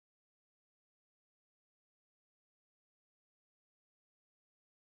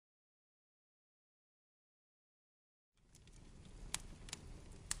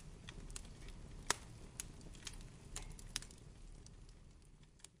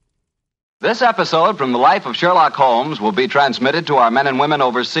This episode from the life of Sherlock Holmes will be transmitted to our men and women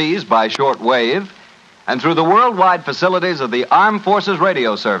overseas by short wave and through the worldwide facilities of the Armed Forces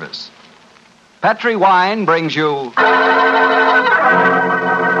Radio Service. Petri Wine brings you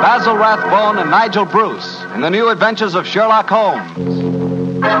Basil Rathbone and Nigel Bruce in the new adventures of Sherlock Holmes.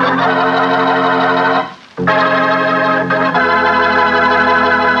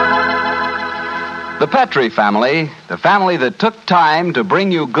 The Petri family, the family that took time to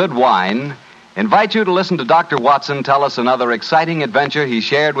bring you good wine, invite you to listen to Dr. Watson tell us another exciting adventure he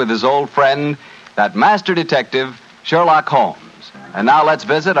shared with his old friend, that master detective, Sherlock Holmes. And now let's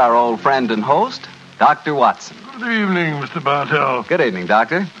visit our old friend and host, Dr. Watson. Good evening, Mr. Bartell. Good evening,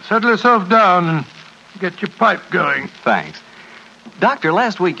 Doctor. Settle yourself down and get your pipe going. Thanks. Doctor,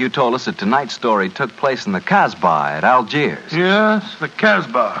 last week you told us that tonight's story took place in the Casbah at Algiers. Yes, the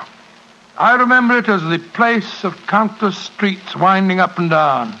Casbah. I remember it as the place of countless streets winding up and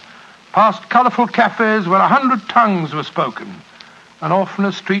down, past colorful cafes where 100 tongues were spoken. And often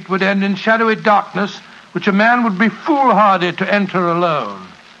a street would end in shadowy darkness, which a man would be foolhardy to enter alone.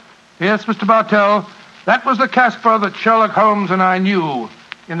 Yes, Mr. Bartell, that was the Casbah that Sherlock Holmes and I knew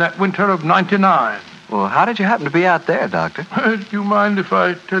in that winter of '99. Well, how did you happen to be out there, Doctor? Do you mind if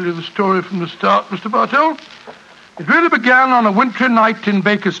I tell you the story from the start, Mr. Bartell? It really began on a wintry night in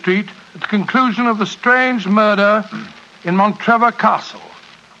Baker Street at the conclusion of the strange murder in Montrevor Castle.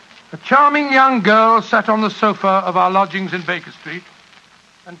 A charming young girl sat on the sofa of our lodgings in Baker Street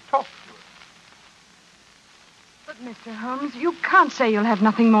and talked to us. But, Mr. Holmes, you can't say you'll have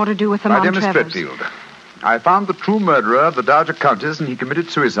nothing more to do with the My dear Montrevors. Miss Threadfield, I found the true murderer of the Dowager Countess and he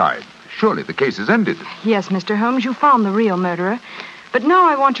committed suicide. Surely the case is ended. Yes, Mr. Holmes, you found the real murderer. But now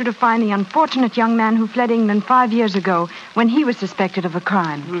I want you to find the unfortunate young man who fled England 5 years ago when he was suspected of a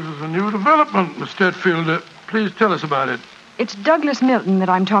crime. This is a new development, Miss Threadfield. Please tell us about it. It's Douglas Milton that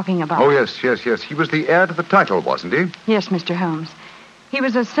I'm talking about. Oh, yes. He was the heir to the title, wasn't he? Yes, Mr. Holmes. He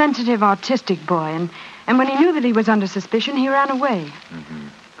was a sensitive, artistic boy, and when he knew that he was under suspicion, he ran away. Mm-hmm.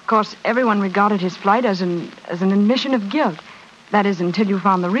 Of course, everyone regarded his flight as an admission of guilt. That is, until you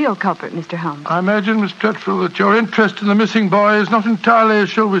found the real culprit, Mr. Holmes. I imagine, Miss Threadfield, that your interest in the missing boy is not entirely,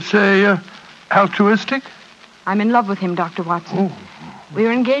 shall we say, altruistic? I'm in love with him, Dr. Watson. Oh. We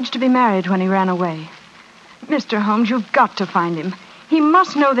were engaged to be married when he ran away. Mr. Holmes, you've got to find him. He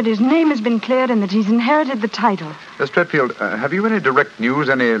must know that his name has been cleared and that he's inherited the title. Miss Threadfield, have you any direct news,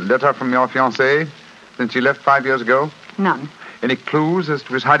 any letter from your fiancé since he left 5 years ago? None. Any clues as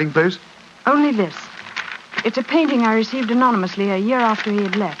to his hiding place? Only this. It's a painting I received anonymously a year after he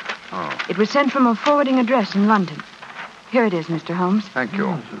had left. Oh. It was sent from a forwarding address in London. Here it is, Mr. Holmes. Thank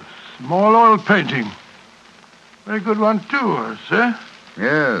you. It's a small oil painting. Very good one, too, sir.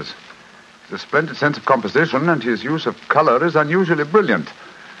 Yes. He's a splendid sense of composition, and his use of color is unusually brilliant.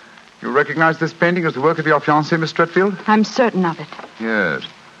 You recognize this painting as the work of your fiancé, Miss Threadfield? I'm certain of it. Yes.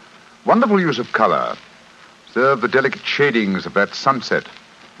 Wonderful use of color. Observe the delicate shadings of that sunset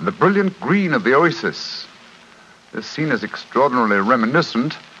and the brilliant green of the oasis. This scene is extraordinarily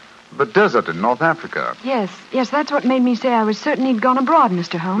reminiscent of the desert in North Africa. Yes, that's what made me say I was certain he'd gone abroad,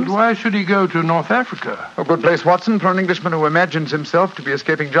 Mr. Holmes. But why should he go to North Africa? A good place, Watson, for an Englishman who imagines himself to be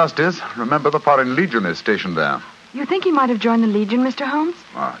escaping justice. Remember, the Foreign Legion is stationed there. You think he might have joined the Legion, Mr. Holmes?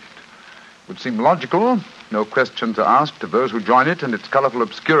 It would seem logical. No questions are asked of those who join it, and its colorful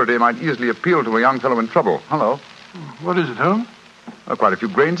obscurity might easily appeal to a young fellow in trouble. Hello. What is it, Holmes? Quite a few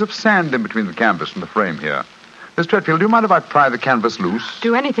grains of sand in between the canvas and the frame here. Miss Threadfield, do you mind if I pry the canvas loose?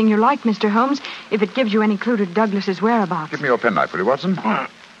 Do anything you like, Mr. Holmes, if it gives you any clue to Douglas's whereabouts. Give me your penknife, will you, Watson?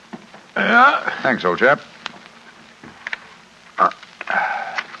 Yeah? Thanks, old chap. Wait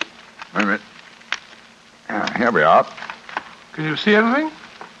a minute. Here we are. Can you see anything?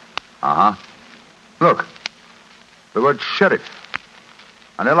 Uh-huh. Look. The word sheriff.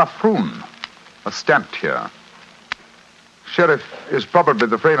 And Ella Froon are stamped here. Sheriff is probably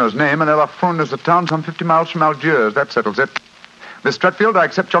the framer's name, and Ella Froon is a town some 50 miles from Algiers. That settles it. Miss Threadfield, I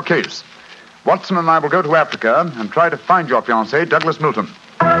accept your case. Watson and I will go to Africa and try to find your fiancé, Douglas Milton.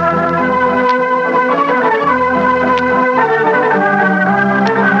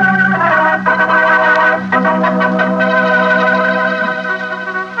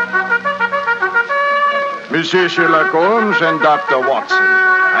 Monsieur Sherlock Holmes and Dr. Watson.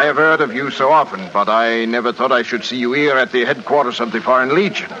 I have heard of you so often, but I never thought I should see you here at the headquarters of the Foreign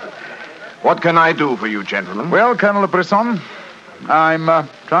Legion. What can I do for you, gentlemen? Well, Colonel Brisson, I'm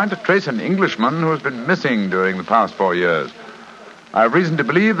trying to trace an Englishman who has been missing during the past 4 years. I have reason to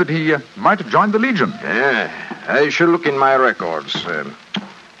believe that he might have joined the Legion. Yeah, I shall look in my records.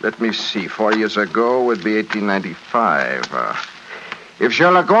 Let me see. 4 years ago would be 1895. If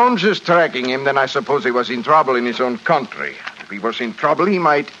Sherlock Holmes is tracking him, then I suppose he was in trouble in his own country. If he was in trouble, he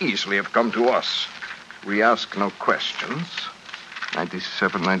might easily have come to us. We ask no questions.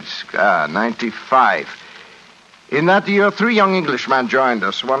 97, 96, 95. In that year, 3 young Englishmen joined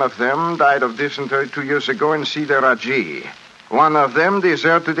us. One of them died of dysentery 2 years ago in Cedar Raji. One of them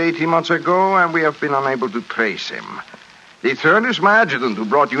deserted 18 months ago, and we have been unable to trace him. The third is my adjutant, who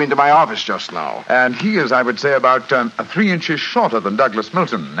brought you into my office just now. And he is, I would say, about 3 inches shorter than Douglas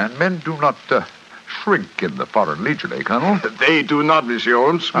Milton. And men do not shrink in the Foreign Legion, eh, Colonel? They do not, Monsieur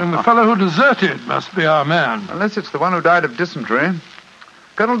Holmes. And the fellow who deserted must be our man. Unless it's the one who died of dysentery.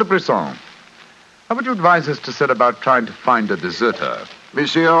 Colonel de Brisson, how would you advise us to set about trying to find a deserter?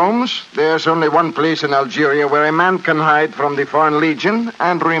 Monsieur Holmes, there's only one place in Algeria where a man can hide from the Foreign Legion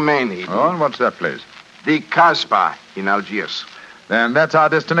and remain hidden. Oh, and what's that place? The Casbah in Algiers. Then that's our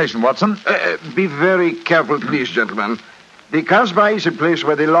destination, Watson. Be very careful, please, gentlemen. The Casbah is a place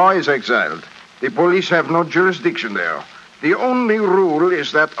where the law is exiled. The police have no jurisdiction there. The only rule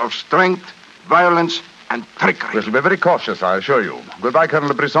is that of strength, violence, and trickery. We shall be very cautious, I assure you. Goodbye, Colonel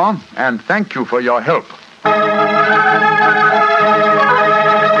de Brisson, and thank you for your help.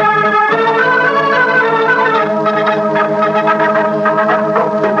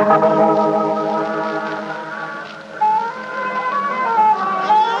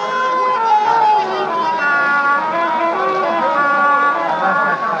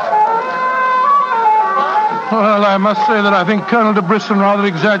 Well, I must say that I think Colonel de Brisson rather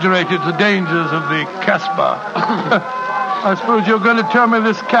exaggerated the dangers of the Casbah. I suppose you're going to tell me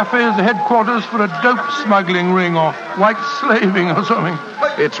this cafe is the headquarters for a dope smuggling ring or white slaving or something.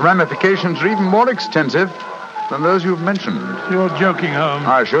 Its ramifications are even more extensive than those you've mentioned. You're joking, Holmes.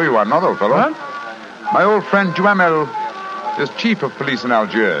 I assure you I'm not, old fellow. What? My old friend Duhamel is chief of police in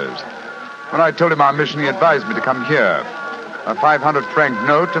Algiers. When I told him our mission, he advised me to come here. A 500-franc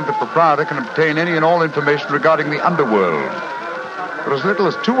note, and the proprietor can obtain any and all information regarding the underworld. For as little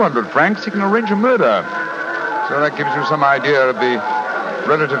as 200 francs, he can arrange a murder. So that gives you some idea of the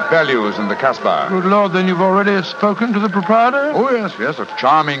relative values in the Casbah. Good Lord, then you've already spoken to the proprietor? Oh, yes, a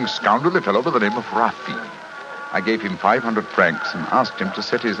charming scoundrelly fellow by the name of Rafi. I gave him 500 francs and asked him to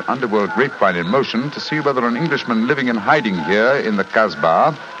set his underworld grapevine in motion to see whether an Englishman living in hiding here in the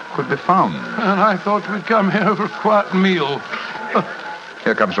Casbah could be found. And I thought we'd come here for a quiet meal.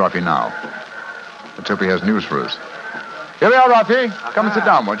 Here comes Rafi now. Let's hope he has news for us. Here we are, Rafi. Come and sit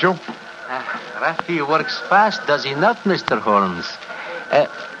down, won't you? Rafi works fast, does he not, Mr. Holmes?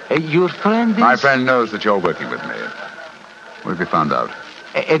 Your friend is... My friend knows that you're working with me. We'll be found out.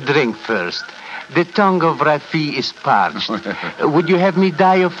 A drink first. The tongue of Rafi is parched. Would you have me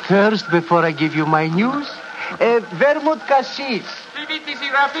die of thirst before I give you my news? Vermouth cassis.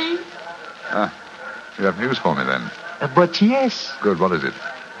 You have news for me, then? But yes. Good, what is it?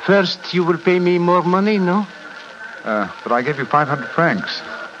 First, you will pay me more money, no? But I gave you 500 francs.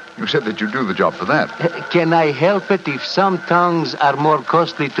 You said that you'd do the job for that. Can I help it if some tongues are more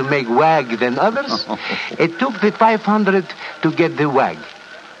costly to make wag than others? It took the 500 to get the wag.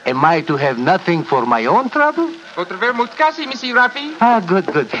 Am I to have nothing for my own trouble? Votre vermouth cassis, Monsieur Rafi. Good.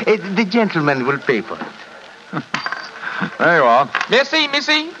 The gentleman will pay for it. There you are.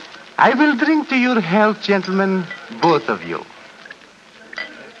 Merci. I will drink to your health, gentlemen, both of you.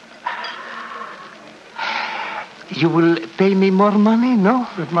 You will pay me more money, no?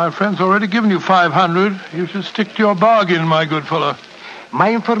 But my friend's already given you 500. You should stick to your bargain, my good fellow.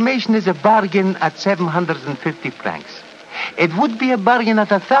 My information is a bargain at 750 francs. It would be a bargain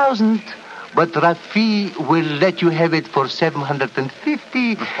at 1,000, but Rafi will let you have it for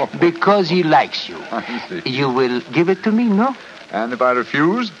 750 because he likes you. I see. You will give it to me, no? And if I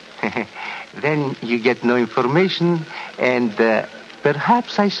refuse? Then you get no information, and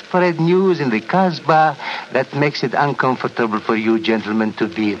perhaps I spread news in the Casbah that makes it uncomfortable for you gentlemen to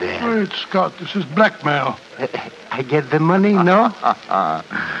be there. Great Scott, this is blackmail. I get the money, no?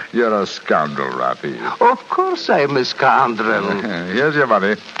 You're a scoundrel, Rafi. Of course I am a scoundrel. Here's your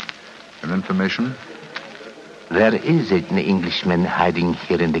money. And information? There is an Englishman hiding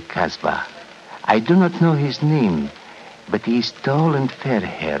here in the Casbah. I do not know his name, but he is tall and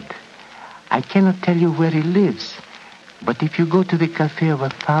fair-haired. I cannot tell you where he lives, but if you go to the Cafe of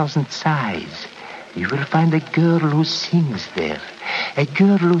 1,000 Sighs, you will find a girl who sings there. A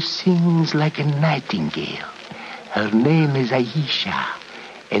girl who sings like a nightingale. Her name is Aisha,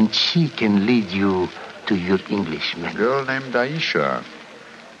 and she can lead you to your Englishman. A girl named Aisha.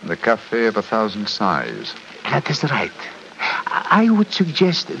 The Cafe of 1,000 Sighs. That is right. I would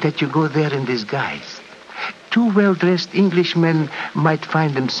suggest that you go there in disguise. 2 well-dressed Englishmen might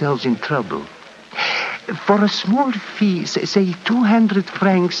find themselves in trouble. For a small fee, say 200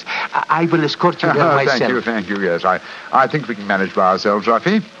 francs, I will escort you there myself. Thank you, yes. I think we can manage by ourselves,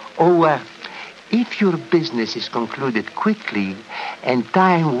 Rafi. Oh, if your business is concluded quickly and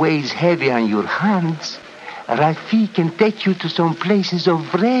time weighs heavy on your hands, Rafi can take you to some places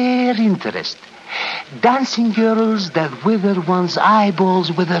of rare interest. Dancing girls that wither one's eyeballs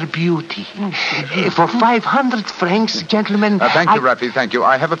with their beauty. For 500 francs, gentlemen... Thank you, Rafi, thank you.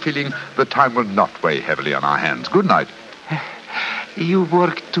 I have a feeling the time will not weigh heavily on our hands. Good night. You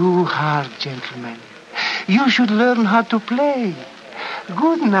work too hard, gentlemen. You should learn how to play.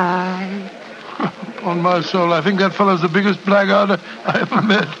 Good night. On my soul, I think that fellow's the biggest blackguard I ever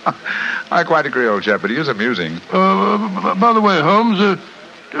met. I quite agree, old chap, but he is amusing. By the way, Holmes,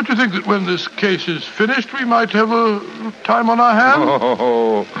 don't you think that when this case is finished, we might have a time on our hands?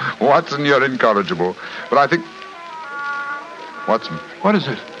 Oh, Watson, you're incorrigible. But I think... Watson. What is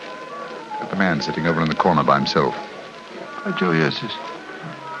it? The man sitting over in the corner by himself. By Joe, yes,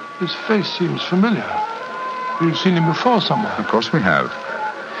 his face seems familiar. We've seen him before somewhere. Of course we have.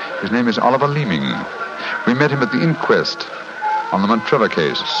 His name is Oliver Leeming. We met him at the inquest on the Montrevor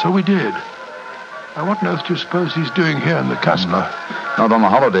case. So we did. Now, what on earth do you suppose he's doing here in the Casbah? Not on a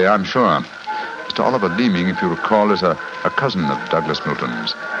holiday, I'm sure. Mr. Oliver Leeming, if you recall, is a cousin of Douglas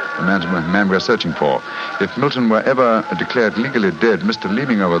Milton's, the man we're searching for. If Milton were ever declared legally dead, Mr.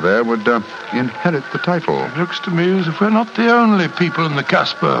 Leeming over there would inherit the title. It looks to me as if we're not the only people in the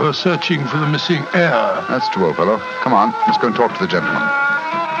Casbah who are searching for the missing heir. That's true, old fellow. Come on, let's go and talk to the gentleman.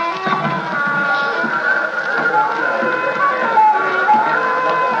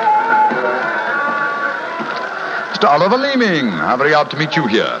 Mr. Oliver Leeming, how very odd to meet you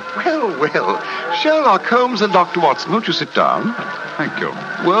here. Well. Sherlock Holmes and Dr. Watson, won't you sit down? Thank you.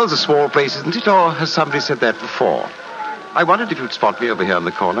 World's a small place, isn't it? Or has somebody said that before? I wondered if you'd spot me over here in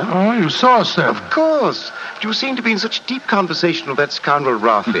the corner. Oh, you saw us then? Of course. You seemed to be in such deep conversation with that scoundrel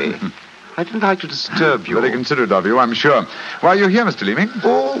Rafi. I didn't like to disturb you. Very considerate of you, I'm sure. Why are you here, Mr. Leeming?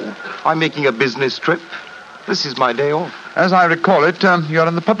 Oh, I'm making a business trip. This is my day off. As I recall it, you're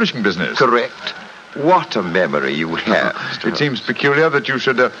in the publishing business. Correct. What a memory you have. It seems peculiar that you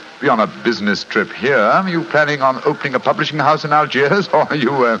should be on a business trip here. Are you planning on opening a publishing house in Algiers, or are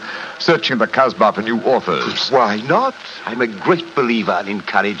you searching the Casbah for new authors? Why not? I'm a great believer in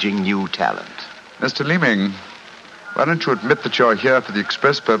encouraging new talent. Mr. Leeming, why don't you admit that you're here for the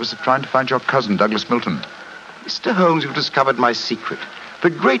express purpose of trying to find your cousin, Douglas Milton? Mr. Holmes, you've discovered my secret. The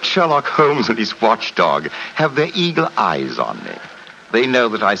great Sherlock Holmes and his watchdog have their eagle eyes on me. They know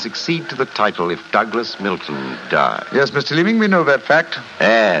that I succeed to the title if Douglas Milton dies. Yes, Mr. Leeming, we know that fact.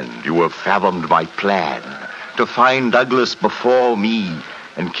 And you have fathomed my plan to find Douglas before me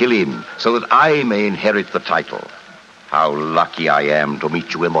and kill him so that I may inherit the title. How lucky I am to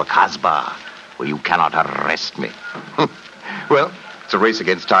meet you in the Casbah, where you cannot arrest me. Well, it's a race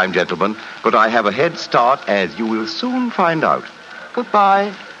against time, gentlemen, but I have a head start, as you will soon find out.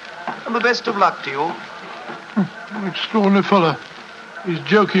 Goodbye, and the best of luck to you. Extraordinary fellow. He's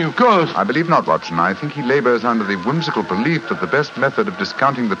joking, of course. I believe not, Watson. I think he labors under the whimsical belief that the best method of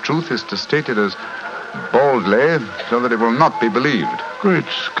discounting the truth is to state it as boldly so that it will not be believed. Great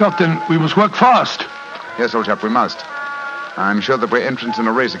Scott, then we must work fast. Yes, old chap, we must. I'm sure that we're entrants in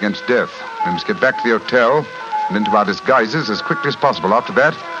a race against death. We must get back to the hotel and into our disguises as quickly as possible. After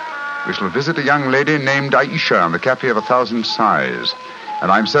that, we shall visit a young lady named Aisha in the Cafe of 1,000 Sighs.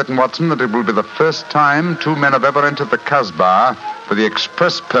 And I'm certain, Watson, that it will be the first time two men have ever entered the Casbah for the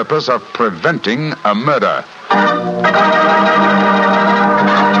express purpose of preventing a murder.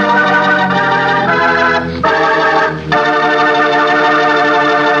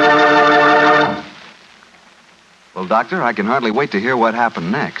 Well, Doctor, I can hardly wait to hear what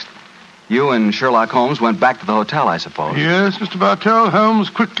happened next. You and Sherlock Holmes went back to the hotel, I suppose. Yes, Mr. Bartell.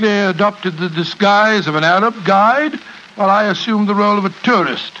 Holmes quickly adopted the disguise of an Arab guide, while I assumed the role of a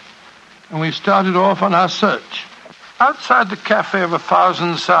tourist. And we started off on our search. Outside the Cafe of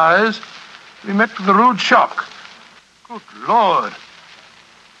 1,000 Sighs, we met with a rude shock. Good Lord.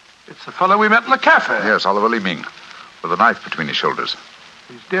 It's the fellow we met in the cafe. Yes, Oliver Leeming, with a knife between his shoulders.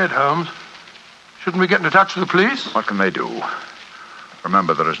 He's dead, Holmes. Shouldn't we get into touch with the police? What can they do?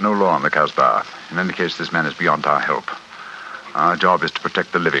 Remember, there is no law in the Casbah. In any case, this man is beyond our help. Our job is to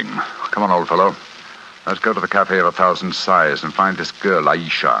protect the living. Come on, old fellow. Let's go to the Cafe of 1,000 Sighs and find this girl,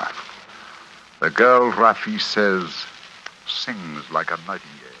 Aisha. The girl, Rafi says, sings like a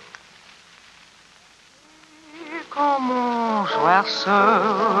nightingale. Comme mon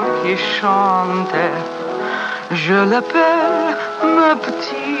oiseau qui chante, je l'appelle ma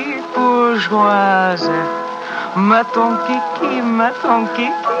petite bourgeoise. Ma ton kiki, ma ton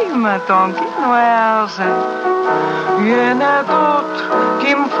kiki, ma ton quinoise. Il y en a d'autres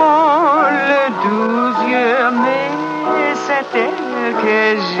qui me font le doux yeux, mais c'est elle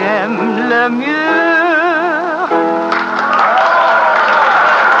que j'aime le mieux.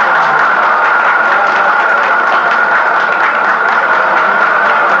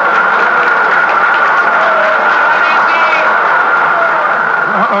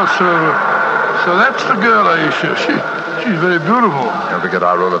 So that's the girl, Aisha. She's very beautiful. Don't forget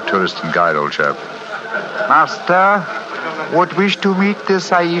our role of tourist and guide, old chap. Master, would wish to meet this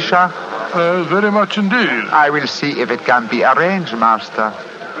Aisha? Very much indeed. I will see if it can be arranged, Master.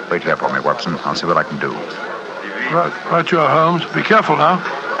 Wait here for me, Watson. I'll see what I can do. Right you are, Holmes. Be careful now.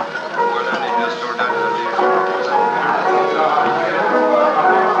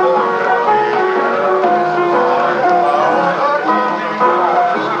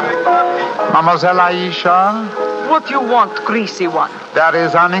 Mademoiselle Aisha? What you want, greasy one? There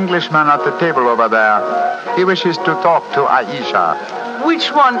is an Englishman at the table over there. He wishes to talk to Aisha.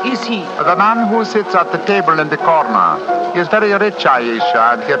 Which one is he? The man who sits at the table in the corner. He is very rich,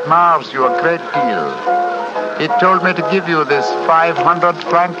 Aisha, and he admires you a great deal. He told me to give you this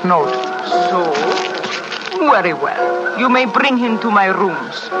 500-franc note. So? Very well. You may bring him to my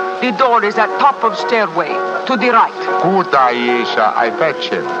rooms. The door is at top of stairway, to the right. Good, Aisha. I fetch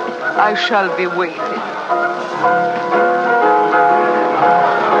him. I shall be waiting.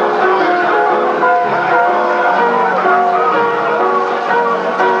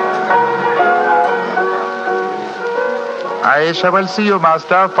 Aisha will see you,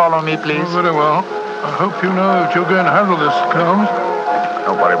 Master. Follow me, please. Oh, very well. I hope you know that you're going to handle this, Holmes.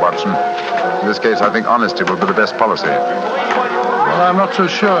 Don't worry, Watson. In this case, I think honesty will be the best policy. Well, I'm not so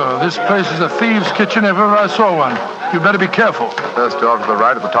sure. This place is a thieves' kitchen if ever I saw one. You better be careful. First door to the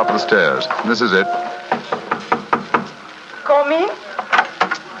right at the top of the stairs. This is it. Come in.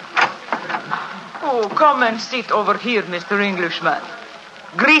 Oh, come and sit over here, Mr. Englishman.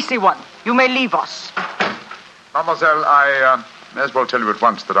 Greasy one, you may leave us. Mademoiselle, I may as well tell you at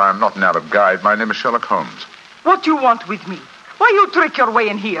once that I am not an Arab guide. My name is Sherlock Holmes. What you want with me? Why you trick your way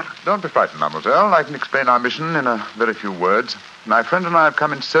in here? Don't be frightened, mademoiselle. I can explain our mission in a very few words. My friend and I have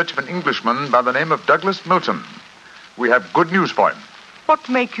come in search of an Englishman by the name of Douglas Milton. We have good news for him. What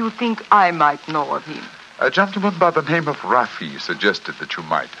make you think I might know of him? A gentleman by the name of Rafi suggested that you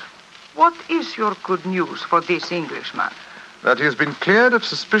might. What is your good news for this Englishman? That he has been cleared of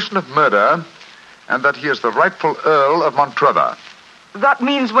suspicion of murder and that he is the rightful Earl of Montrevor. That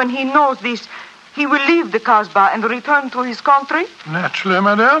means when he knows this, he will leave the Casbah and return to his country? Naturally,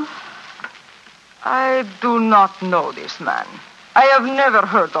 madame. I do not know this man. I have never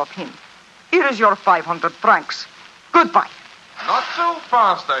heard of him. Here is your 500 francs. Goodbye. Not so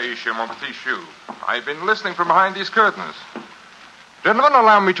fast, Aisha, mon petit chou. I've been listening from behind these curtains. Gentlemen,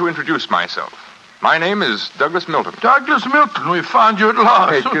 allow me to introduce myself. My name is Douglas Milton. Douglas Milton, we found you at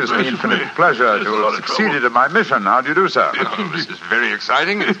last. It gives me infinite pleasure to have succeeded in my mission. How do you do, sir? This is very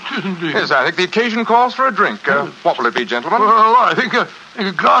exciting. Yes, I think the occasion calls for a drink. What will it be, gentlemen? Well, I think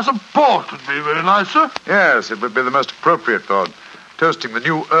a glass of port would be very nice, sir. Yes, it would be the most appropriate for toasting the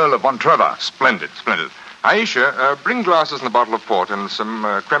new Earl of Montrevor. Splendid, splendid. Aisha, bring glasses and a bottle of port and some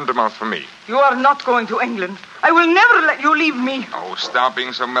creme de menthe for me. You are not going to England. I will never let you leave me. Oh, stop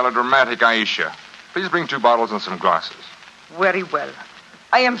being so melodramatic, Aisha. Please bring 2 bottles and some glasses. Very well.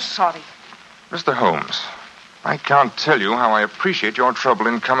 I am sorry. Mr. Holmes, I can't tell you how I appreciate your trouble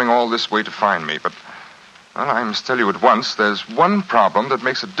in coming all this way to find me, but well, I must tell you at once, there's one problem that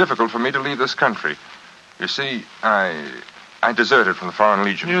makes it difficult for me to leave this country. You see, I deserted from the Foreign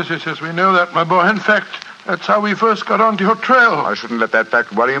Legion. Yes, we know that, my boy. In fact, that's how we first got onto your trail. I shouldn't let that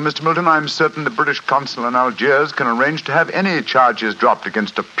fact worry you, Mr. Milton. I'm certain the British consul in Algiers can arrange to have any charges dropped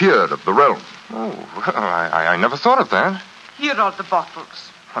against a peer of the realm. Oh, well, I never thought of that. Here are the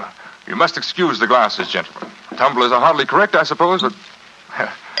bottles. You must excuse the glasses, gentlemen. Tumblers are hardly correct, I suppose, but...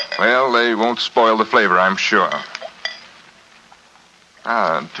 Well, they won't spoil the flavor, I'm sure.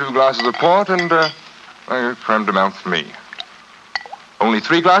 2 glasses of port and creme de menthe for me. Only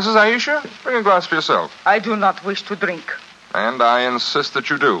 3 glasses, Aisha? Bring a glass for yourself. I do not wish to drink. And I insist that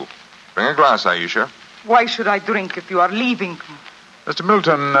you do. Bring a glass, Aisha. Why should I drink if you are leaving? Mr.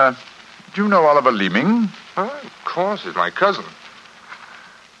 Milton, do you know Oliver Leeming? Of course, he's my cousin.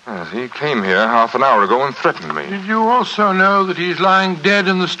 Yes, he came here half an hour ago and threatened me. Did you also know that he's lying dead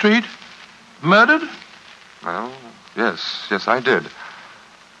in the street? Murdered? Well, yes, I did.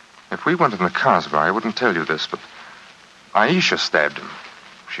 If we went in the Casbah, I wouldn't tell you this, but Aisha stabbed him.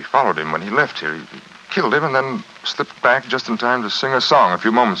 She followed him when he left here. He killed him and then slipped back just in time to sing a song a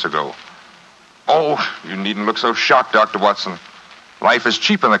few moments ago. Oh, you needn't look so shocked, Dr. Watson. Life is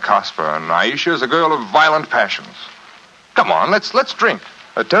cheap in the Casbah, and Aisha is a girl of violent passions. Come on, let's drink.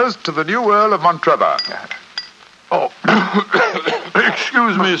 A toast to the new Earl of Montrevor. Oh,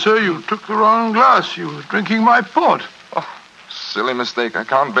 excuse me, sir. You took the wrong glass. You were drinking my port. Oh, silly mistake. I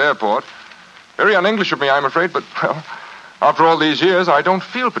can't bear port. Very un-English of me, I'm afraid, but, well, after all these years, I don't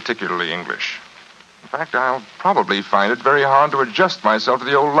feel particularly English. In fact, I'll probably find it very hard to adjust myself to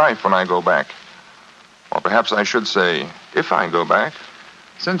the old life when I go back. Or perhaps I should say, if I go back.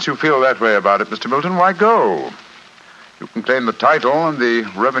 Since you feel that way about it, Mr. Milton, why go? You can claim the title and the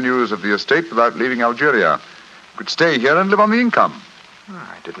revenues of the estate without leaving Algeria. You could stay here and live on the income.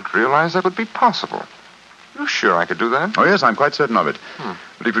 I didn't realize that would be possible. You sure I could do that? Oh, yes, I'm quite certain of it.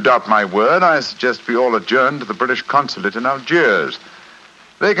 But if you doubt my word, I suggest we all adjourn to the British consulate in Algiers.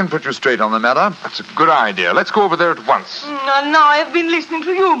 They can put you straight on the matter. That's a good idea. Let's go over there at once. Now I've been listening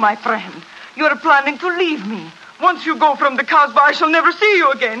to you, my friend. You're planning to leave me. Once you go from the Casbah, I shall never see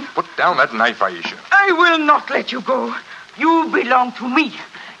you again. Put down that knife, Aisha. I will not let you go. You belong to me.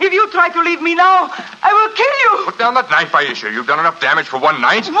 If you try to leave me now, I will kill you. Put down that knife, Aisha. You've done enough damage for one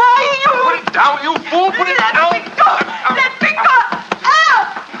night. Why you... Put it down, you fool. Put it down. Let me go. Let me go.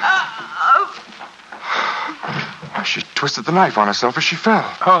 She twisted the knife on herself as she fell.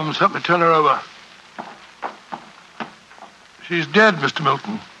 Holmes, help me turn her over. She's dead, Mr.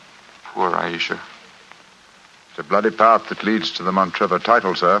 Milton. Poor Aisha. It's a bloody path that leads to the Montrevor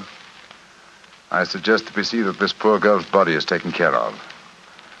title, sir. I suggest that we see that this poor girl's body is taken care of.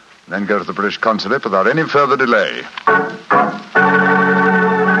 Then go to the British consulate without any further delay.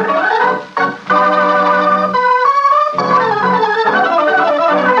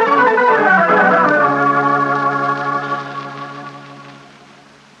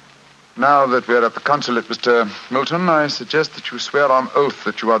 Now that we're at the consulate, Mr. Milton, I suggest that you swear on oath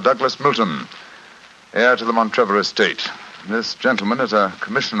that you are Douglas Milton, heir to the Montrevor estate. This gentleman is a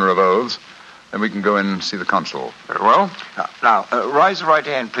commissioner of oaths, and we can go in and see the consul. Very well. Now, raise the right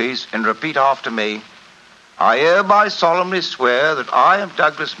hand, please, and repeat after me. I hereby solemnly swear that I am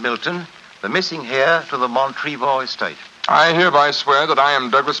Douglas Milton, the missing heir to the Montrevor estate. I hereby swear that I am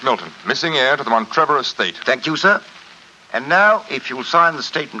Douglas Milton, missing heir to the Montrevor estate. Thank you, sir. And now, if you'll sign the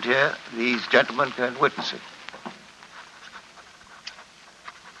statement here, these gentlemen can witness it.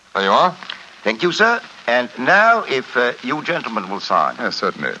 There you are. Thank you, sir. And now, if you gentlemen will sign. Yes,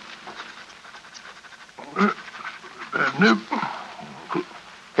 certainly.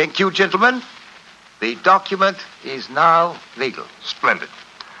 Thank you, gentlemen. The document is now legal. Splendid.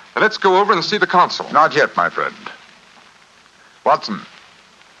 Now, let's go over and see the consul. Not yet, my friend. Watson,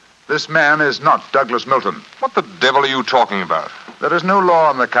 this man is not Douglas Milton. What the devil are you talking about? There is no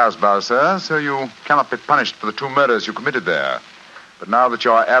law in the Casbah, sir, so you cannot be punished for the 2 murders you committed there. But now that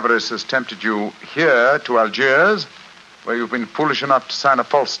your avarice has tempted you here to Algiers, where you've been foolish enough to sign a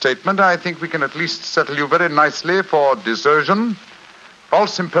false statement, I think we can at least settle you very nicely for desertion,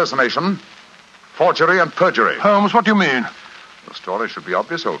 false impersonation, forgery, and perjury. Holmes, what do you mean? The story should be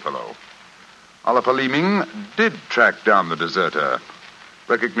obvious, old fellow. Oliver Leeming did track down the deserter.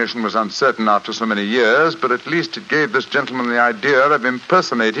 Recognition was uncertain after so many years, but at least it gave this gentleman the idea of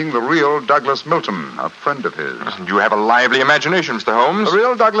impersonating the real Douglas Milton, a friend of his. You have a lively imagination, Mr. Holmes. The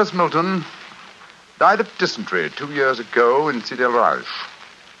real Douglas Milton died of dysentery 2 years ago in Sidi El Raj.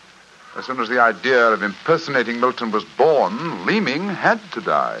 As soon as the idea of impersonating Milton was born, Leeming had to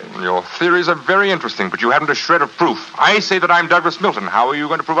die. Your theories are very interesting, but you haven't a shred of proof. I say that I'm Douglas Milton. How are you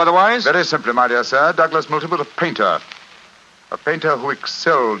going to prove otherwise? Very simply, my dear sir. Douglas Milton was a painter. A painter who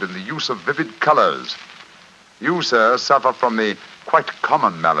excelled in the use of vivid colors. You, sir, suffer from the quite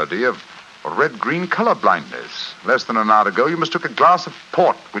common malady of red-green color blindness. Less than an hour ago, you mistook a glass of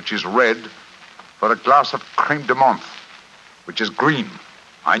port, which is red, for a glass of creme de menthe, which is green.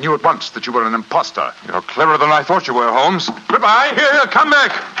 I knew at once that you were an imposter. You're cleverer than I thought you were, Holmes. Goodbye. Here, come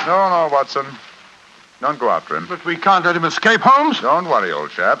back. No, Watson. Don't go after him. But we can't let him escape, Holmes. Don't worry,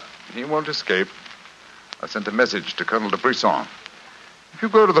 old chap. He won't escape. I sent a message to Colonel de Brisson. If you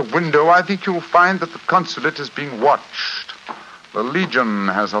go to the window, I think you'll find that the consulate is being watched. The Legion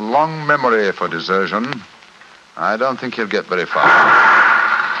has a long memory for desertion. I don't think he'll get very far.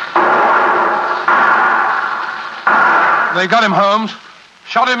 They got him, Holmes.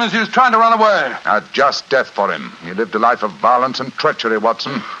 Shot him as he was trying to run away. A just death for him. He lived a life of violence and treachery,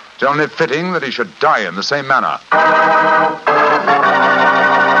 Watson. It's only fitting that he should die in the same manner.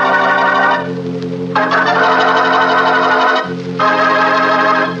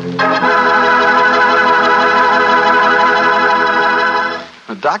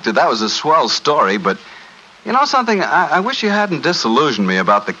 Doctor, that was a swell story, but You know something? I wish you hadn't disillusioned me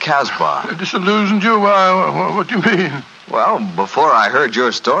about the Casbah. Disillusioned you? What do you mean? Well, before I heard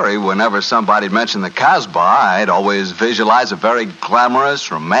your story, whenever somebody mentioned the Casbah, I'd always visualize a very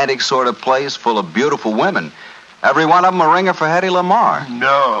glamorous, romantic sort of place full of beautiful women. Every one of them a ringer for Hedy Lamarr.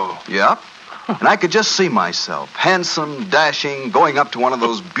 No. Yep. And I could just see myself, handsome, dashing, going up to one of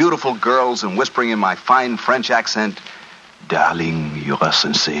those beautiful girls and whispering in my fine French accent, "Darling, you're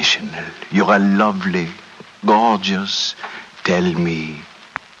sensational. You're lovely, gorgeous. Tell me,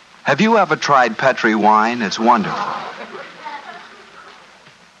 have you ever tried Petri wine? It's wonderful."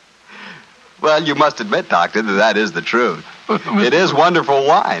 Well, you must admit, Doctor, that is the truth. It is wonderful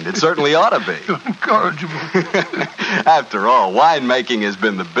wine. It certainly ought to be. You're incorrigible. After all, winemaking has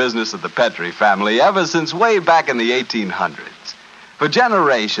been the business of the Petri family ever since way back in the 1800s. For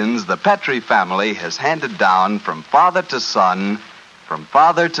generations, the Petri family has handed down from father to son,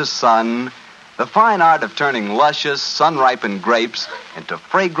 the fine art of turning luscious, sun-ripened grapes into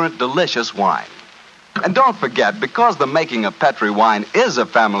fragrant, delicious wine. And don't forget, because the making of Petri wine is a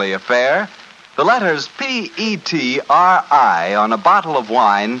family affair, the letters P-E-T-R-I on a bottle of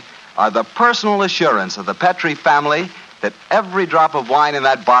wine are the personal assurance of the Petri family that every drop of wine in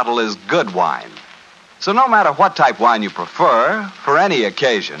that bottle is good wine. So no matter what type wine you prefer, for any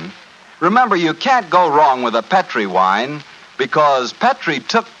occasion, remember you can't go wrong with a Petri wine because Petri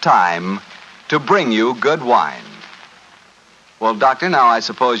took time to bring you good wine. Well, Doctor, now I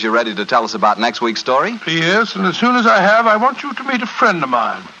suppose you're ready to tell us about next week's story? Yes, and as soon as I have, I want you to meet a friend of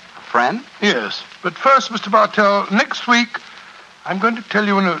mine. Friend? Yes. But first, Mr. Bartell, next week, I'm going to tell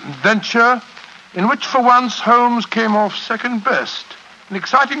you an adventure in which, for once, Holmes came off second best. An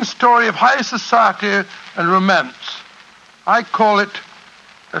exciting story of high society and romance. I call it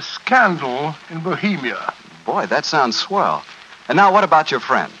A Scandal in Bohemia. Boy, that sounds swell. And now, what about your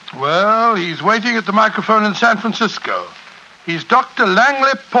friend? Well, he's waiting at the microphone in San Francisco. He's Dr.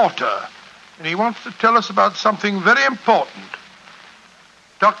 Langley Porter, and he wants to tell us about something very important.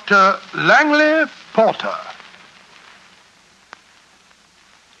 Dr. Langley Porter.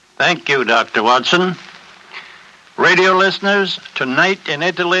 Thank you, Dr. Watson. Radio listeners, tonight in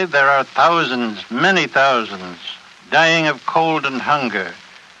Italy there are thousands, many thousands, dying of cold and hunger.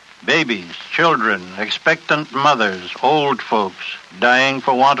 Babies, children, expectant mothers, old folks, dying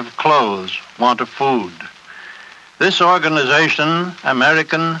for want of clothes, want of food. This organization,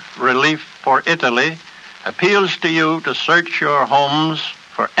 American Relief for Italy, appeals to you to search your homes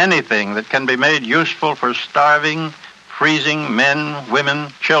for anything that can be made useful for starving, freezing men, women,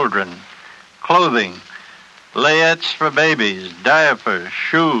 children. Clothing, layettes for babies, diapers,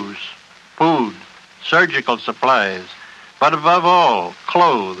 shoes, food, surgical supplies, but above all,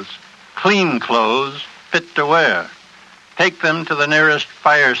 clothes, clean clothes, fit to wear. Take them to the nearest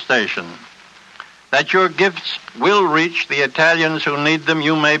fire station. That your gifts will reach the Italians who need them,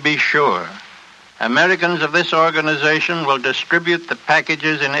 you may be sure. Americans of this organization will distribute the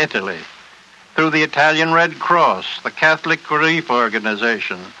packages in Italy through the Italian Red Cross, the Catholic Relief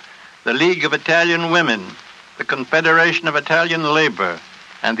Organization, the League of Italian Women, the Confederation of Italian Labor,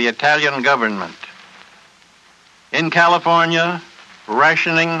 and the Italian government. In California,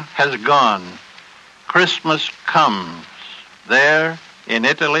 rationing has gone. Christmas comes. There, in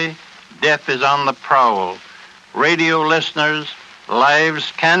Italy, death is on the prowl. Radio listeners,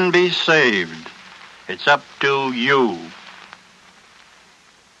 lives can be saved. It's up to you.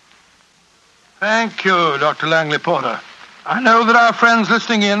 Thank you, Dr. Langley Porter. I know that our friends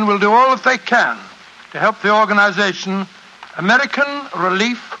listening in will do all that they can to help the organization American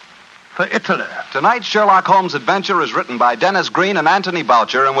Relief for Italy. Tonight's Sherlock Holmes adventure is written by Dennis Green and Anthony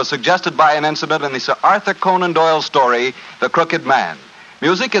Boucher and was suggested by an incident in the Sir Arthur Conan Doyle story, The Crooked Man.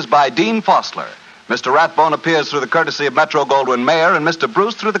 Music is by Dean Fossler. Mr. Rathbone appears through the courtesy of Metro-Goldwyn-Mayer and Mr.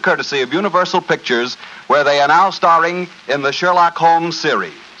 Bruce through the courtesy of Universal Pictures, where they are now starring in the Sherlock Holmes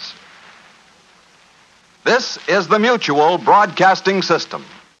series. This is the Mutual Broadcasting System.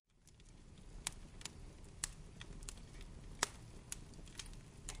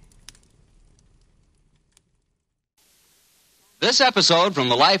 This episode from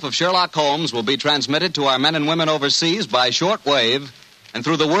the life of Sherlock Holmes will be transmitted to our men and women overseas by shortwave and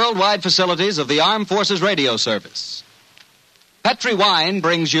through the worldwide facilities of the Armed Forces Radio Service. Petri Wine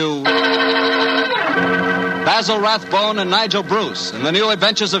brings you Basil Rathbone and Nigel Bruce in the new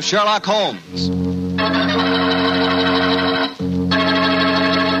adventures of Sherlock Holmes.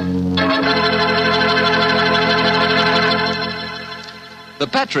 The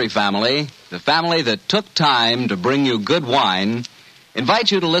Petri family, the family that took time to bring you good wine,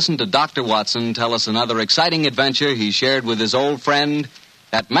 invites you to listen to Dr. Watson tell us another exciting adventure he shared with his old friend,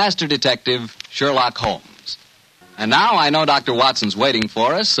 that master detective, Sherlock Holmes. And now I know Dr. Watson's waiting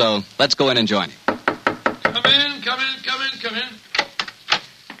for us, so let's go in and join him. Come in.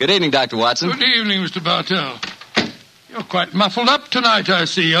 Good evening, Dr. Watson. Good evening, Mr. Bartell. You're quite muffled up tonight, I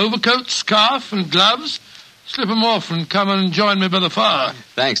see. Overcoat, scarf, and gloves. Slip 'em off and come and join me by the fire.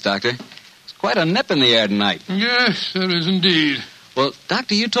 Thanks, Doctor. It's quite a nip in the air tonight. Yes, there is indeed. Well,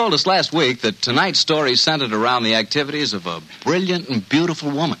 Doctor, you told us last week that tonight's story centered around the activities of a brilliant and beautiful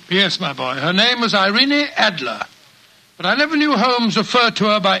woman. Yes, my boy. Her name was Irene Adler. But I never knew Holmes refer to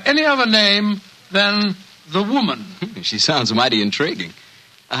her by any other name than the woman. She sounds mighty intriguing.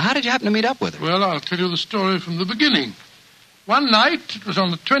 How did you happen to meet up with her? Well, I'll tell you the story from the beginning. One night, it was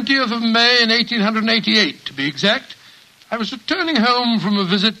on the 20th of May in 1888, to be exact, I was returning home from a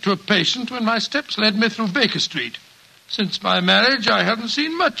visit to a patient when my steps led me through Baker Street. Since my marriage, I hadn't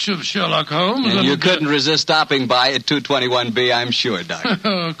seen much of Sherlock Holmes. And you couldn't resist stopping by at 221B, I'm sure, Doctor.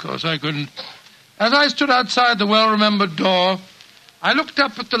 Of course I couldn't. As I stood outside the well-remembered door, I looked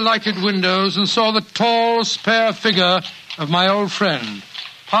up at the lighted windows and saw the tall, spare figure of my old friend,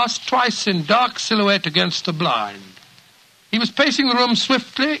 passed twice in dark silhouette against the blind. He was pacing the room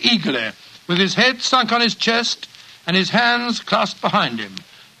swiftly, eagerly, with his head sunk on his chest and his hands clasped behind him.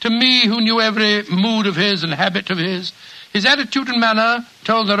 To me, who knew every mood of his and habit of his attitude and manner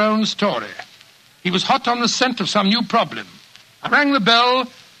told their own story. He was hot on the scent of some new problem. I rang the bell,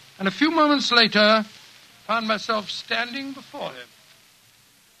 and a few moments later found myself standing before him.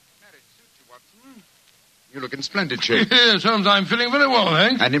 You look in splendid shape. Yes, Holmes, I'm feeling very well,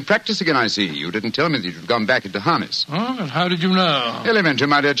 thanks. And in practice again, I see. You didn't tell me that you'd gone back into harness. Oh, and how did you know? Elementary,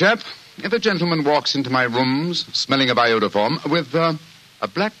 my dear chap. If a gentleman walks into my rooms smelling of iodoform with a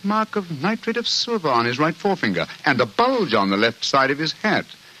black mark of nitrate of silver on his right forefinger and a bulge on the left side of his hat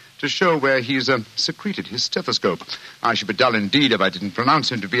to show where he's secreted his stethoscope, I should be dull indeed if I didn't pronounce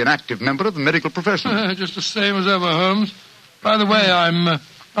him to be an active member of the medical profession. Just the same as ever, Holmes. By the way, I'm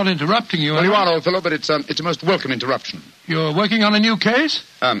not interrupting you. Well, you are, old fellow, but it's a most welcome interruption. You're working on a new case?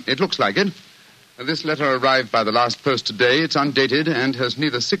 It looks like it. This letter arrived by the last post today. It's undated and has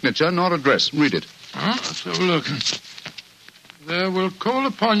neither signature nor address. Read it. Let's have a look. There will call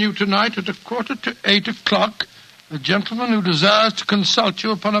upon you tonight at 7:45 a gentleman who desires to consult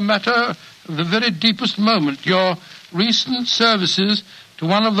you upon a matter of the very deepest moment. Your recent services to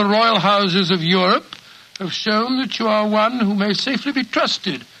one of the royal houses of Europe have shown that you are one who may safely be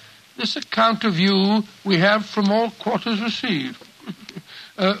trusted. This account of you we have from all quarters received.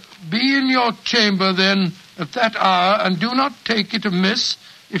 Be in your chamber, then, at that hour, and do not take it amiss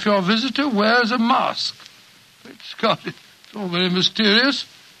if your visitor wears a mask. Great Scott, it's all very mysterious.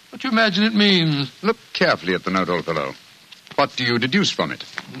 What do you imagine it means? Look carefully at the note, old fellow. What do you deduce from it?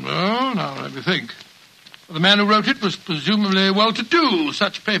 Oh, now, let me think. Well, the man who wrote it was presumably well-to-do.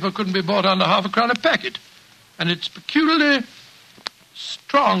 Such paper couldn't be bought under half a crown a packet. And it's peculiarly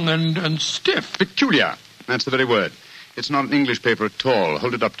strong and stiff. Peculiar. That's the very word. It's not an English paper at all.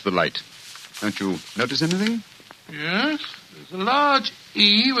 Hold it up to the light. Don't you notice anything? Yes. There's a large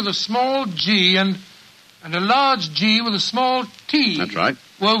E with a small G and a large G with a small T. That's right.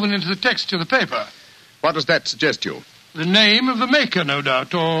 Woven into the texture of the paper. What does that suggest to you? The name of the maker, no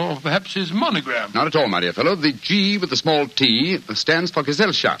doubt, or perhaps his monogram. Not at all, my dear fellow. The G with the small T stands for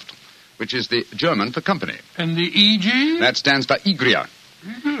Gesellschaft, which is the German for company. And the EG? That stands for Igria.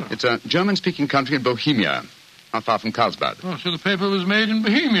 It's a German-speaking country in Bohemia, not far from Casbah. Oh, so the paper was made in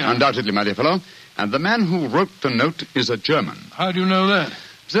Bohemia? Undoubtedly, my dear fellow. And the man who wrote the note is a German. How do you know that?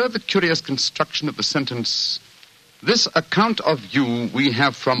 Observe the curious construction of the sentence. This account of you we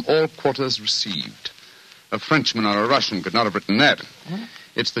have from all quarters received. A Frenchman or a Russian could not have written that. Hmm?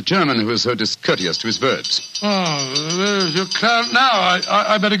 It's the German who is so discourteous to his verbs. Oh, there's your client now.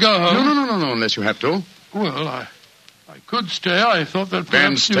 I better go home. No, unless you have to. Well, I could stay. I thought that perhaps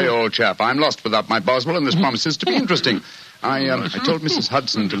Then stay, old chap. I'm lost without my Boswell, and this promises to be interesting. I told Mrs.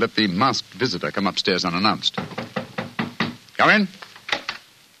 Hudson to let the masked visitor come upstairs unannounced. Come in.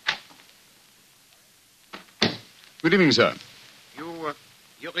 Good evening, sir.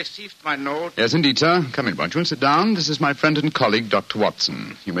 You received my note? Yes, indeed, sir. Come in, won't you, and sit down. This is my friend and colleague, Dr.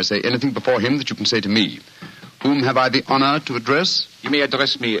 Watson. You may say anything before him that you can say to me. Whom have I the honor to address? You may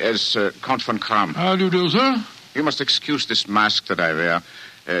address me as Count von Kram. How do you do, sir? You must excuse this mask that I wear.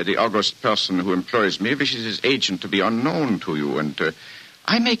 The august person who employs me wishes his agent to be unknown to you, and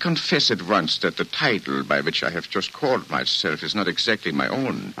I may confess at once that the title by which I have just called myself is not exactly my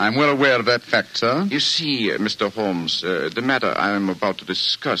own. I'm well aware of that fact, sir. You see, Mr. Holmes, the matter I am about to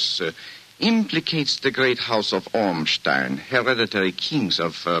discuss implicates the great house of Ormstein, hereditary kings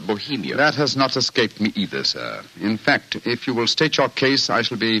of Bohemia. That has not escaped me either, sir. In fact, if you will state your case, I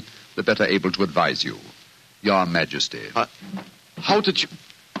shall be the better able to advise you. Your Majesty. How did you...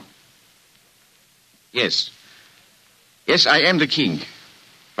 Yes. Yes, I am the king.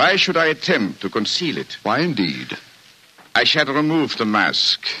 Why should I attempt to conceal it? Why, indeed? I shall remove the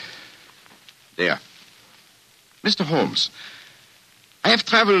mask. There. Mr. Holmes, I have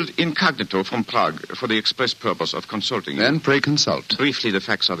traveled incognito from Prague for the express purpose of consulting you. Then pray consult. Briefly, the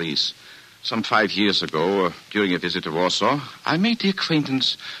facts are these. Some 5 years ago, during a visit to Warsaw, I made the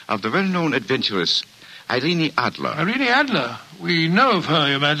acquaintance of the well-known adventuress Irene Adler. Irene Adler? We know of her,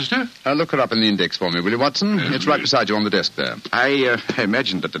 Your Majesty. Look her up in the index for me, will you, Watson? It's right beside you on the desk there. I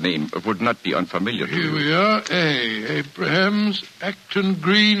imagined that the name would not be unfamiliar to you. Here we are. Abraham's, Acton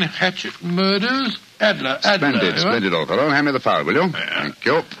Green, Hatchet Murders. Adler. Splendid, old fellow. Hand me the file, will you? Yeah. Thank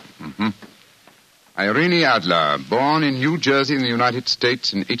you. Mm-hmm. Irene Adler, born in New Jersey in the United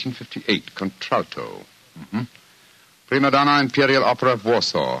States in 1858, contralto. Mm-hmm. Prima donna Imperial Opera of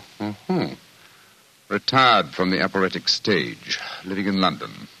Warsaw. Mm-hmm. Retired from the operatic stage, living in London.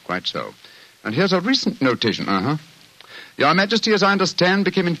 Quite so. And here's a recent notation. Your Majesty, as I understand,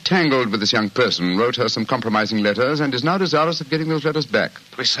 became entangled with this young person, wrote her some compromising letters, and is now desirous of getting those letters back.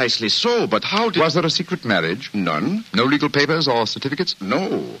 Precisely so, but how did... Was there a secret marriage? None. No legal papers or certificates?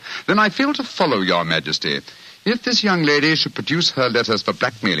 No. Then I fail to follow, Your Majesty. If this young lady should produce her letters for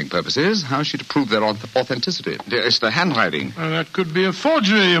blackmailing purposes, how is she to prove their authenticity? There is the handwriting. That could be a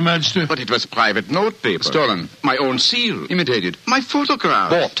forgery, Your Majesty. But it was private notepaper. Stolen. My own seal. Imitated. My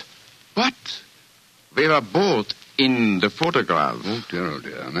photograph. Bought. What? They were bought in the photograph. Oh, dear.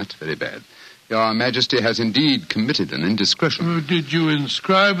 That's very bad. Your Majesty has indeed committed an indiscretion. Did you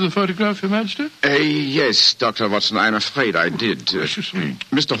inscribe the photograph, Your Majesty? Yes, Dr. Watson, I'm afraid I did. Gracious me.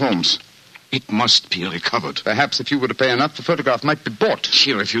 Mr. Holmes, it must be recovered. Perhaps if you were to pay enough, the photograph might be bought.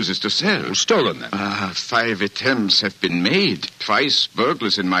 She refuses to sell. Oh, stolen, then. 5 attempts have been made. Twice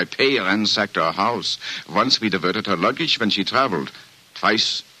burglars in my pay ransacked her house. Once we diverted her luggage when she traveled.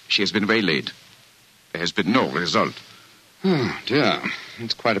 Twice she has been waylaid. There has been no result. Oh, dear.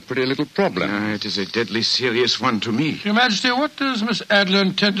 It's quite a pretty little problem. It is a deadly serious one to me. Your Majesty, what does Miss Adler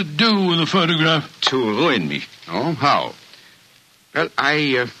intend to do with the photograph? To ruin me. Oh, how? Well,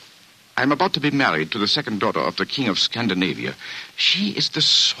 I'm about to be married to the second daughter of the King of Scandinavia. She is the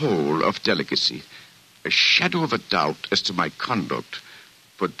soul of delicacy. A shadow of a doubt as to my conduct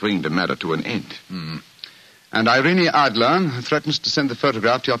would bring the matter to an end. And Irene Adler threatens to send the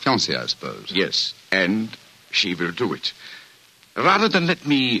photograph to your fiancée, I suppose. Yes, and she will do it. Rather than let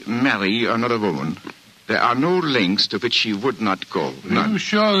me marry another woman, there are no lengths to which she would not go. None. Are you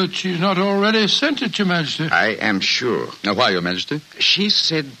sure that she's not already sent it, Your Majesty? I am sure. Now, why, Your Majesty? She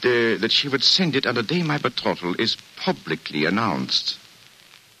said that she would send it on the day my betrothal is publicly announced.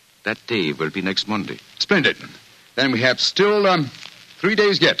 That day will be next Monday. Splendid. Then we have still 3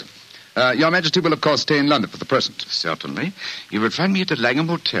 days yet. Your Majesty will, of course, stay in London for the present. Certainly. You will find me at the Langham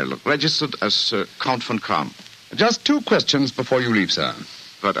Hotel, registered as Count von Kram. Just 2 questions before you leave, sir.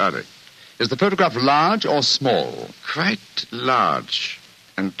 What are they? Is the photograph large or small? Quite large.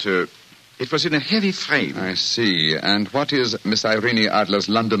 And it was in a heavy frame. I see. And what is Miss Irene Adler's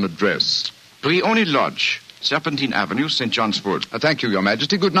London address? Brioni Lodge, Serpentine Avenue, St. John's Wood. Thank you, Your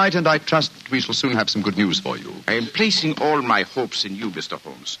Majesty. Good night, and I trust we shall soon have some good news for you. I am placing all my hopes in you, Mr.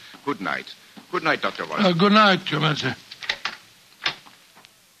 Holmes. Good night. Good night, Dr. Watson. Good night, Your Majesty.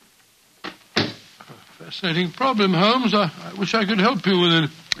 Fascinating problem, Holmes. I wish I could help you with it.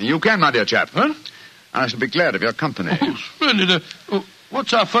 You can, my dear chap. Huh? I shall be glad of your company. Oh, splendid.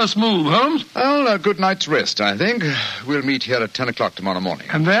 What's our first move, Holmes? Well, a good night's rest, I think. We'll meet here at 10 o'clock tomorrow morning.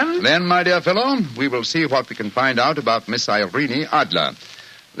 And then? Then, my dear fellow, we will see what we can find out about Miss Irene Adler,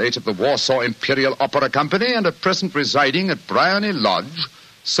 late of the Warsaw Imperial Opera Company and at present residing at Briony Lodge,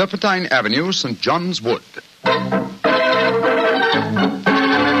 Serpentine Avenue, St. John's Wood.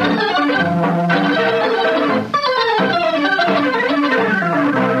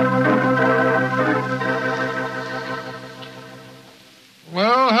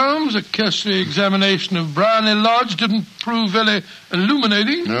 Well, Holmes, a cursory examination of Briony Lodge didn't prove very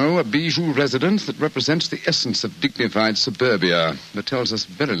illuminating. No, a bijou residence that represents the essence of dignified suburbia, but tells us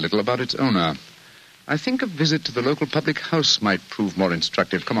very little about its owner. I think a visit to the local public house might prove more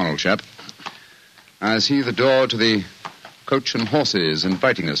instructive. Come on, old chap. I see the door to the Coach and Horses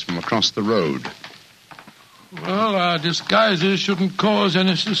inviting us from across the road. Well, our disguises shouldn't cause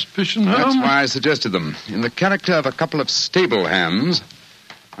any suspicion, Holmes. That's why I suggested them. In the character of a couple of stable hands,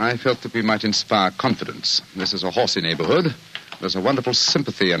 I felt that we might inspire confidence. This is a horsey neighborhood. There's a wonderful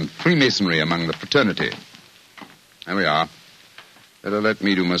sympathy and freemasonry among the fraternity. There we are. Better let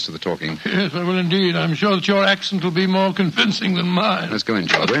me do most of the talking. Yes, I will indeed. I'm sure that your accent will be more convincing than mine. Let's go in,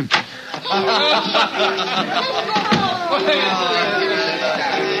 shall we?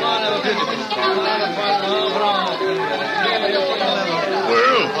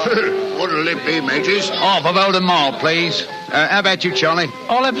 Well, what'll it be, mateys? Half of Oldham Mile, please. How about you, Charlie?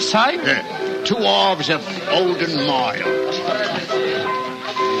 All ever sight? Yeah, 2 halves of Oldham Mile.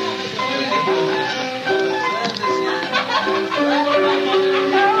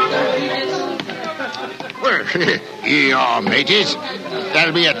 Well, here you are, mateys.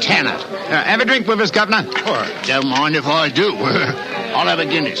 That'll be a tenner. Have a drink with us, Governor. Oh, don't mind if I do. I'll have a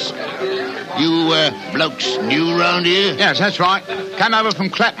Guinness. You blokes new round here? Yes, that's right. Came over from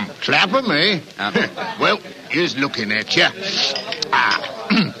Clapham. Clapham, eh? Well, here's looking at you.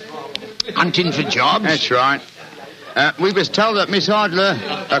 Hunting for jobs? That's right. We was told that Miss Idler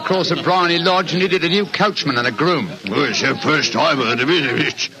across at Bryony Lodge needed a new coachman and a groom. Well, it's the first I've heard of it.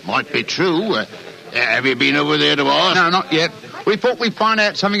 It might be true. Have you been over there to ask? No, not yet. We thought we'd find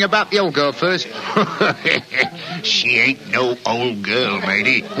out something about the old girl first. She ain't no old girl,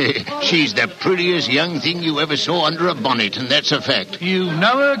 matey. She's the prettiest young thing you ever saw under a bonnet, and that's a fact. You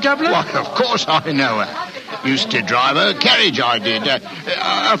know her, Governor? Why, of course I know her. Used to drive her carriage, I did.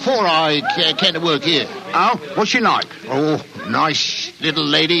 Afore I came to work here. Oh, what's she like? Oh, nice little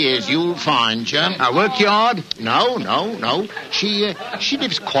lady, as you'll find, chum. Work you hard? No. She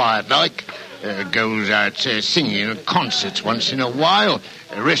lives quiet like. Goes out singing at concerts once in a while.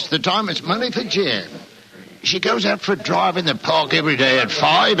 The rest of the time it's money for jam. She goes out for a drive in the park every day at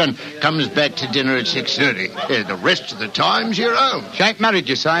 5 and comes back to dinner at 6:30. The rest of the time's your own. She ain't married,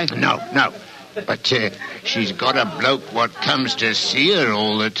 you say? No. But she's got a bloke what comes to see her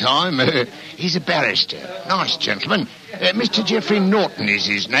all the time. He's a barrister. Nice gentleman. Mr. Geoffrey Norton is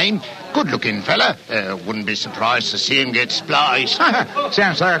his name. Good-looking fella. Wouldn't be surprised to see him get spliced.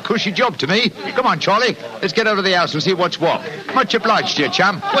 Sounds like a cushy job to me. Come on, Charlie. Let's get over to the house and see what's what. Much obliged to you,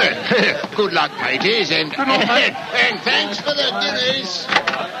 chum. Well, good luck, mateys, and thanks for the dinners.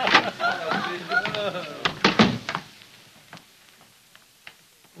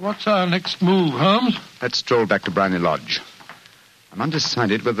 What's our next move, Holmes? Let's stroll back to Bryony Lodge. I'm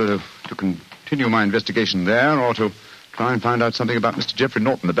undecided whether to continue my investigation there or to try and find out something about Mr. Geoffrey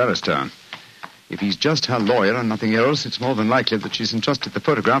Norton, the barrister. If he's just her lawyer and nothing else, it's more than likely that she's entrusted the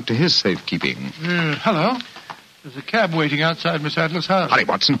photograph to his safekeeping. Hello. There's a cab waiting outside Miss Adler's house. Hurry,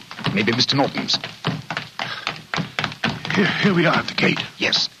 Watson. Maybe Mr. Norton's. Here we are at the gate.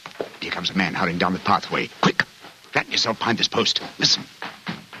 Yes. Here comes a man hurrying down the pathway. Quick. Flatten yourself behind this post. Listen.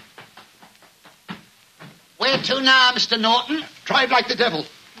 Where to now, Mr. Norton? Drive like the devil.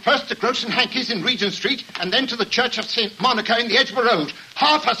 First to Gross and Hankey's in Regent Street, and then to the Church of St. Monica in the Edgware Road.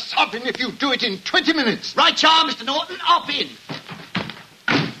 Half a sovereign if you do it in 20 minutes. Right, you are, Mr. Norton. Up in.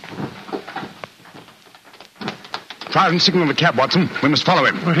 Try and signal the cab, Watson. We must follow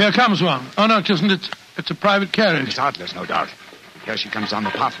him. Well, here comes one. Oh, no, it isn't. It's a private carriage. Miss Adler's, no doubt. Here she comes down the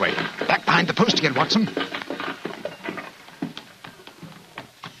pathway. Back behind the post again, Watson.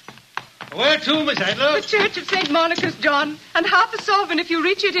 Where to, Miss Adler? The Church of St. Monica's, John, and half a sovereign if you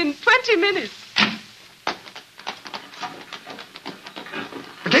reach it in 20 minutes.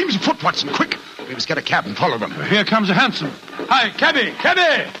 The game's afoot, Watson. Quick. We must get a cab and follow them. Here comes a hansom. Hi, cabby!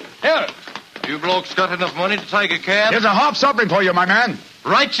 Here! You blokes got enough money to take a cab? Here's a half sovereign for you, my man.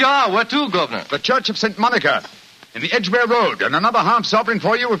 Right you are. Where to, Governor? The Church of St. Monica in the Edgware Road, and another half sovereign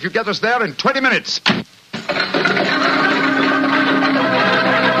for you if you get us there in 20 minutes.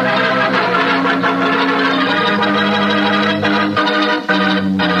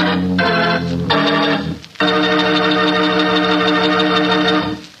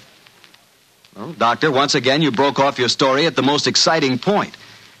 Well, Doctor, once again you broke off your story at the most exciting point.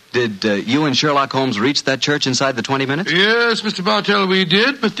 Did you and Sherlock Holmes reach that church inside the 20 minutes? Yes, Mr. Bartell, we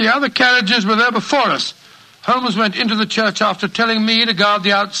did, but the other carriages were there before us. Holmes went into the church after telling me to guard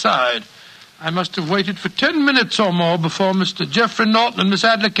the outside. I must have waited for 10 minutes or more before Mr. Geoffrey Norton and Miss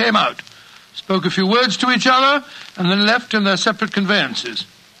Adler came out, spoke a few words to each other, and then left in their separate conveyances.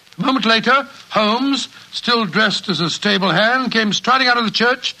 A moment later, Holmes, still dressed as a stable hand, came striding out of the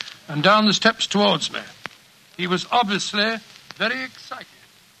church and down the steps towards me. He was obviously very excited.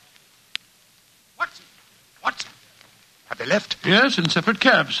 What? Have they left? Yes, in separate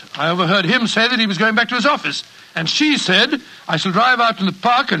cabs. I overheard him say that he was going back to his office. And she said, I shall drive out in the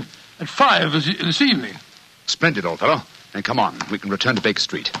park at 5 this evening. Splendid, old fellow. Then come on. We can return to Baker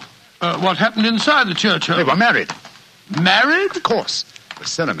Street. What happened inside the church, Holmes? They were married. Married? Of course. The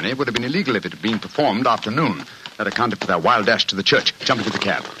ceremony would have been illegal if it had been performed after noon. That accounted for their wild dash to the church. Jump into the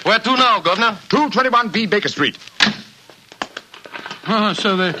cab. Where to now, Governor? 221B Baker Street. Oh,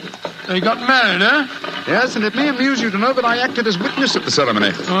 so they got married, eh? Yes, and it may amuse you to know that I acted as witness at the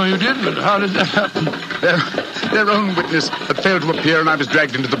ceremony. Oh, you did? But how did that happen? Their own witness had failed to appear, and I was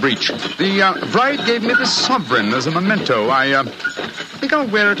dragged into the breach. The bride gave me this sovereign as a memento. I think I'll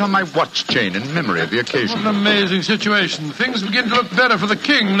wear it on my watch chain in memory of the occasion. What an amazing situation. Things begin to look better for the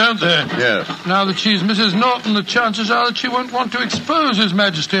king, don't they? Yes. Now that she's Mrs. Norton, the chances are that she won't want to expose His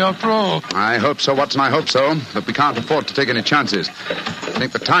Majesty after all. I hope so, Watson, I hope so. But we can't afford to take any chances. I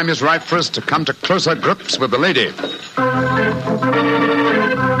think the time is ripe for us to come to closer grips with the lady.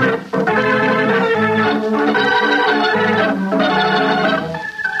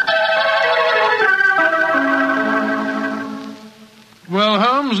 Well,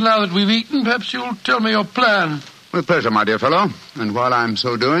 Holmes, now that we've eaten, perhaps you'll tell me your plan. With pleasure, my dear fellow. And while I'm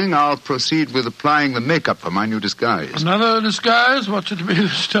so doing, I'll proceed with applying the makeup for my new disguise. Another disguise? What's it to be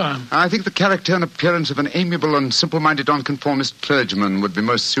this time? I think the character and appearance of an amiable and simple-minded nonconformist clergyman would be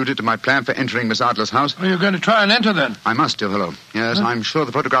most suited to my plan for entering Miss Adler's house. Are you going to try and enter, then? I must, dear fellow. Yes, I'm sure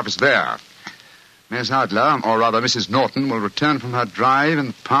the photograph is there. Miss Adler, or rather Mrs. Norton, will return from her drive in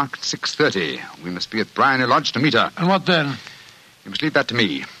the park at 6:30. We must be at Bryony Lodge to meet her. And what then? You must leave that to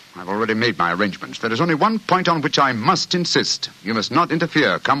me. I've already made my arrangements. There is only one point on which I must insist. You must not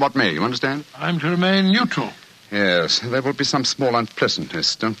interfere, come what may. You understand? I'm to remain neutral. Yes, there will be some small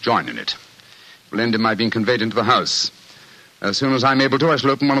unpleasantness. Don't join in it. It will end in my being conveyed into the house. As soon as I'm able to, I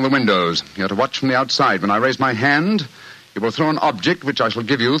shall open one of the windows. You're to watch from the outside. When I raise my hand, you will throw an object which I shall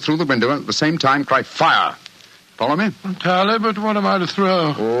give you through the window, and at the same time cry, fire. Follow me? Entirely, but what am I to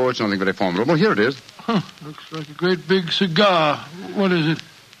throw? Oh, it's nothing very formidable. Here it is. Looks like a great big cigar. What is it?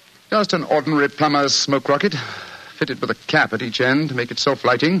 Just an ordinary plumber's smoke rocket, fitted with a cap at each end to make it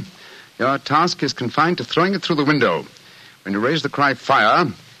self-lighting. Your task is confined to throwing it through the window. When you raise the cry, fire,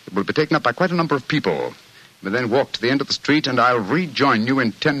 it will be taken up by quite a number of people. You will then walk to the end of the street, and I'll rejoin you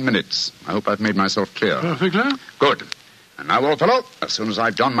in 10 minutes. I hope I've made myself clear. Perfectly. Good. And now, old fellow, as soon as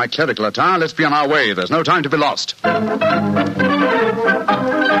I've donned my clerical attire, let's be on our way. There's no time to be lost.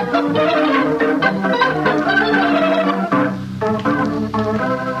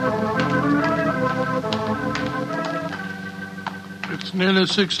 It's nearly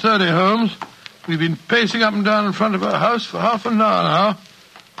 6:30, Holmes. We've been pacing up and down in front of her house for half an hour now.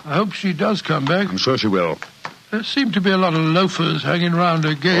 I hope she does come back. I'm sure she will. There seem to be a lot of loafers hanging round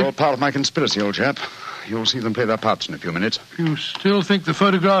her gate. All part of my conspiracy, old chap. You'll see them play their parts in a few minutes. You still think the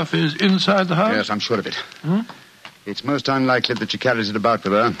photograph is inside the house? Yes, I'm sure of it. It's most unlikely that she carries it about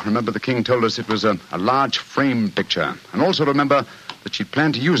with her. Remember, the king told us it was a large frame picture. And also remember that she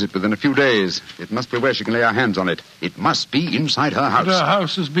planned to use it within a few days. It must be where she can lay her hands on it. It must be inside her house. But her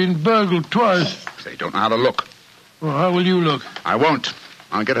house has been burgled twice. They don't know how to look. Well, how will you look? I won't.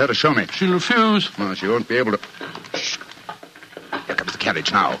 I'll get her to show me. She'll refuse. No, she won't be able to. Shh. Here comes the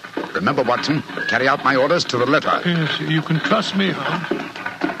carriage now. Remember, Watson, carry out my orders to the letter. Yes, you can trust me, Holmes.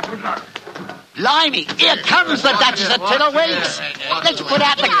 Blimey, here comes the Duchess of Tiddlewigs. Let's put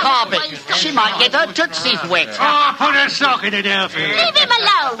out the carpet. She might get her tootsies wet. Oh, put a sock in it, Alfie. Leave him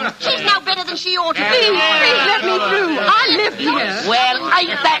alone. She's no better than she ought to be. Please let me through. I live here. Well,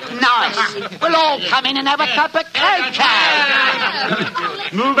 ain't that nice? We'll all come in and have a cup of cocoa.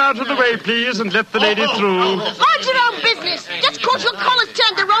 Move out of the way, please, and let the lady through. Mind your own business. Just 'cause your collar's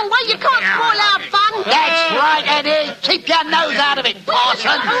turned the wrong way, you can't spoil our fun. That's right, Eddie. Keep your nose out of it,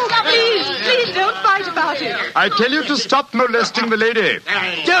 parson. Please don't fight about it. I tell you to stop molesting the lady.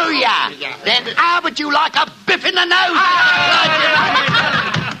 Do ya? Then how would you like a biff in the nose?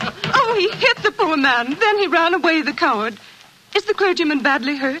 Oh, he hit the poor man. Then he ran away, the coward. Is the clergyman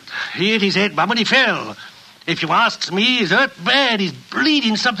badly hurt? He hit his head, Mum, and he fell. If you asks me, he's hurt bad. He's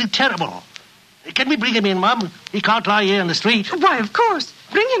bleeding something terrible. Can we bring him in, Mum? He can't lie here in the street. Why, of course.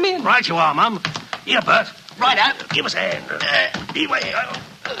 Bring him in. Right you are, Mum. Here, Bert. Right out. Give us a hand. Beware.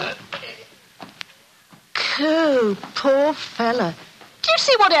 Coo, poor fella. Do you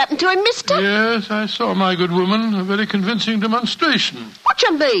see what happened to him, mister? Yes, I saw, my good woman. A very convincing demonstration. What do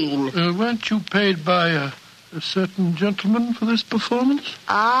you mean? Weren't you paid by a certain gentleman for this performance?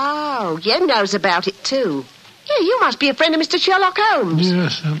 Oh, you knows about it, too. Yeah, you must be a friend of Mr. Sherlock Holmes.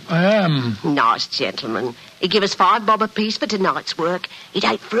 Yes, I am. Nice gentleman. He give us $5 bob apiece for tonight's work. It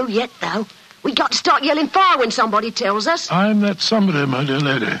ain't through yet, though. We got to start yelling fire when somebody tells us. I'm that somebody, my dear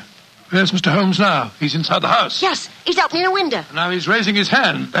lady. Where's Mr. Holmes now? He's inside the house. Yes, he's opening a window. Now he's raising his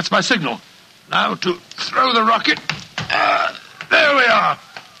hand. That's my signal. Now to throw the rocket. There we are.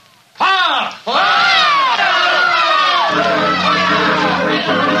 Fire!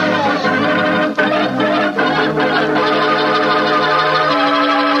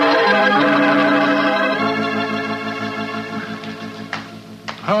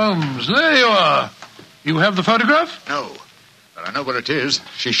 You have the photograph? No. But I know where it is.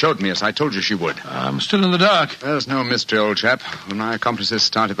 She showed me, as I told you she would. I'm still in the dark. There's no mystery, old chap. When my accomplices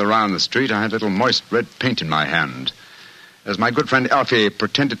started the round the street, I had a little moist red paint in my hand. As my good friend Alfie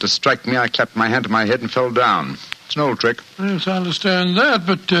pretended to strike me, I clapped my hand to my head and fell down. It's an old trick. Yes, I understand that,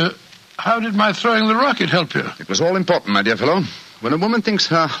 but how did my throwing the rocket help you? It was all important, my dear fellow. When a woman thinks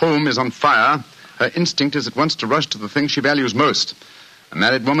her home is on fire, her instinct is at once to rush to the thing she values most. A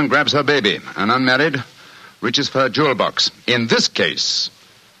married woman grabs her baby. An unmarried reaches for her jewel box. In this case,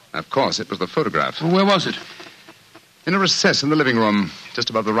 of course, it was the photograph. Well, where was it? In a recess in the living room, just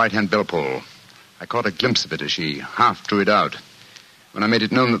above the right-hand bell pull. I caught a glimpse of it as she half drew it out. When I made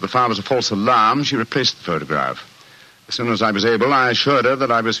it known that the fire was a false alarm, she replaced the photograph. As soon as I was able, I assured her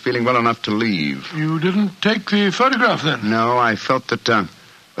that I was feeling well enough to leave. You didn't take the photograph, then? No, I felt that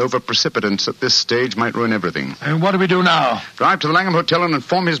over-precipitance at this stage might ruin everything. And what do we do now? Drive to the Langham Hotel and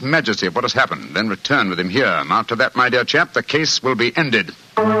inform His Majesty of what has happened. Then return with him here. After that, my dear chap, the case will be ended.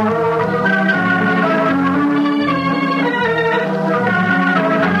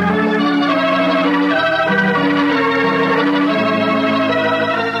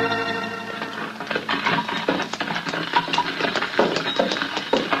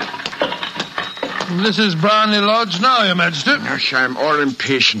 This is Brownlee Lodge now, Your Majesty. I'm all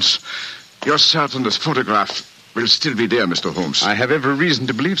impatience. You're certain this photograph will still be there, Mr. Holmes? I have every reason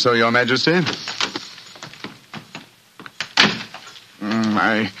to believe so, Your Majesty.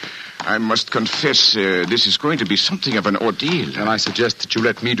 I must confess, this is going to be something of an ordeal. Then I suggest that you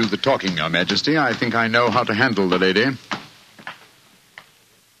let me do the talking, Your Majesty. I think I know how to handle the lady.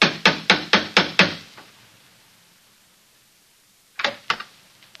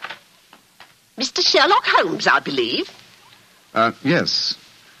 Mr. Sherlock Holmes, I believe. Yes.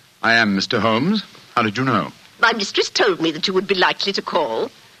 I am Mr. Holmes. How did you know? My mistress told me that you would be likely to call.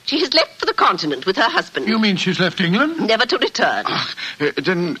 She has left for the continent with her husband. You mean she's left England? Never to return.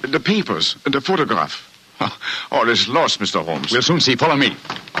 Then the papers and the photograph. All is lost, Mr. Holmes. We'll soon see. Follow me.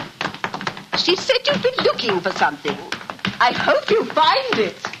 She said you'd been looking for something. I hope you find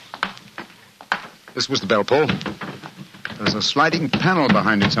it. This was the bell pull. There's a sliding panel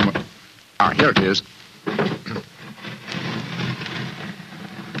behind it somewhere. Ah, here it is.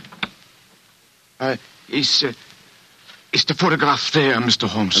 Is the photograph there, Mr.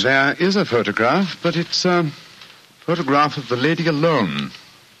 Holmes? There is a photograph, but it's a photograph of the lady alone.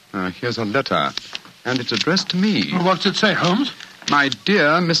 Here's a letter, and it's addressed to me. Well, what's it say, Holmes? My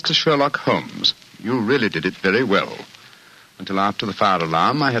dear Mr. Sherlock Holmes, you really did it very well. Until after the fire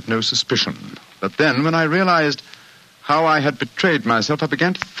alarm, I had no suspicion. But then, when I realized how I had betrayed myself, I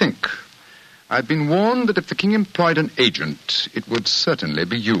began to think. I'd been warned that if the king employed an agent, it would certainly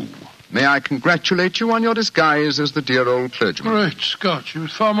be you. May I congratulate you on your disguise as the dear old clergyman? Great Scott, you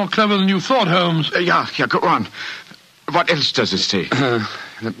was far more clever than you thought, Holmes. Yeah, go on. What else does it say?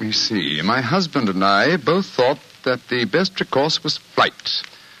 Let me see. My husband and I both thought that the best recourse was flight.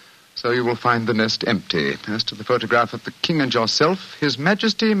 So you will find the nest empty. As to the photograph of the king and yourself, His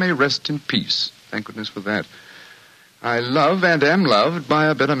Majesty may rest in peace. Thank goodness for that. I love and am loved by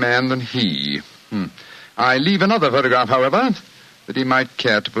a better man than he. I leave another photograph, however, that he might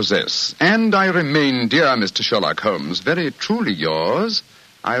care to possess. And I remain, dear Mr. Sherlock Holmes, very truly yours,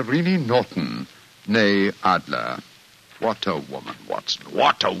 Irene Norton, née Adler. What a woman, Watson.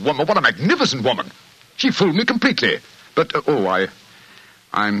 What a woman. What a magnificent woman. She fooled me completely. But,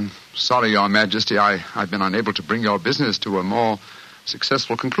 I'm sorry, Your Majesty, I've been unable to bring your business to a more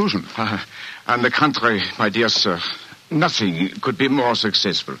successful conclusion. On the contrary, my dear sir, nothing could be more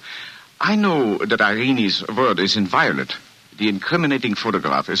successful. I know that Irene's word is inviolate. The incriminating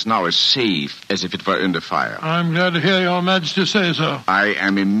photograph is now as safe as if it were under fire. I'm glad to hear Your Majesty say so. I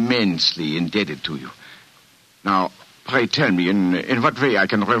am immensely indebted to you. Now, pray tell me in what way I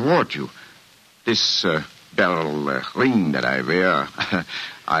can reward you. This beryl ring that I wear,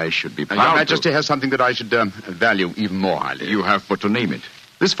 I should be proud Your Majesty has something that I should value even more highly. You have but to name it.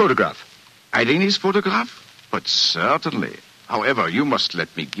 This photograph. Irene's photograph? But certainly. However, you must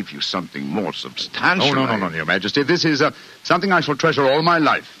let me give you something more substantial. Oh, no, Your Majesty. This is something I shall treasure all my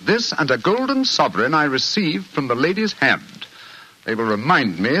life. This and a golden sovereign I received from the lady's hand. They will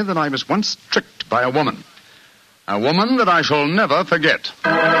remind me that I was once tricked by a woman. A woman that I shall never forget.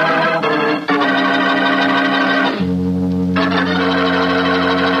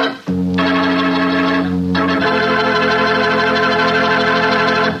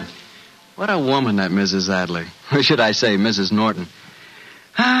 What a woman, that Mrs. Adler. Or should I say, Mrs. Norton.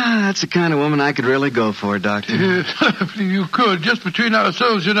 That's the kind of woman I could really go for, Doctor. You could. Just between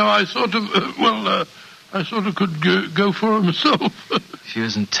ourselves, I sort of, I sort of could go for her myself. She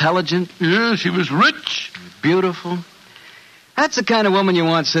was intelligent? Yeah, she was rich. Beautiful. That's the kind of woman you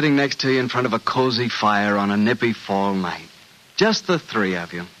want sitting next to you in front of a cozy fire on a nippy fall night. Just the three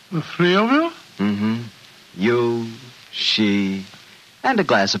of you. The three of you? Mm-hmm. You, she, and a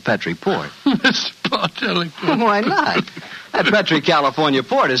glass of Petri port. Miss Bartell. Why not? That Petri California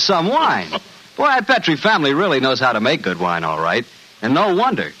port is some wine. Boy, that Petri family really knows how to make good wine, all right. And no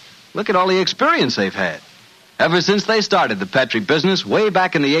wonder. Look at all the experience they've had. Ever since they started the Petri business way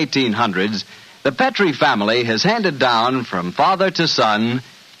back in the 1800s, the Petri family has handed down from father to son,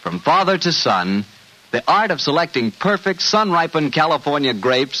 the art of selecting perfect sun-ripened California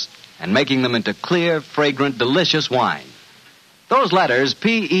grapes and making them into clear, fragrant, delicious wine. Those letters,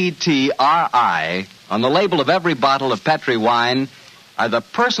 P-E-T-R-I, on the label of every bottle of Petri wine are the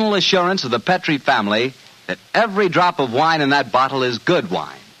personal assurance of the Petri family that every drop of wine in that bottle is good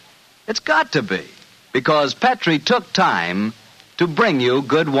wine. It's got to be, because Petri took time to bring you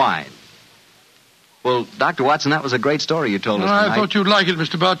good wine. Well, Dr. Watson, that was a great story you told us tonight. I thought you'd like it,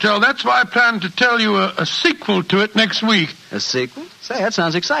 Mr. Bartell. That's why I plan to tell you a sequel to it next week. A sequel? Say, that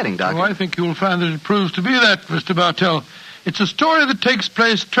sounds exciting, Doctor. Oh, I think you'll find that it proves to be that, Mr. Bartell. It's a story that takes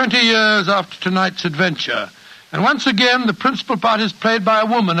place 20 years after tonight's adventure. And once again, the principal part is played by a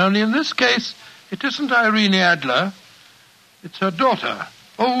woman, only in this case, it isn't Irene Adler. It's her daughter.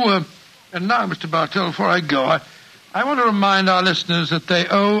 And now, Mr. Bartell, before I go, I want to remind our listeners that they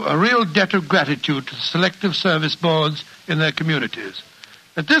owe a real debt of gratitude to the selective service boards in their communities.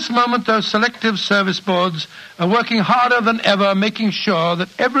 At this moment, those selective service boards are working harder than ever, making sure that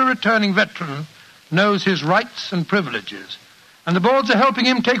every returning veteran knows his rights and privileges. And the boards are helping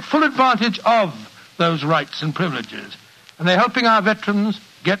him take full advantage of those rights and privileges. And they're helping our veterans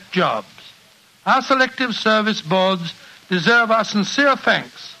get jobs. Our selective service boards deserve our sincere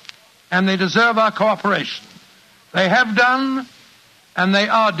thanks, and they deserve our cooperation. They have done, and they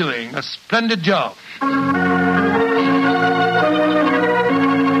are doing, a splendid job.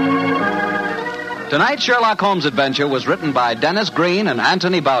 Tonight's Sherlock Holmes adventure was written by Dennis Green and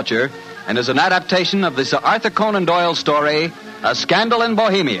Anthony Boucher and is an adaptation of the Sir Arthur Conan Doyle story, A Scandal in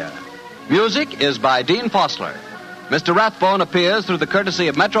Bohemia. Music is by Dean Fossler. Mr. Rathbone appears through the courtesy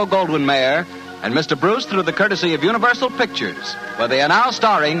of Metro-Goldwyn-Mayer, and Mr. Bruce through the courtesy of Universal Pictures, where they are now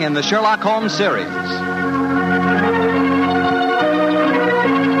starring in the Sherlock Holmes series.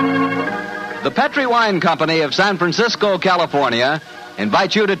 The Petri Wine Company of San Francisco, California,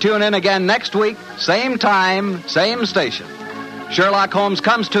 invites you to tune in again next week, same time, same station. Sherlock Holmes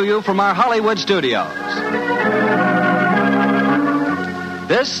comes to you from our Hollywood studios.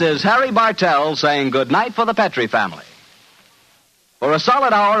 This is Harry Bartell saying good night for the Petri family. For a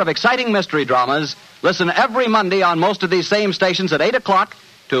solid hour of exciting mystery dramas, listen every Monday on most of these same stations at 8 o'clock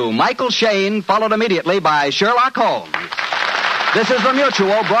to Michael Shayne, followed immediately by Sherlock Holmes. This is the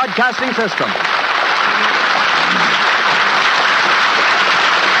Mutual Broadcasting System.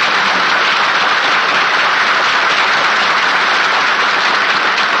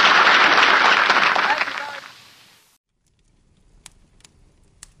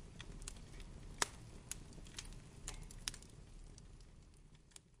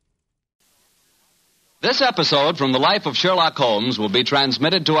 This episode from the life of Sherlock Holmes will be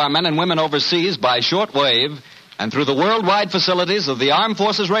transmitted to our men and women overseas by shortwave and through the worldwide facilities of the Armed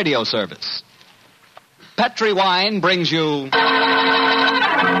Forces Radio Service. Petri Wine brings you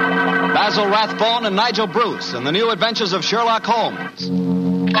Basil Rathbone and Nigel Bruce in the new adventures of Sherlock Holmes.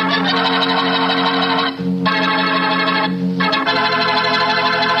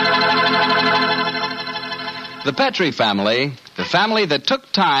 The Petri family, the family that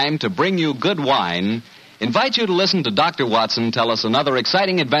took time to bring you good wine, invites you to listen to Dr. Watson tell us another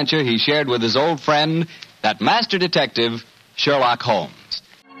exciting adventure he shared with his old friend, that master detective, Sherlock Holmes.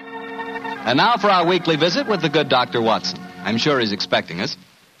 And now for our weekly visit with the good Dr. Watson. I'm sure he's expecting us.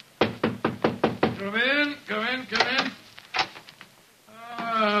 Come in.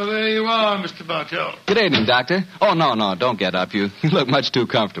 There you are, Mr. Bartell. Good evening, Doctor. Oh, no, don't get up. You look much too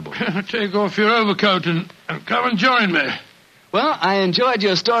comfortable. Take off your overcoat and come and join me. Well, I enjoyed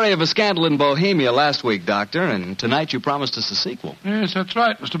your story of a scandal in Bohemia last week, Doctor, and tonight you promised us a sequel. Yes, that's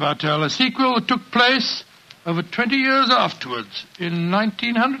right, Mr. Bartell. A sequel that took place over 20 years afterwards, in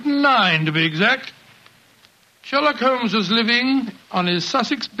 1909 to be exact. Sherlock Holmes was living on his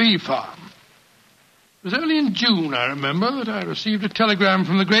Sussex bee farm. It was only in June, I remember, that I received a telegram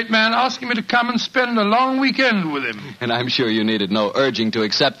from the great man asking me to come and spend a long weekend with him. And I'm sure you needed no urging to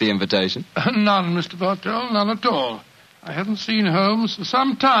accept the invitation. None, Mr. Bartell, none at all. I hadn't seen Holmes for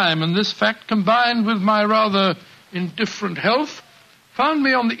some time, and this fact, combined with my rather indifferent health, found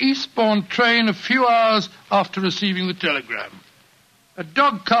me on the eastbourne train a few hours after receiving the telegram. A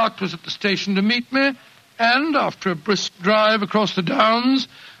dog cart was at the station to meet me, and after a brisk drive across the downs,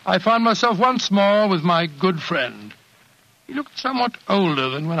 I found myself once more with my good friend. He looked somewhat older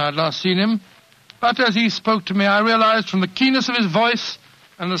than when I'd last seen him, but as he spoke to me, I realized from the keenness of his voice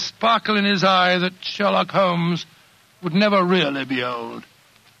and the sparkle in his eye that Sherlock Holmes would never really be old.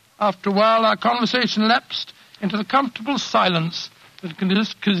 After a while, our conversation lapsed into the comfortable silence that can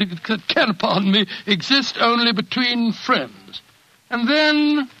exist only between friends. And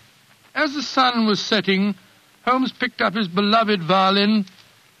then, as the sun was setting, Holmes picked up his beloved violin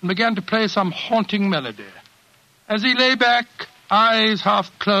and began to play some haunting melody. As he lay back, eyes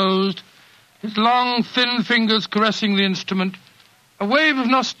half closed, his long, thin fingers caressing the instrument, a wave of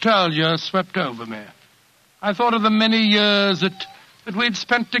nostalgia swept over me. I thought of the many years that we'd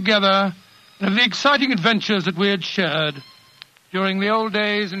spent together and of the exciting adventures that we had shared during the old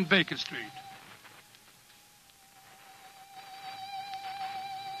days in Baker Street.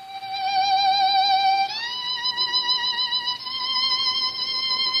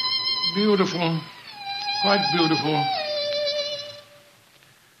 Beautiful. Quite beautiful.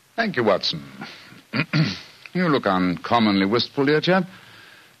 Thank you, Watson. You look uncommonly wistful, dear chap.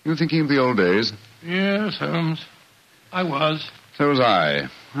 You thinking of the old days? Yes, Holmes. I was. So was I.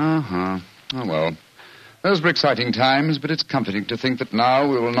 Uh-huh. Oh, well. Those were exciting times, but it's comforting to think that now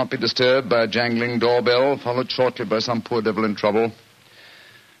we will not be disturbed by a jangling doorbell, followed shortly by some poor devil in trouble.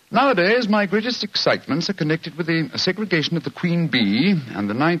 Nowadays, my greatest excitements are connected with the segregation of the queen bee and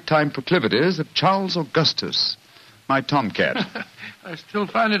the nighttime proclivities of Charles Augustus, my tomcat. I still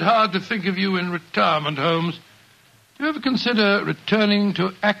find it hard to think of you in retirement, Holmes. Do you ever consider returning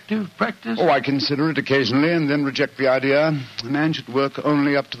to active practice? Oh, I consider it occasionally and then reject the idea. A man should work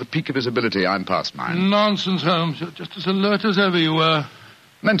only up to the peak of his ability. I'm past mine. Nonsense, Holmes. You're just as alert as ever you were.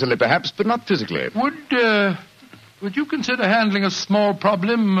 Mentally, perhaps, but not physically. Would you consider handling a small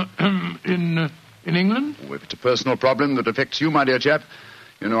problem in England? Oh, if it's a personal problem that affects you, my dear chap,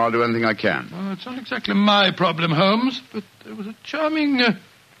 you know I'll do anything I can. Well, it's not exactly my problem, Holmes, but there was a charming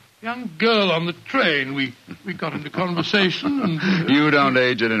young girl on the train. We got into conversation and... You don't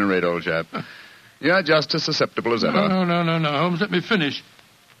age at any rate, old chap. You're just as susceptible as ever. No, Holmes, let me finish.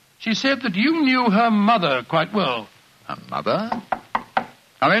 She said that you knew her mother quite well. Her mother?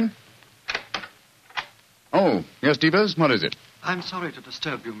 Come in. Oh, yes, Devers, what is it? I'm sorry to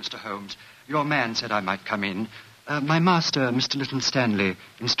disturb you, Mr. Holmes. Your man said I might come in. My master, Mr. Little Stanley,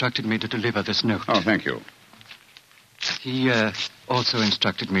 instructed me to deliver this note. Oh, thank you. He also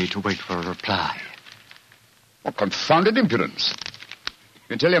instructed me to wait for a reply. What confounded impudence.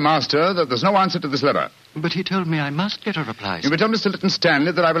 You tell your master that there's no answer to this letter. But he told me I must get a reply, sir. You may tell Mr. Little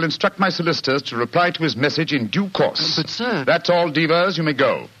Stanley that I will instruct my solicitors to reply to his message in due course. But, sir... That's all, Devers. You may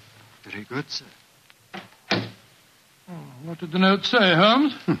go. Very good, sir. What did the note say,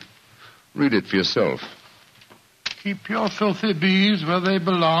 Holmes? Read it for yourself. Keep your filthy bees where they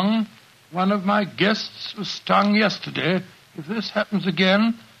belong. One of my guests was stung yesterday. If this happens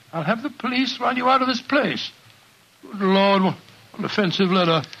again, I'll have the police run you out of this place. Good Lord, what an offensive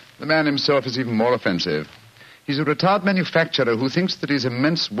letter. The man himself is even more offensive. He's a retired manufacturer who thinks that his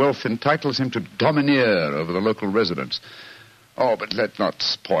immense wealth entitles him to domineer over the local residents. Oh, but let's not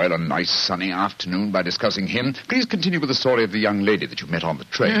spoil a nice sunny afternoon by discussing him. Please continue with the story of the young lady that you met on the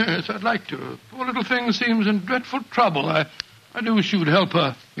train. Yes, I'd like to. Poor little thing seems in dreadful trouble. I do wish you would help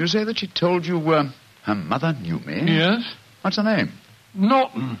her. You say that she told you her mother knew me? Yes. What's her name?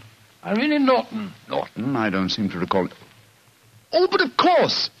 Norton. Irene Norton. Norton? I don't seem to recall it. Oh, but of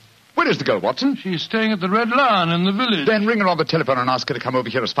course. Where is the girl, Watson? She's staying at the Red Lion in the village. Then ring her on the telephone and ask her to come over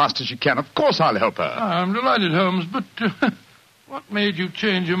here as fast as she can. Of course I'll help her. I'm delighted, Holmes, but... what made you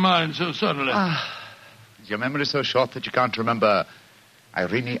change your mind so suddenly? Is your memory so short that you can't remember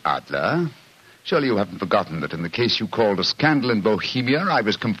Irene Adler? Surely you haven't forgotten that in the case you called a scandal in Bohemia, I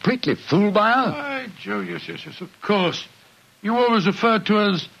was completely fooled by her? Why, Joe, yes, of course. You always referred to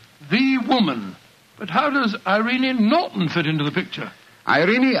her as the woman. But how does Irene Norton fit into the picture?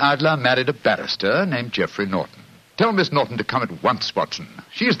 Irene Adler married a barrister named Geoffrey Norton. Tell Miss Norton to come at once, Watson.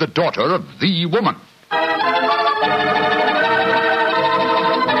 She is the daughter of the woman.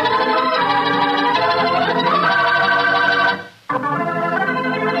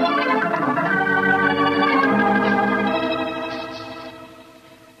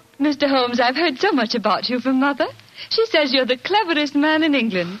 Mr. Holmes, I've heard so much about you from Mother. She says you're the cleverest man in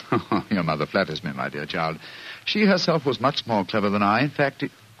England. Your mother flatters me, my dear child. She herself was much more clever than I. In fact,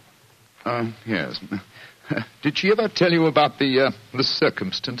 yes. Did she ever tell you about the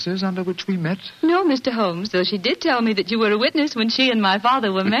circumstances under which we met? No, Mr. Holmes, though she did tell me that you were a witness when she and my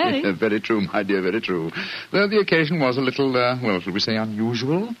father were married. Very true, my dear, very true. Though the occasion was a little, shall we say,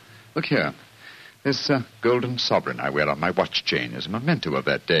 unusual. Look here. This golden sovereign I wear on my watch chain is a memento of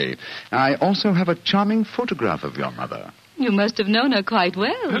that day. I also have a charming photograph of your mother. You must have known her quite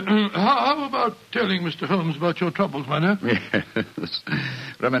well. How about telling Mr. Holmes about your troubles, my dear? Yes.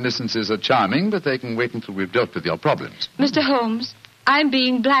 Reminiscences are charming, but they can wait until we've dealt with your problems. Mr. Holmes, I'm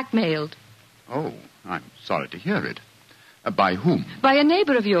being blackmailed. Oh, I'm sorry to hear it. By whom? By a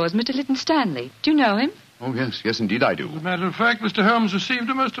neighbor of yours, Mr. Lytton Stanley. Do you know him? Oh, yes, indeed I do. As a matter of fact, Mr. Holmes received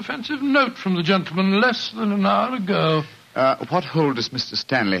a most offensive note from the gentleman less than an hour ago. What hold does Mr.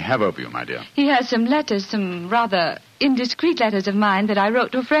 Stanley have over you, my dear? He has some letters, some rather indiscreet letters of mine that I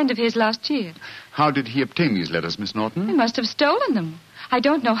wrote to a friend of his last year. How did he obtain these letters, Miss Norton? He must have stolen them. I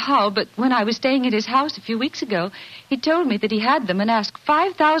don't know how, but when I was staying at his house a few weeks ago, he told me that he had them and asked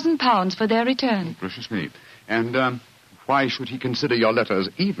 £5,000 for their return. Oh, gracious me. And why should he consider your letters,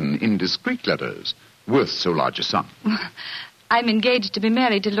 even indiscreet letters, worth so large a sum? I'm engaged to be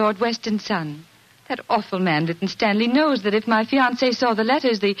married to Lord Weston's son. That awful man, Lytton Stanley, knows that if my fiancé saw the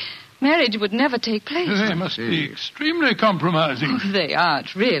letters, the marriage would never take place. They must be extremely compromising. Oh, they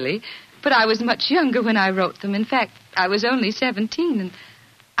aren't, really. But I was much younger when I wrote them. In fact, I was only 17, and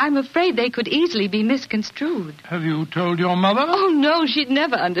I'm afraid they could easily be misconstrued. Have you told your mother? Oh, no, she'd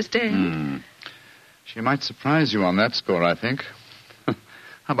never understand. She might surprise you on that score, I think. How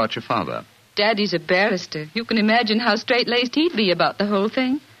about your father? Daddy's a barrister. You can imagine how straight-laced he'd be about the whole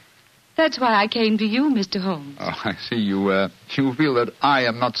thing. That's why I came to you, Mr. Holmes. Oh, I see. You feel that I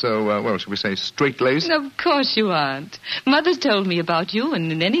am not so, shall we say, straight-laced? Of course you aren't. Mother's told me about you,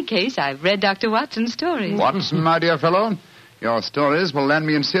 and in any case, I've read Dr. Watson's stories. Watson, my dear fellow, your stories will land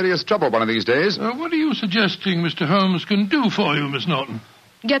me in serious trouble one of these days. What are you suggesting Mr. Holmes can do for you, Miss Norton?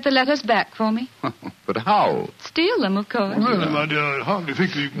 Get the letters back for me. But how? Steal them, of course. Really, my dear, I hardly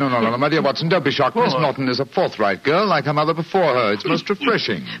think you... No, my dear Watson, don't be shocked. Miss Norton is a forthright girl, like her mother before her. It's most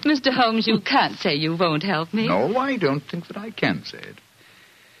refreshing. Mr. Holmes, you can't say you won't help me. No, I don't think that I can say it.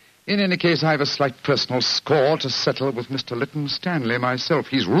 In any case, I have a slight personal score to settle with Mr. Lytton Stanley myself.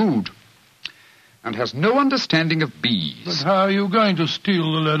 He's rude and has no understanding of bees. But how are you going to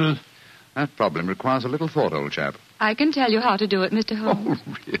steal the letters? That problem requires a little thought, old chap. I can tell you how to do it, Mr. Holmes.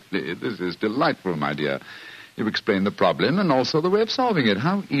 Oh, really? This is delightful, my dear. You've explained the problem and also the way of solving it.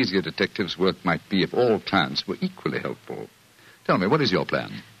 How easy a detective's work might be if all clients were equally helpful. Tell me, what is your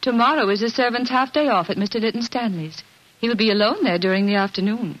plan? Tomorrow is the servant's half-day off at Mr. Lytton Stanley's. He'll be alone there during the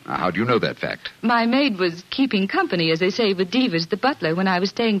afternoon. How do you know that fact? My maid was keeping company, as they say, with Devers, the butler, when I was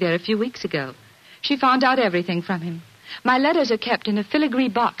staying there a few weeks ago. She found out everything from him. My letters are kept in a filigree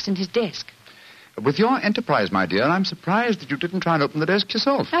box in his desk. With your enterprise, my dear, I'm surprised that you didn't try and open the desk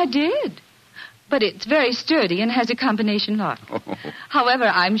yourself. I did. But it's very sturdy and has a combination lock. However,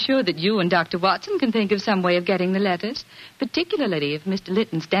 I'm sure that you and Dr. Watson can think of some way of getting the letters, particularly if Mr.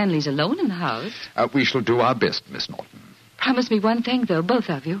 Lytton Stanley's alone in the house. We shall do our best, Miss Norton. Promise me one thing, though, both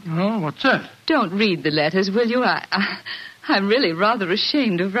of you. Oh, what's that? Don't read the letters, will you? I'm really rather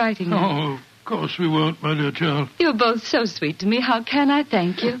ashamed of writing them. Oh, of course we won't, my dear child. You're both so sweet to me. How can I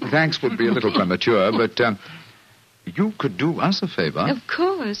thank you? Thanks would be a little premature, but you could do us a favor. Of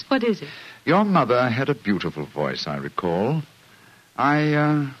course. What is it? Your mother had a beautiful voice, I recall.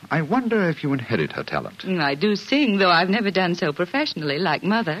 I wonder if you inherit her talent. I do sing, though I've never done so professionally like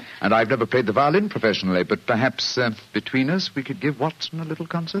Mother. And I've never played the violin professionally, but perhaps between us we could give Watson a little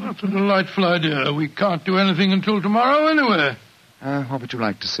concert? That's a delightful idea. We can't do anything until tomorrow anyway. What would you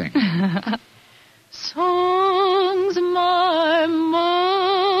like to sing? Songs my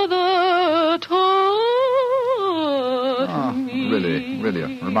mother taught me.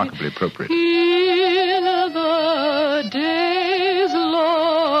 Really remarkably appropriate. In the days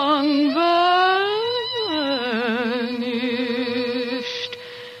long vanished,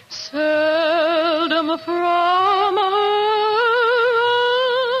 seldom from her.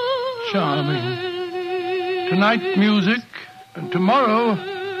 Charming. Tonight, music, and tomorrow,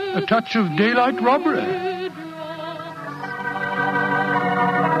 a touch of daylight robbery.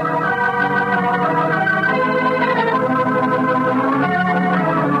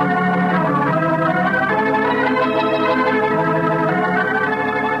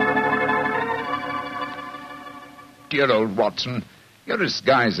 Dear old Watson, your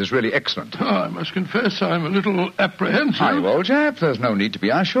disguise is really excellent. Oh, I must confess I'm a little apprehensive. Hi, old chap. There's no need to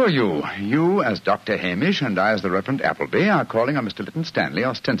be, I assure you. You, as Dr. Hamish, and I, as the Reverend Appleby, are calling on Mr. Lytton Stanley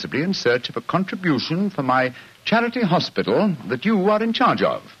ostensibly in search of a contribution for my charity hospital that you are in charge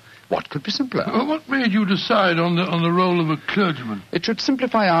of. What could be simpler? Well, what made you decide on the role of a clergyman? It should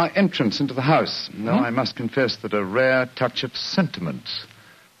simplify our entrance into the house. Though I must confess that a rare touch of sentiment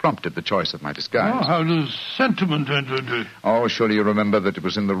prompted the choice of my disguise. Oh, how does sentiment enter into it? Oh, surely you remember that it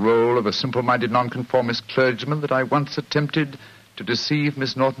was in the role of a simple-minded nonconformist clergyman that I once attempted to deceive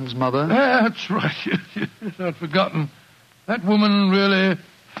Miss Norton's mother. That's right. Yes, I'd forgotten. That woman really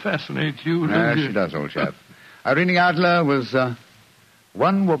fascinates you, doesn't she? She does, old chap. Irene Adler was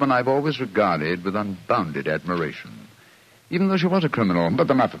one woman I've always regarded with unbounded admiration, even though she was a criminal.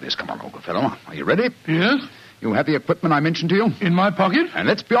 But enough of this. Come on, old fellow. Are you ready? Yes. You have the equipment I mentioned to you? In my pocket. And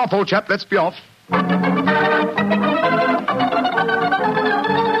let's be off, old chap. Let's be off.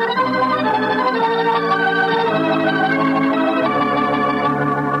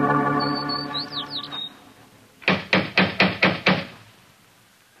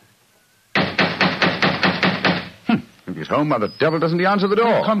 If he's home, why the devil doesn't he answer the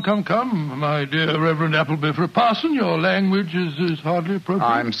door? Come, my dear Reverend Appleby. For a parson, your language is hardly appropriate.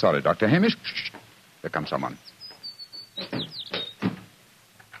 I'm sorry, Dr. Hamish. Shh. There comes someone.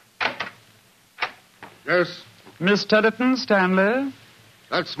 Yes? Mr. Lytton Stanley?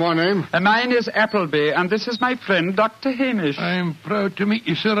 That's my name. Mine is Appleby, and this is my friend, Dr. Hamish. I'm proud to meet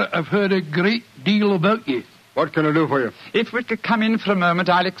you, sir. I've heard a great deal about you. What can I do for you? If we could come in for a moment,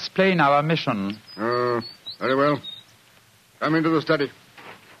 I'll explain our mission. Very well. Come into the study.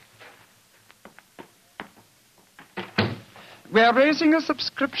 We're raising a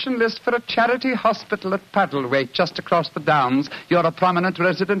subscription list for a charity hospital at Paddlewaite, just across the Downs. You're a prominent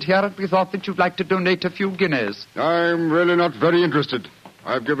resident here, and we thought that you'd like to donate a few guineas. I'm really not very interested.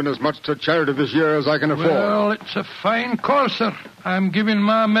 I've given as much to charity this year as I can afford. Well, it's a fine cause, sir. I'm giving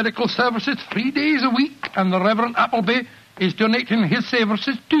my medical services 3 days a week, and the Reverend Appleby is donating his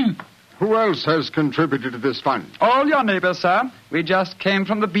services too. Who else has contributed to this fund? All your neighbours, sir. We just came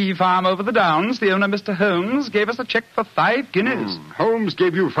from the bee farm over the Downs. The owner, Mr. Holmes, gave us a cheque for 5 guineas. Holmes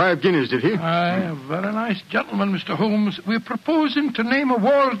gave you 5 guineas, did he? Aye, a very nice gentleman, Mr. Holmes. We're proposing to name a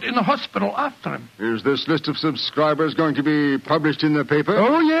ward in the hospital after him. Is this list of subscribers going to be published in the paper?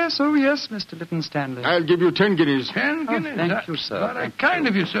 Oh, yes, Mr. Lytton Stanley. I'll give you 10 guineas. 10 guineas? Thank you, sir. Very kind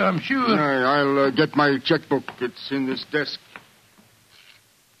of you, sir, I'm sure. I'll get my checkbook. It's in this desk.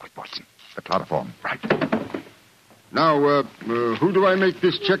 Quick, Watson. The chloroform. Right. Now, who do I make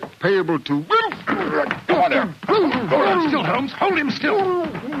this check payable to? Go on there. Hold him still, Holmes. Hold him still.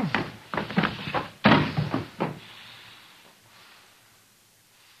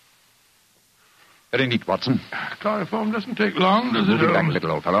 Very neat, Watson. Chloroform doesn't take long, does it, Move it back a Holmes?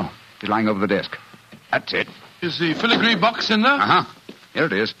 little, old fellow. He's lying over the desk. That's it. Is the filigree box in there? Uh-huh. Here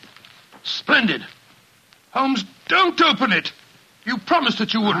it is. Splendid. Holmes, don't open it. You promised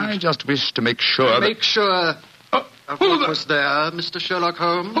that you wouldn't. I just wish to make sure that... Make sure of what was there, Mr. Sherlock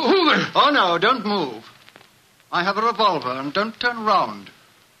Holmes. Who there? Oh, no, don't move. I have a revolver, and don't turn round.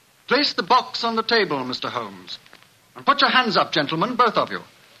 Place the box on the table, Mr. Holmes. And put your hands up, gentlemen, both of you.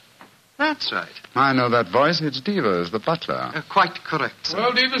 That's right. I know that voice. It's Devers, the butler. Quite correct, sir.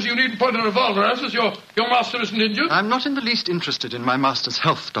 Well, Devers, you needn't point a revolver at us. Your master isn't injured. I'm not in the least interested in my master's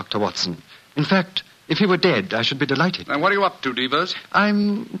health, Dr. Watson. In fact, if he were dead, I should be delighted. And what are you up to, Devers?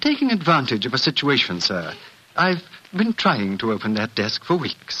 I'm taking advantage of a situation, sir. I've been trying to open that desk for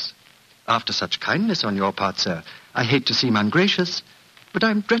weeks. After such kindness on your part, sir, I hate to seem ungracious, but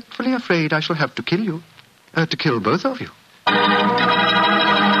I'm dreadfully afraid I shall have to kill you. To kill both of you.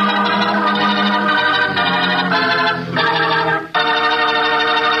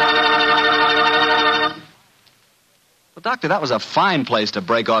 Doctor, that was a fine place to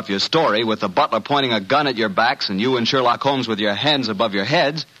break off your story with the butler pointing a gun at your backs and you and Sherlock Holmes with your hands above your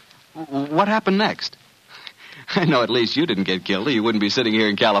heads. What happened next? I know at least you didn't get killed or you wouldn't be sitting here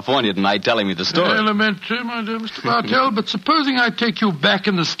in California tonight telling me the story. Elementary, my dear Mr. Bartell, but supposing I take you back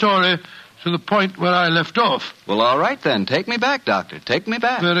in the story to the point where I left off. Well, all right then. Take me back, Doctor. Take me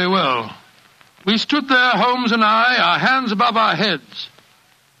back. Very well. We stood there, Holmes and I, our hands above our heads.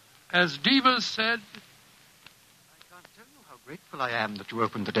 As Devers said... Grateful I am that you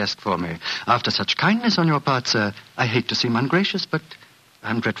opened the desk for me. After such kindness on your part, sir, I hate to seem ungracious, but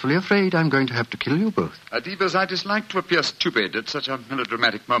I'm dreadfully afraid I'm going to have to kill you both. Devers, I dislike to appear stupid at such a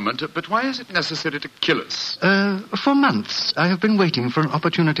melodramatic moment, but why is it necessary to kill us? For months, I have been waiting for an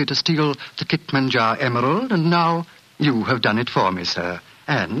opportunity to steal the Kitmanjar emerald, and now you have done it for me, sir,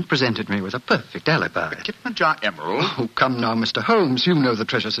 and presented me with a perfect alibi. The Kitmanjar emerald? Oh, come now, Mr. Holmes. You know the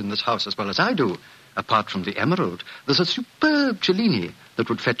treasures in this house as well as I do. Apart from the emerald, there's a superb Cellini that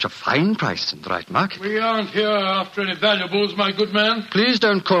would fetch a fine price in the right market. We aren't here after any valuables, my good man. Please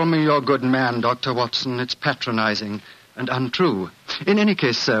don't call me your good man, Dr. Watson. It's patronizing and untrue. In any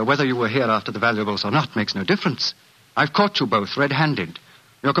case, sir, whether you were here after the valuables or not makes no difference. I've caught you both red-handed.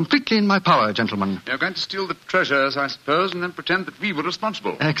 You're completely in my power, gentlemen. You're going to steal the treasures, I suppose, and then pretend that we were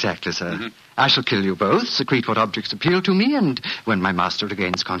responsible. Exactly, sir. I shall kill you both, secrete what objects appeal to me, and when my master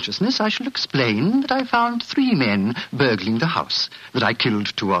regains consciousness, I shall explain that I found 3 men burgling the house, that I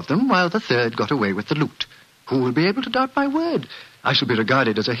killed 2 of them while the third got away with the loot. Who will be able to doubt my word? I shall be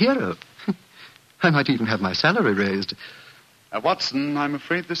regarded as a hero. I might even have my salary raised. Watson, I'm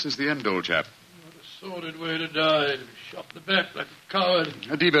afraid this is the end, old chap. What a sordid way to die, to be shot in the back like a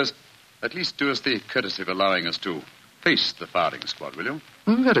coward. Devers, at least do us the courtesy of allowing us to face the firing squad, will you?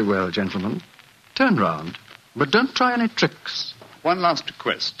 Very well, gentlemen. Turn round, but don't try any tricks. One last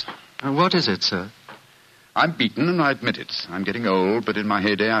request. What is it, sir? I'm beaten, and I admit it. I'm getting old, but in my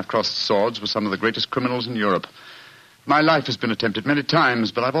heyday I've crossed swords with some of the greatest criminals in Europe. My life has been attempted many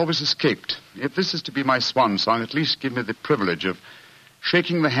times, but I've always escaped. If this is to be my swan song, at least give me the privilege of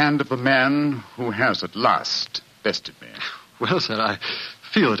shaking the hand of the man who has at last bested me. Well, sir, I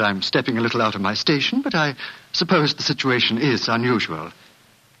feel that I'm stepping a little out of my station, but I suppose the situation is unusual.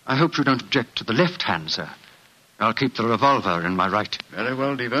 I hope you don't object to the left hand, sir. I'll keep the revolver in my right. Very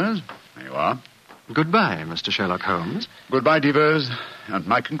well, Devers. There you are. Goodbye, Mr. Sherlock Holmes. Goodbye, Devers, and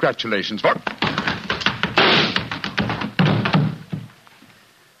my congratulations for...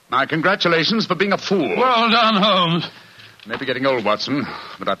 My congratulations for being a fool. Well done, Holmes. Maybe getting old, Watson,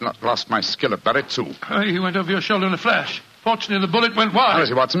 but I've not lost my skill at Barrett, too. He went over your shoulder in a flash. Fortunately, the bullet went wide. How is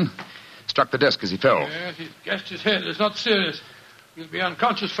he, Watson? Struck the desk as he fell. Yes, he's gashed his head. It's not serious. He'll be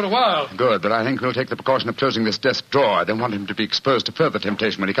unconscious for a while. Good, but I think we'll take the precaution of closing this desk drawer. I don't want him to be exposed to further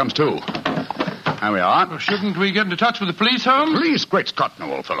temptation when he comes to. Here we are. Well, shouldn't we get into touch with the police, Holmes? Police? Great Scott,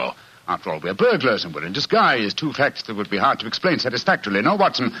 no, old fellow. After all, we're burglars and we're in disguise. 2 facts that would be hard to explain satisfactorily. No,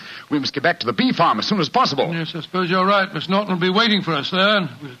 Watson, we must get back to the bee farm as soon as possible. Yes, I suppose you're right. Miss Norton will be waiting for us there, and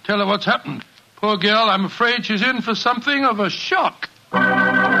we'll tell her what's happened. Poor girl, I'm afraid she's in for something of a shock.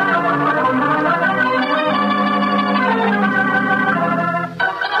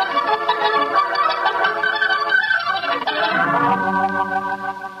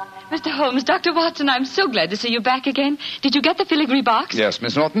 Mr. Holmes, Dr. Watson, I'm so glad to see you back again. Did you get the filigree box? Yes,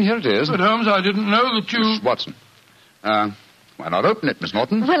 Miss Norton, here it is. But, Holmes, I didn't know that you... Miss Watson. Why not open it, Miss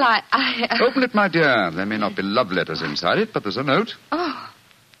Norton? Well, I Open it, my dear. There may not be love letters inside it, but there's a note. Oh.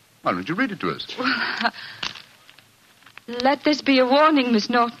 Why don't you read it to us? Well, let this be a warning, Miss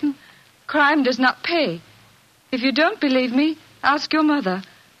Norton. Crime does not pay. If you don't believe me, ask your mother.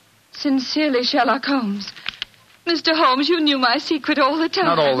 Sincerely, Sherlock Holmes. Mr. Holmes, you knew my secret all the time.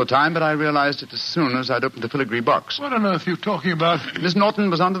 Not all the time, but I realized it as soon as I'd opened the filigree box. What on earth are you talking about? Miss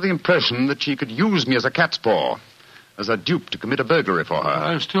Norton was under the impression that she could use me as a cat's paw, as a dupe to commit a burglary for her.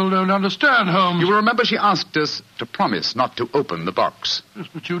 I still don't understand, Holmes. You will remember she asked us to promise not to open the box. Yes,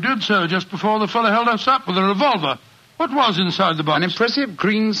 but you did so just before the fellow held us up with a revolver. What was inside the box? An impressive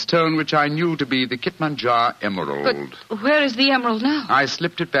green stone which I knew to be the Kitmanjar emerald. But where is the emerald now? I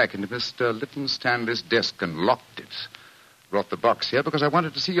slipped it back into Mr. Lytton Stanley's desk and locked it. Brought the box here because I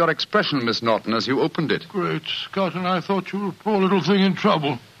wanted to see your expression, Miss Norton, as you opened it. Great Scott, and I thought you were a poor little thing in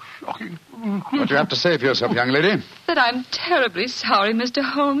trouble. Shocking. What do you have to say for yourself, young lady? That I'm terribly sorry, Mr.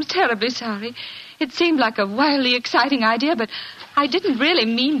 Holmes, terribly sorry. It seemed like a wildly exciting idea, but I didn't really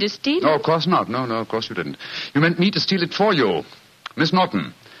mean to steal it. No, of course not. No, of course you didn't. You meant me to steal it for you. Miss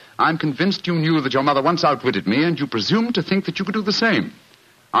Norton, I'm convinced you knew that your mother once outwitted me, and you presumed to think that you could do the same.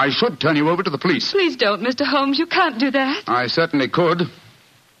 I should turn you over to the police. Please don't, Mr. Holmes. You can't do that. I certainly could.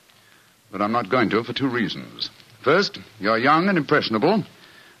 But I'm not going to for 2 reasons. First, you're young and impressionable,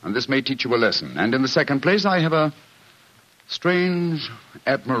 and this may teach you a lesson. And in the second place, I have a strange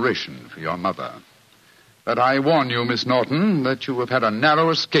admiration for your mother. But I warn you, Miss Norton, that you have had a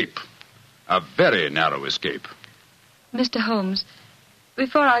narrow escape. A very narrow escape. Mr. Holmes,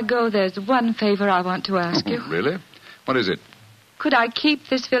 before I go, there's one favor I want to ask you. Really? What is it? Could I keep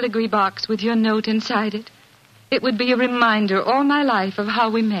this filigree box with your note inside it? It would be a reminder all my life of how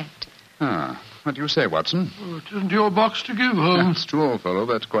we met. What do you say, Watson? Oh, it isn't your box to give, Holmes. That's true, old fellow.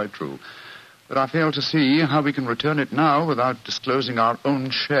 That's quite true. But I fail to see how we can return it now without disclosing our own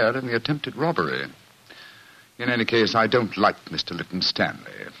share in the attempted robbery. In any case, I don't like Mr. Lytton Stanley.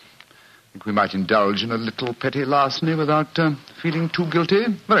 I think we might indulge in a little petty larceny without feeling too guilty.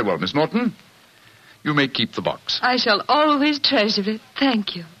 Very well, Miss Norton. You may keep the box. I shall always treasure it.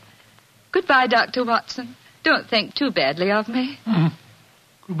 Thank you. Goodbye, Dr. Watson. Don't think too badly of me.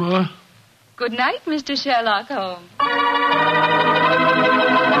 Goodbye. Good night, Mr. Sherlock Holmes.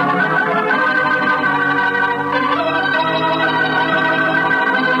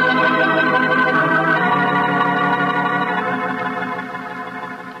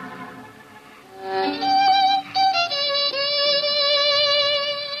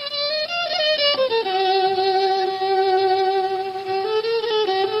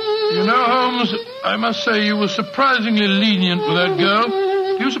 Holmes, I must say you were surprisingly lenient with that girl.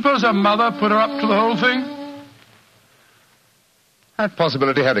 Do you suppose her mother put her up to the whole thing? That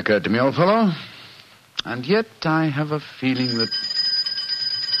possibility had occurred to me, old fellow. And yet I have a feeling that...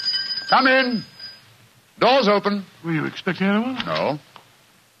 Come in. Door's open. Were you expecting anyone? No.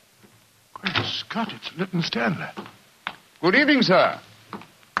 Great Scott, it's Lytton Stanley. Good evening, sir.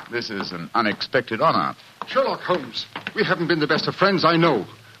 This is an unexpected honor. Sherlock Holmes, we haven't been the best of friends, I know.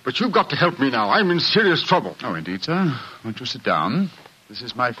 But you've got to help me now. I'm in serious trouble. Oh, indeed, sir. Won't you sit down? This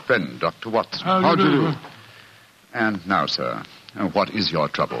is my friend, Dr. Watson. How do you do? And now, sir, what is your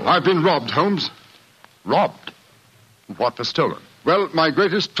trouble? I've been robbed, Holmes. Robbed? What was stolen? Well, my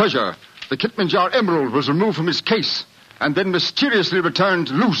greatest treasure, the Kitmanjar emerald, was removed from its case and then mysteriously returned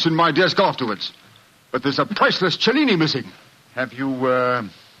loose in my desk afterwards. But there's a priceless Cellini missing. Have you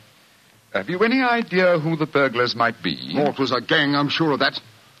any idea who the burglars might be? Oh, it was a gang, I'm sure of that.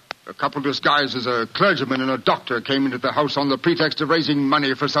 A couple disguised as a clergyman and a doctor came into the house on the pretext of raising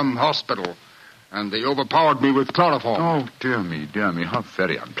money for some hospital. And they overpowered me with chloroform. Oh, dear me. How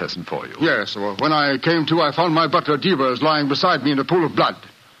very unpleasant for you. Yes, well, when I came to, I found my butler, Devers, lying beside me in a pool of blood.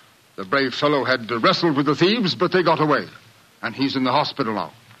 The brave fellow had wrestled with the thieves, but they got away. And he's in the hospital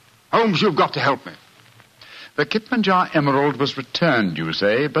now. Holmes, you've got to help me. The Kitmanjar emerald was returned, you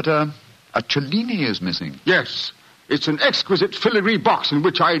say, but a Cellini is missing. Yes. It's an exquisite filigree box in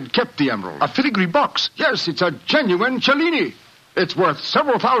which I'd kept the emerald. A filigree box? Yes, it's a genuine Cellini. It's worth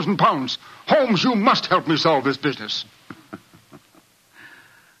several £1,000s. Holmes, you must help me solve this business.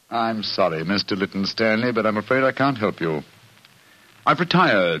 I'm sorry, Mr. Lytton Stanley, but I'm afraid I can't help you. I've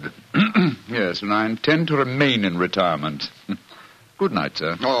retired. Yes, and I intend to remain in retirement. Good night,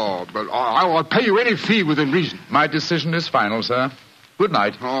 sir. Oh, but I'll pay you any fee within reason. My decision is final, sir. Good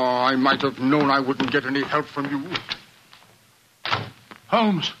night. Oh, I might have known I wouldn't get any help from you.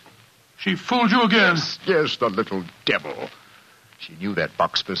 Holmes, she fooled you again. Yes, the little devil. She knew that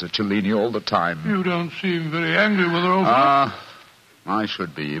box was a Cellini all the time. You don't seem very angry with her, old fellow. I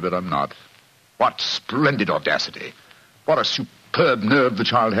should be, but I'm not. What splendid audacity. What a superb nerve the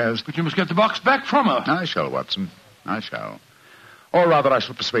child has. But you must get the box back from her. I shall, Watson. I shall. Or rather, I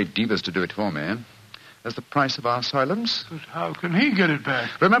shall persuade Devers to do it for me. As the price of our silence. But how can he get it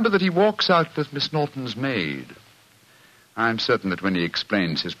back? Remember that he walks out with Miss Norton's maid. I'm certain that when he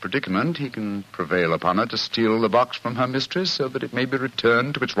explains his predicament, he can prevail upon her to steal the box from her mistress so that it may be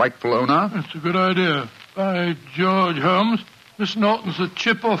returned to its rightful owner. That's a good idea. By George, Holmes, Miss Norton's a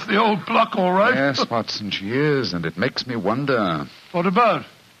chip off the old block, all right. Yes, Watson, she is, and it makes me wonder. What about?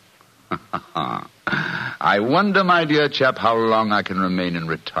 I wonder, my dear chap, how long I can remain in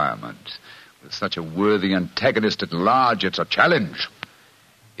retirement. With such a worthy antagonist at large, it's a challenge.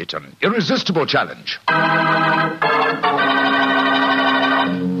 It's an irresistible challenge.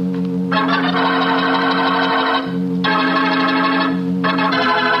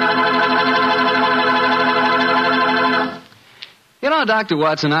 You know, Dr.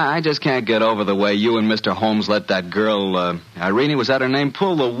 Watson, I just can't get over the way you and Mr. Holmes let that girl, Irene, was that her name,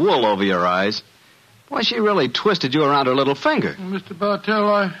 pull the wool over your eyes. Boy, she really twisted you around her little finger. Mr. Bartell,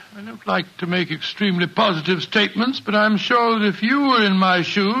 I don't like to make extremely positive statements, but I'm sure that if you were in my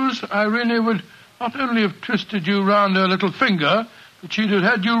shoes, Irene would not only have twisted you round her little finger, but she'd have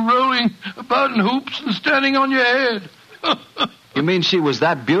had you rolling about in hoops and standing on your head. You mean she was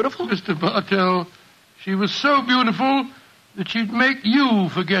that beautiful? Mr. Bartell, she was so beautiful that she'd make you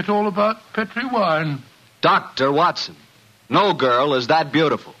forget all about Petri wine. Dr. Watson, no girl is that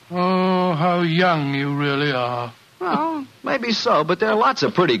beautiful. Oh, how young you really are. Well, maybe so, but there are lots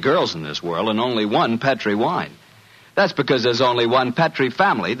of pretty girls in this world and only one Petri wine. That's because there's only one Petri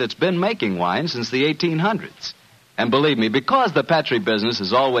family that's been making wine since the 1800s. And believe me, because the Petri business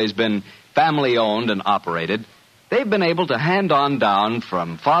has always been family-owned and operated, they've been able to hand on down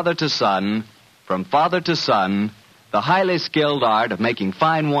from father to son, the highly skilled art of making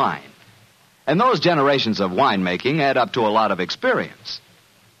fine wine. And those generations of winemaking add up to a lot of experience.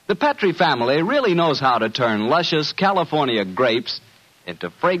 The Petri family really knows how to turn luscious California grapes into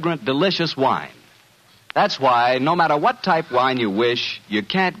fragrant, delicious wine. That's why, no matter what type wine you wish, you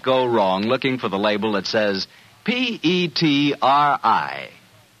can't go wrong looking for the label that says Petri,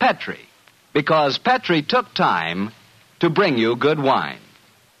 Petri, because Petri took time to bring you good wine.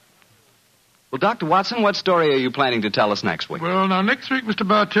 Well, Dr. Watson, what story are you planning to tell us next week? Well, now, next week, Mr.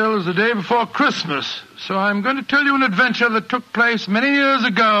 Bartell, is the day before Christmas. So I'm going to tell you an adventure that took place many years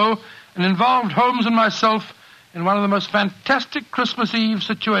ago and involved Holmes and myself in one of the most fantastic Christmas Eve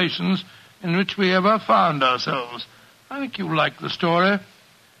situations in which we ever found ourselves. I think you'll like the story.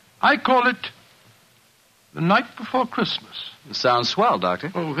 I call it The night before Christmas. Sounds swell, Doctor.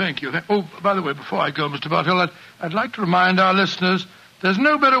 Oh, thank you. Oh, by the way, before I go, Mr. Bartell, I'd like to remind our listeners there's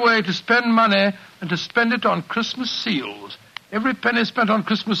no better way to spend money than to spend it on Christmas seals. Every penny spent on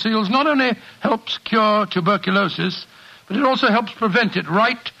Christmas seals not only helps cure tuberculosis, but it also helps prevent it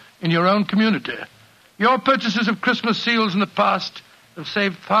right in your own community. Your purchases of Christmas seals in the past have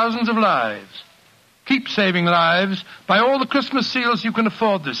saved thousands of lives. Keep saving lives by all the Christmas seals you can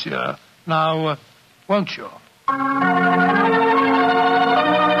afford this year. Now, won't you?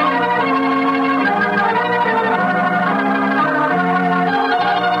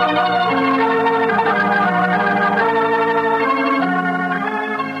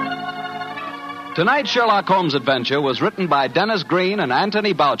 Tonight's Sherlock Holmes adventure was written by Dennis Green and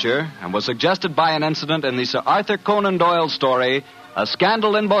Anthony Boucher and was suggested by an incident in the Sir Arthur Conan Doyle story, A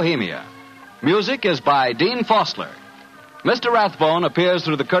Scandal in Bohemia. Music is by Dean Fossler. Mr. Rathbone appears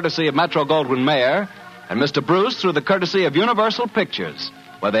through the courtesy of Metro-Goldwyn-Mayer, and Mr. Bruce through the courtesy of Universal Pictures,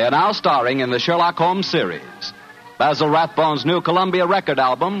 where they are now starring in the Sherlock Holmes series. Basil Rathbone's new Columbia record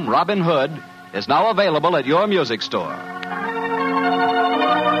album, Robin Hood, is now available at your music store.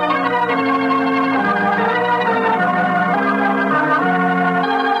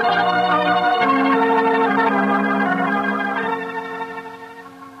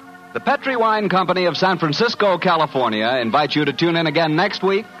 The Petri Wine Company of San Francisco, California, invites you to tune in again next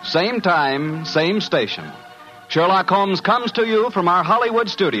week, same time, same station. Sherlock Holmes comes to you from our Hollywood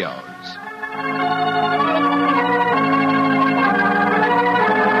studios.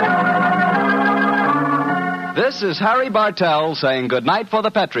 This is Harry Bartell saying goodnight for the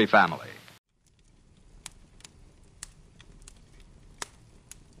Petri family.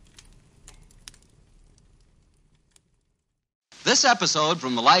 This episode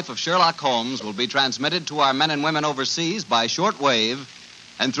from the life of Sherlock Holmes will be transmitted to our men and women overseas by shortwave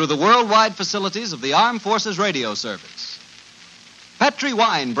and through the worldwide facilities of the Armed Forces Radio Service. Petri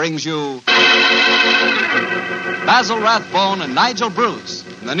Wine brings you Basil Rathbone and Nigel Bruce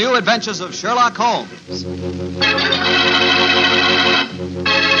in the new adventures of Sherlock Holmes.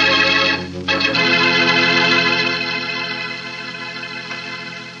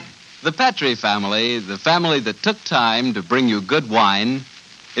 The Petri family, the family that took time to bring you good wine,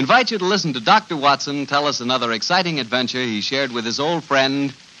 invite you to listen to Dr. Watson tell us another exciting adventure he shared with his old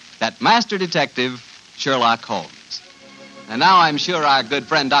friend, that master detective, Sherlock Holmes. And now I'm sure our good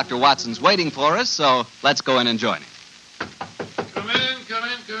friend Dr. Watson's waiting for us, so let's go in and join him. Come in.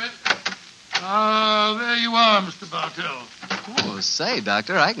 Ah, there you are, Mr. Bartell. Oh, say,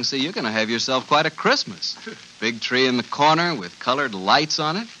 Doctor, I can see you're going to have yourself quite a Christmas. Big tree in the corner with colored lights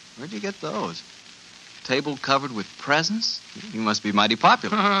on it. Where'd you get those? Table covered with presents? You must be mighty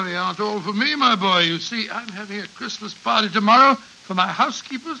popular. They aren't all for me, my boy. You see, I'm having a Christmas party tomorrow for my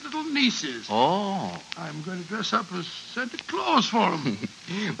housekeeper's little nieces. Oh. I'm going to dress up as Santa Claus for them.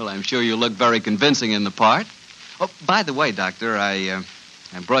 Well, I'm sure you look very convincing in the part. Oh, by the way, Doctor, I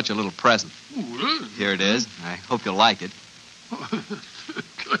brought you a little present. Oh, really? Here it is. I hope you'll like it. Good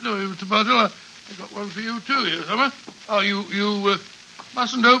of you, Mr. Bartell. I got one for you, too, here, Summer. Oh, you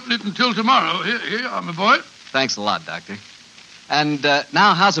mustn't open it until tomorrow. Here you are, my boy. Thanks a lot, Doctor. And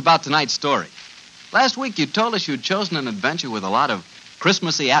now, how's about tonight's story? Last week you told us you'd chosen an adventure with a lot of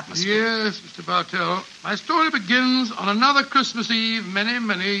Christmassy atmosphere. Yes, Mr. Bartell. My story begins on another Christmas Eve many,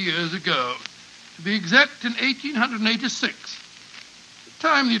 many years ago. To be exact, in 1886. At the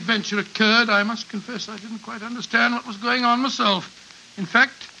time the adventure occurred, I must confess I didn't quite understand what was going on myself. In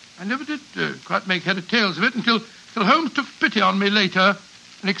fact, I never did quite make head or tails of it until Holmes took pity on me later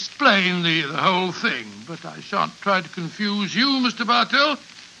and explained the whole thing. But I shan't try to confuse you, Mr. Bartell.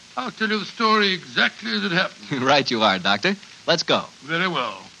 I'll tell you the story exactly as it happened. Right you are, Doctor. Let's go. Very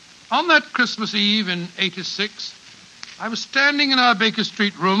well. On that Christmas Eve in 86, I was standing in our Baker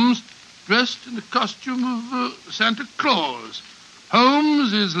Street rooms, dressed in the costume of Santa Claus.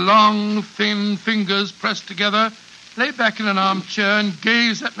 Holmes, his long, thin fingers pressed together, lay back in an armchair and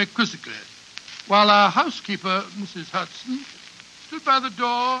gazed at me quizzically, while our housekeeper, Mrs. Hudson, stood by the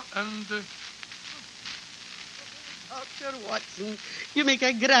door and... Dr. Watson, you make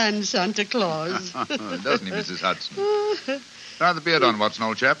a grand Santa Claus. Doesn't he, Mrs. Hudson? Try the beard on, Watson,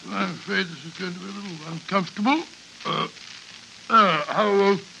 old chap. I'm afraid this is going to be a little uncomfortable.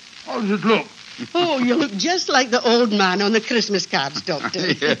 How does it look? Oh, you look just like the old man on the Christmas cards,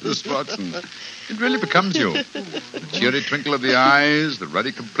 Doctor. Yes, Watson. It really becomes you. The cheery twinkle of the eyes, the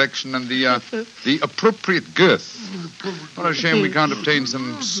ruddy complexion, and the appropriate girth. What a shame we can't obtain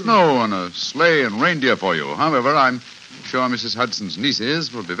some snow on a sleigh and reindeer for you. However, I'm sure Mrs. Hudson's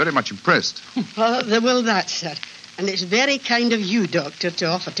nieces will be very much impressed. They will that, sir. And it's very kind of you, Doctor, to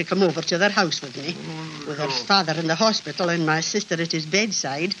offer to come over to their house with me. With her father in the hospital and my sister at his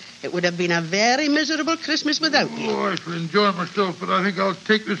bedside, it would have been a very miserable Christmas without you. Oh, I shall enjoy myself, but I think I'll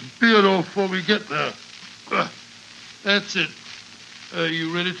take this beard off before we get there. That's it. Are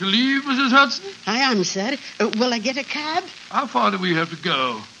you ready to leave, Mrs. Hudson? I am, sir. Will I get a cab? How far do we have to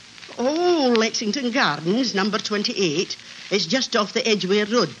go? Oh, Lexington Gardens, number 28. It's just off the Edgware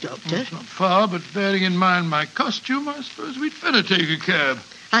Road, Doctor. It's not far, but bearing in mind my costume, I suppose we'd better take a cab.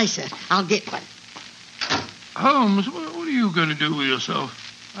 Aye, sir. I'll get one. Holmes, what are you going to do with yourself?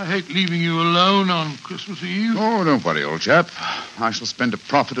 I hate leaving you alone on Christmas Eve. Oh, don't worry, old chap. I shall spend a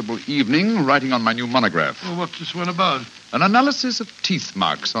profitable evening writing on my new monograph. Well, what's this one about? An analysis of teeth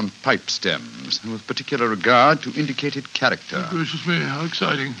marks on pipe stems, with particular regard to indicated character. Oh, gracious me, how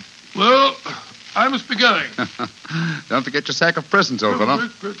exciting. Well, I must be going. Don't forget your sack of presents, old fellow.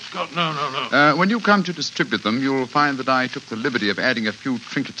 Great Scott, no. When you come to distribute them, you'll find that I took the liberty of adding a few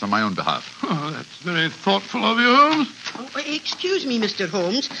trinkets on my own behalf. Oh, that's very thoughtful of you, Holmes. Oh, excuse me, Mr.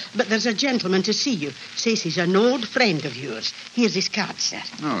 Holmes, but there's a gentleman to see you. Says he's an old friend of yours. Here's his card, sir.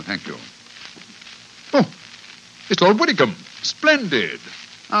 Oh, thank you. Oh, it's Lord Whitcomb. Splendid.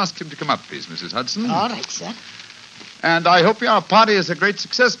 Ask him to come up, please, Mrs. Hudson. All right, sir. And I hope your party is a great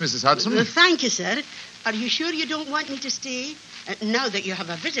success, Mrs. Hudson. Thank you, sir. Are you sure you don't want me to stay? Now that you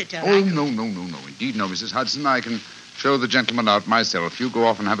have a visitor, Oh, no. Indeed, no, Mrs. Hudson. I can show the gentleman out myself. You go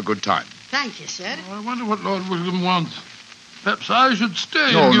off and have a good time. Thank you, sir. I wonder what Lord William wants. Perhaps I should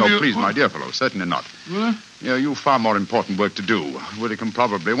stay No, and give you... please, my dear fellow, certainly not. Well? You've far more important work to do. Whitcomb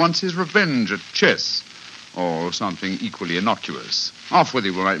probably wants his revenge at chess. Or something equally innocuous. Off with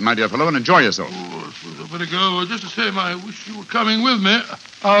you, my dear fellow, and enjoy yourself. Oh, I suppose I'd better go. Just the same, I wish you were coming with me.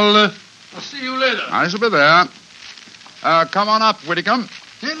 I'll see you later. I shall be there. Come on up, Whitcomb.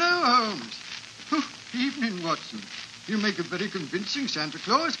 Hello, Holmes. Oh, evening, Watson. You make a very convincing Santa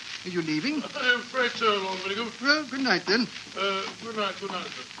Claus. Are you leaving? I'm afraid so, Lord Whitcomb. Well, good night, then. Good night, sir.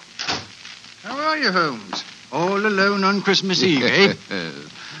 How are you, Holmes? All alone on Christmas Eve, eh?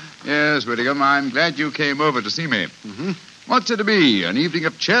 Yes, Whitcomb, I'm glad you came over to see me. Mm-hmm. What's it to be, an evening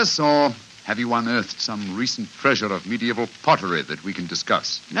of chess, or have you unearthed some recent treasure of medieval pottery that we can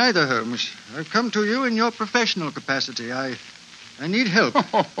discuss? Neither, Holmes. I've come to you in your professional capacity. I need help.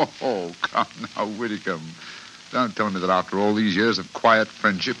 Oh, come now, Whitcomb. Don't tell me that after all these years of quiet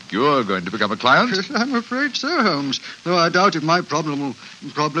friendship, you're going to become a client. I'm afraid so, Holmes. Though I doubt if my problem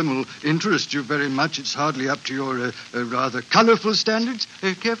will interest you very much. It's hardly up to your rather colourful standards.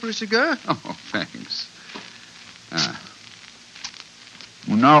 Care for a cigar? Oh, thanks.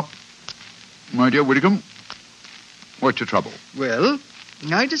 Well, now, my dear Whitcomb, what's your trouble? Well,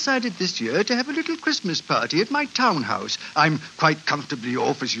 I decided this year to have a little Christmas party at my townhouse. I'm quite comfortably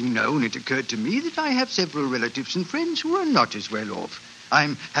off, as you know, and it occurred to me that I have several relatives and friends who are not as well off.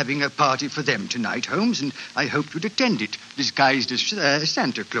 I'm having a party for them tonight, Holmes, and I hope you'd attend it, disguised as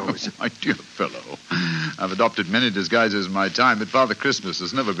Santa Claus. Oh, my dear fellow, I've adopted many disguises in my time, but Father Christmas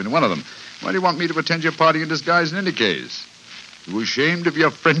has never been one of them. Why do you want me to attend your party in disguise in any case? You ashamed of your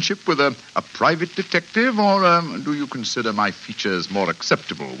friendship with a private detective, or do you consider my features more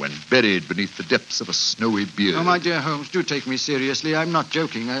acceptable when buried beneath the depths of a snowy beard? Oh, my dear Holmes, do take me seriously. I'm not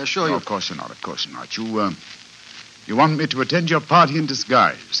joking, I assure you. Of course you're not, You want me to attend your party in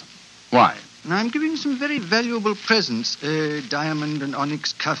disguise. Why? I'm giving some very valuable presents. Diamond and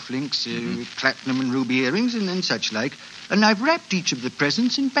onyx cufflinks, platinum and ruby earrings, and such like. And I've wrapped each of the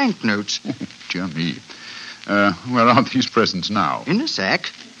presents in banknotes. Oh, dear me. Where are these presents now? In a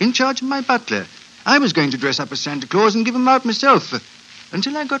sack, in charge of my butler. I was going to dress up as Santa Claus and give them out myself,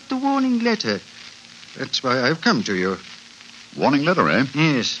 until I got the warning letter. That's why I've come to you. Warning letter, eh?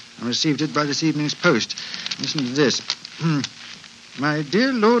 Yes, I received it by this evening's post. Listen to this. My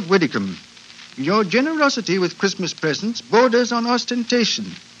dear Lord Whitcomb, your generosity with Christmas presents borders on ostentation.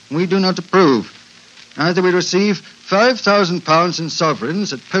 We do not approve. Either we receive £5,000 in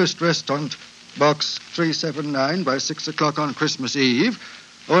sovereigns at Post Restaurant Box 379 by 6 o'clock on Christmas Eve,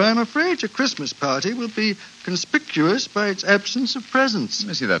 or I'm afraid your Christmas party will be conspicuous by its absence of presents. Let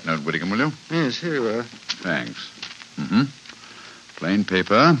me see that note, Whitcomb, will you? Yes, here you are. Thanks. Plain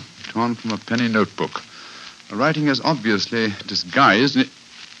paper, torn from a penny notebook. The writing is obviously disguised.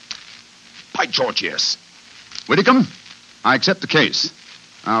 By George, yes. Whitcomb, I accept the case.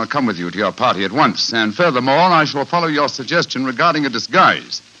 I'll come with you to your party at once, and furthermore, I shall follow your suggestion regarding a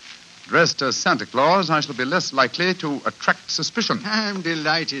disguise. Dressed as Santa Claus, I shall be less likely to attract suspicion. I'm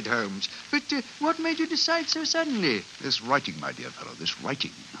delighted, Holmes. But what made you decide so suddenly? This writing, my dear fellow, this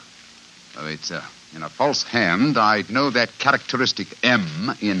writing. Oh, it's in a false hand. I'd know that characteristic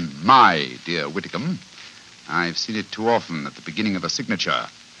M in my dear Whitcomb. I've seen it too often at the beginning of a signature.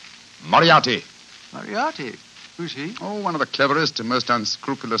 Moriarty. Moriarty? Who's he? Oh, one of the cleverest and most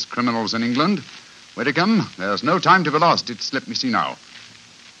unscrupulous criminals in England. Where to come? There's no time to be lost. Let me see now.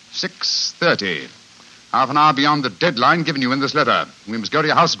 6:30. Half an hour beyond the deadline given you in this letter. We must go to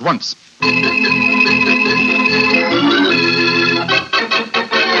your house at once.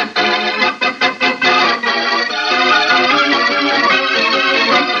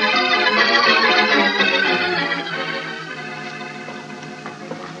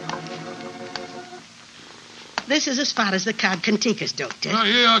 This is as far as the cab can take us, Doctor. Oh,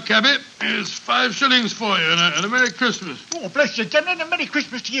 here you are, cabby. Here's 5 shillings for you and a Merry Christmas. Oh, bless you, General, and a Merry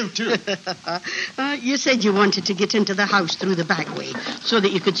Christmas to you, too. You said you wanted to get into the house through the back way so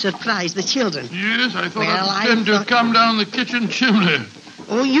that you could surprise the children. Yes, I thought I'd pretend to come down the kitchen chimney.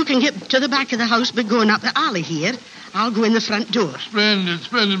 Oh, you can get to the back of the house by going up the alley here. I'll go in the front door. Splendid,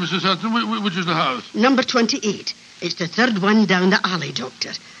 Mrs. Hudson. Which is the house? Number 28. It's the third one down the alley,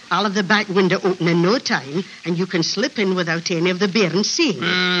 Doctor. I'll have the back window open in no time, and you can slip in without any of the bairns seeing.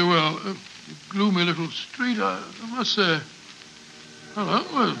 Very well. Gloomy little street, I must say. Hello.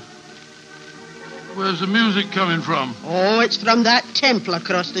 Well, where's the music coming from? Oh, it's from that temple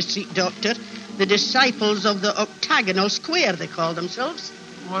across the street, Doctor. The disciples of the octagonal square, they call themselves.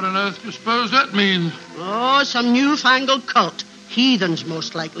 What on earth do you suppose that means? Oh, some newfangled cult. Heathens,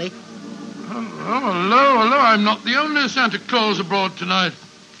 most likely. Hello. I'm not the only Santa Claus abroad tonight.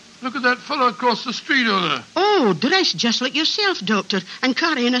 Look at that fellow across the street over there. Oh, dressed just like yourself, Doctor, and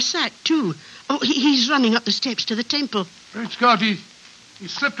carrying a sack, too. Oh, he's running up the steps to the temple. Great Scott, he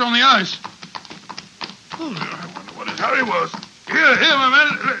slipped on the ice. Oh, I wonder what his hurry was. Here, my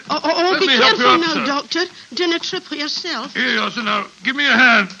man. Oh, Let be me help you careful up, now, sir. Doctor. Don't trip yourself. Here you are, sir. Now, give me a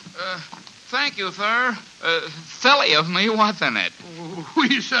hand. Thank you, sir. Silly of me, wasn't it?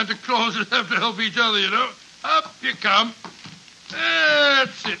 We Santa Clauses have to help each other, you know. Up you come.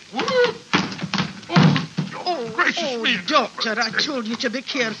 That's it. Whoop. Oh, gracious me. Doctor, I told you to be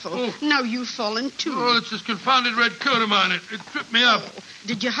careful. Now you've fallen, too. Oh, it's this confounded red coat of mine. It tripped me up.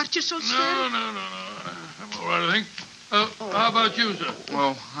 Did you hurt yourself, sir? No. I'm all right, I think. How about you, sir?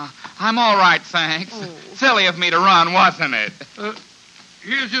 Well, I'm all right, thanks. Silly of me to run, wasn't it?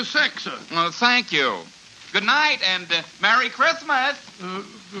 Here's your sack, sir. Thank you. Good night and Merry Christmas.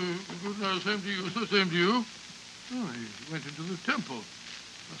 Good night. Same to you, sir. Same to you. Oh, he went into the temple.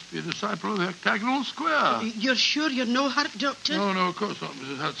 Must be a disciple of the octagonal square. You're sure you're no hurt, Doctor? No, of course not,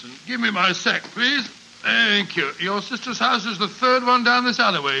 Mrs. Hudson. Give me my sack, please. Thank you. Your sister's house is the third one down this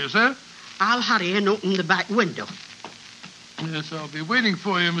alleyway, you say? I'll hurry and open the back window. Yes, I'll be waiting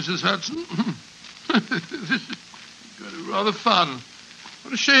for you, Mrs. Hudson. This is going to be rather fun.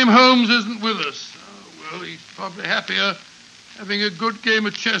 What a shame Holmes isn't with us. Oh, well, he's probably happier having a good game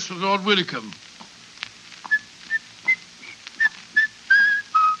of chess with Lord Willicombe.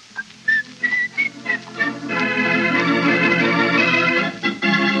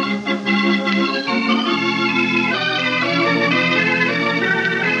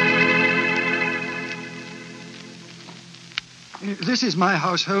 This is my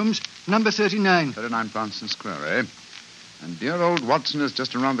house, Holmes. Number 39. 39 Branston Square, eh? And dear old Watson is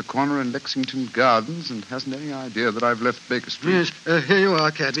just around the corner in Lexington Gardens and hasn't any idea that I've left Baker Street. Yes, here you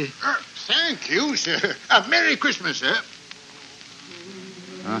are, cabby. Thank you, sir. Merry Christmas, sir.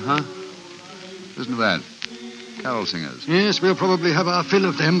 Uh-huh. Listen to that. Carol singers. Yes, we'll probably have our fill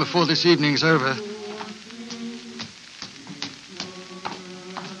of them before this evening's over.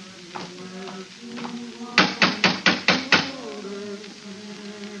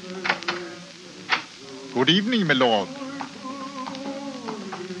 Good evening, my lord.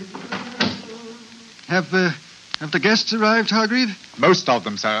 Have the guests arrived, Hargreave? Most of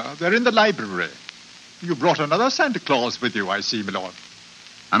them, sir. They're in the library. You brought another Santa Claus with you, I see, my lord.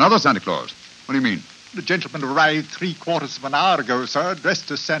 Another Santa Claus? What do you mean? The gentleman arrived 3/4 of an hour ago, sir, dressed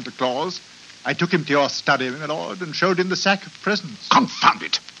as Santa Claus. I took him to your study, my lord, and showed him the sack of presents. Confound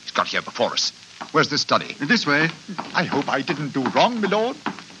it! He's got here before us. Where's this study? This way. I hope I didn't do wrong, my lord.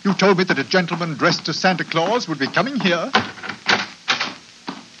 You told me that a gentleman dressed as Santa Claus would be coming here.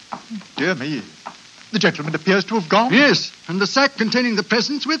 Dear me. The gentleman appears to have gone. Yes, and the sack containing the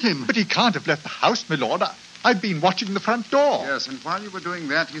presents with him. But he can't have left the house, my lord. I've been watching the front door. Yes, and while you were doing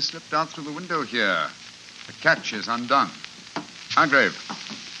that, he slipped out through the window here. The catch is undone. Hargrave,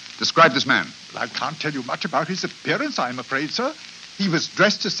 describe this man. Well, I can't tell you much about his appearance, I'm afraid, sir. He was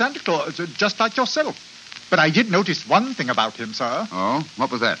dressed as Santa Claus, just like yourself. But I did notice one thing about him, sir. Oh?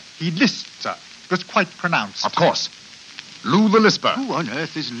 What was that? He lisped, sir. It was quite pronounced. Of course. Lou the Lisper. Who on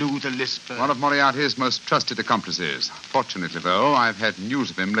earth is Lou the Lisper? One of Moriarty's most trusted accomplices. Fortunately, though, I've had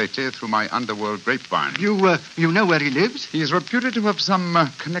news of him lately through my underworld grapevine. You know where he lives? He is reputed to have some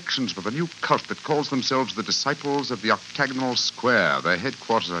connections with a new cult that calls themselves the Disciples of the Octagonal Square. Their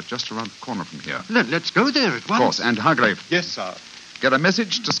headquarters are just around the corner from here. Let's go there at once. Of course, and Hargrave. Yes, sir. Get a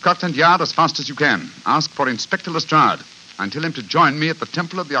message to Scotland Yard as fast as you can. Ask for Inspector Lestrade and tell him to join me at the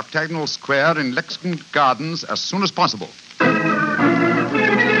Temple of the Octagonal Square in Lexington Gardens as soon as possible.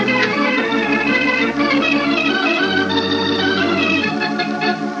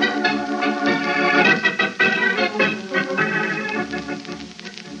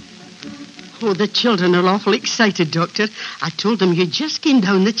 Oh, the children are awful excited, Doctor. I told them you just came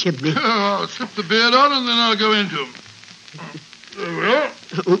down the chimney. I'll slip the beard on and then I'll go into them. There we are.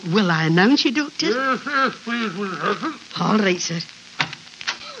 Will I announce you, Doctor? Yes, please, Mrs. Hudson. All right, sir.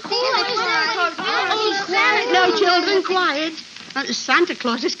 Now, children, quiet. Santa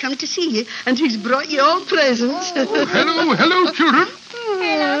Claus has come to see you, and he's brought you all presents. Hello, children.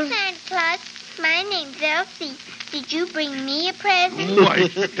 Hello, Santa Claus. My name's Elsie. Did you bring me a present? Oh, I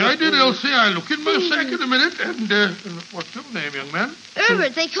did, Elsie. I'll look in my sack in a minute. And what's your name, young man?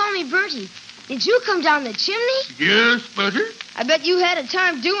 Herbert, they call me Bertie. Did you come down the chimney? Yes, Bertie. I bet you had a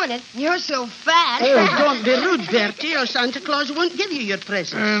time doing it. You're so fat. Oh, don't be rude, Bertie, or Santa Claus won't give you your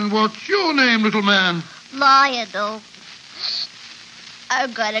present. And what's your name, little man? Lionel.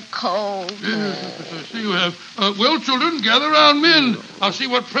 I've got a cold. Yes, I see you have. Well, children, gather round me and I'll see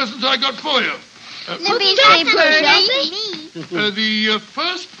what presents I got for you. Let me say, Bertie. The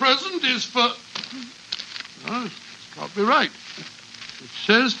first present is for... Oh, it's probably right. It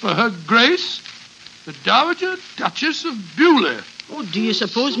says for Her Grace, the Dowager Duchess of Bewley. Oh, do you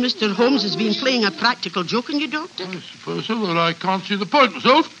suppose Mr. Holmes has been playing a practical joke on you, Doctor? I suppose so, though I can't see the point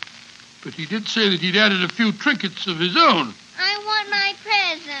myself. But he did say that he'd added a few trinkets of his own. I want my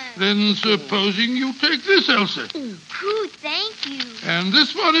present. Then supposing you take this, Elsie. Cool, thank you. And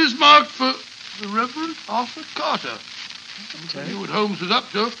this one is marked for the Reverend Arthur Carter. I knew what Holmes was up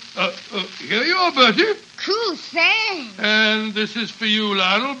to. Here you are, Bertie. Cool, thanks. And this is for you,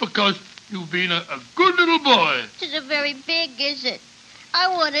 Lionel, because you've been a good little boy. It isn't very big, is it? I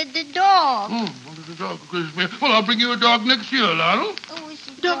wanted the dog. Oh, wanted the dog. Well, I'll bring you a dog next year, Lionel.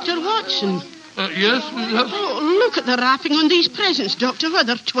 Dr. Watson. Yes, Mrs. Hudson? Oh, look at the wrapping on these presents, Doctor. Well,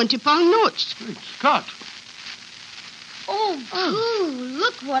 they're £20 notes. Great Scott. Oh, cool.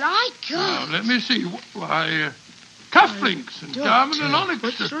 Look what I got. Now, let me see. Why, cufflinks and diamond and onyx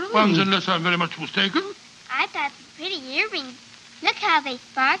ones, unless I'm very much mistaken. I got some pretty earrings. Look how they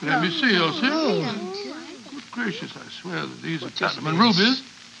sparkle. Let me see, Elsie. Good gracious, I swear that these are platinum and rubies.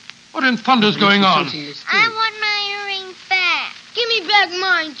 What in thunder's going on? I want my earrings back. Give me back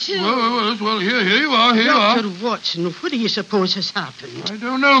mine, too. Well, here you are, here you are. Dr. Watson, what do you suppose has happened? I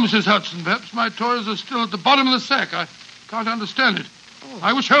don't know, Mrs. Hudson. Perhaps my toys are still at the bottom of the sack. I can't understand it.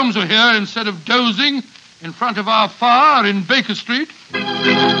 I wish Holmes were here instead of dozing in front of our fire in Baker Street.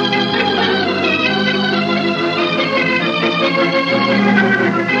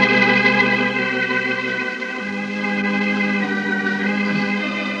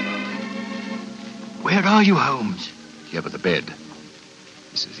 Where are you, Holmes? Here by the bed.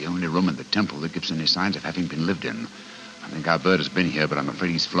 This is the only room in the temple that gives any signs of having been lived in. I think our bird has been here, but I'm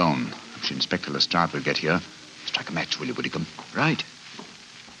afraid he's flown. If Inspector Lestrade will get here, strike a match, will you, Whitcomb? Right.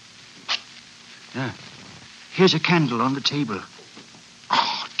 Yeah. Here's a candle on the table.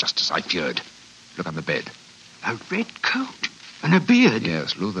 Oh, just as I feared. Look on the bed. A red coat and a beard.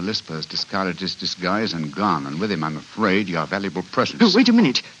 Yes, Lou the Lisper has discarded his disguise and gone, and with him, I'm afraid, your valuable presents. Oh, wait a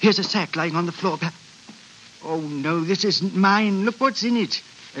minute. Here's a sack lying on the floor. Oh, no, this isn't mine. Look what's in it.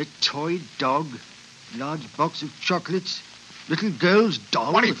 A toy dog, large box of chocolates, little girl's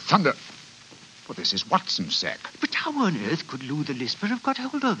doll. What in thunder? Well, this is Watson's sack. But how on earth could Lou the Lisper have got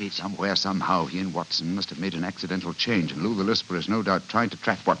hold of it? Somewhere, somehow, he and Watson must have made an accidental change, and Lou the Lisper is no doubt trying to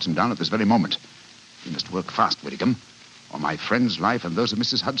track Watson down at this very moment. We must work fast, Whitcomb, or my friend's life and those of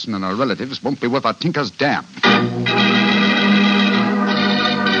Mrs. Hudson and her relatives won't be worth a tinker's dam.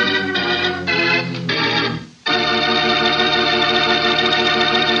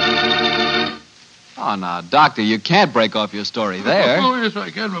 Oh, now, Doctor, you can't break off your story there. Oh, yes,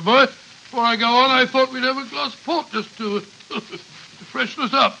 I can, my boy. Before I go on, I thought we'd have a glass of port just to freshen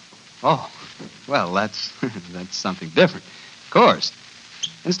us up. Oh, well, that's something different. Of course.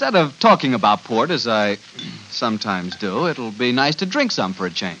 Instead of talking about port, as I sometimes do, it'll be nice to drink some for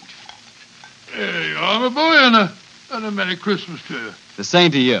a change. There you are, my boy, and a Merry Christmas to you. The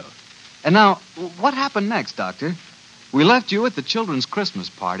same to you. And now, what happened next, Doctor? We left you at the children's Christmas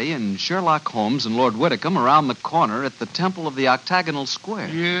party, and Sherlock Holmes and Lord Whitcomb around the corner at the Temple of the Octagonal Square.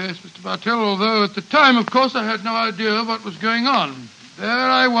 Yes, Mr. Bartell, although at the time, of course, I had no idea what was going on. There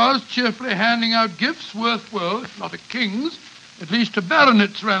I was, cheerfully handing out gifts worth, well, if not a king's, at least a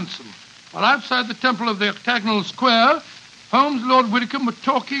baronet's ransom. While outside the Temple of the Octagonal Square, Holmes and Lord Whitcomb were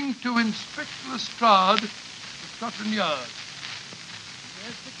talking to Inspector Lestrade of Scotland Yard.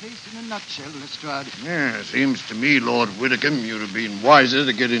 There's the case in a nutshell, Lestrade. Yeah, seems to me, Lord Whitcomb, you'd have been wiser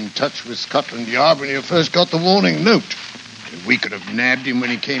to get in touch with Scotland Yard when you first got the warning note. We could have nabbed him when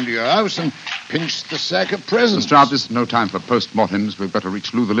he came to your house and pinched the sack of presents. Lestrade, this is no time for post-mortems. We've got to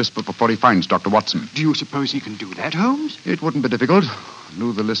reach Lou the Lisper before he finds Dr. Watson. Do you suppose he can do that, Holmes? It wouldn't be difficult.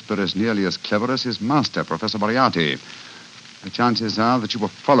 Lou the Lisper is nearly as clever as his master, Professor Moriarty. The chances are that you were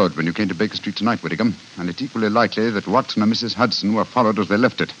followed when you came to Baker Street tonight, Whitcomb, and it's equally likely that Watson and Mrs. Hudson were followed as they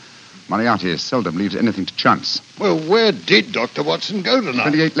left it. Moriarty seldom leaves anything to chance. Well, where did Dr. Watson go tonight?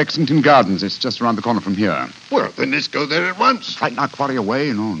 28 Lexington Gardens. It's just around the corner from here. Well, then let's go there at once. Frighten our quarry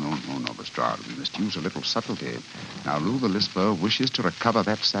away? No, Lestrade. We must use a little subtlety. Now, Lou the Lisper wishes to recover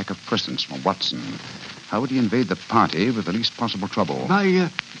that sack of presents from Watson. How would he invade the party with the least possible trouble?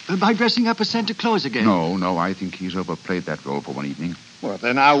 By dressing up as Santa Claus again? No, I think he's overplayed that role for one evening. Well,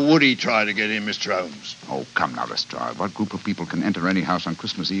 then how would he try to get in, Mr. Holmes? Oh, come now, Lestrade. What group of people can enter any house on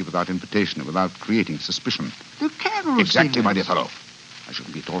Christmas Eve without invitation and without creating suspicion? The carol Exactly, singers. my dear fellow. I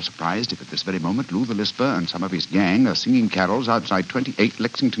shouldn't be at all surprised if at this very moment Lou the Lisper and some of his gang are singing carols outside 28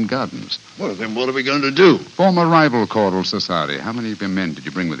 Lexington Gardens. Well, then what are we going to do? Form a rival choral society. How many of your men did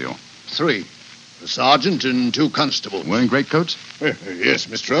you bring with you? 3. A sergeant and 2 constables. Wearing greatcoats? Yes,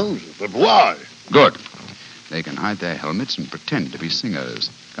 Mr. Holmes. But why? Good. They can hide their helmets and pretend to be singers.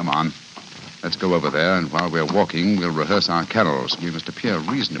 Come on. Let's go over there, and while we're walking, we'll rehearse our carols. We must appear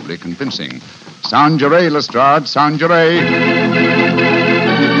reasonably convincing. Sound your A, Lestrade. Sound your A.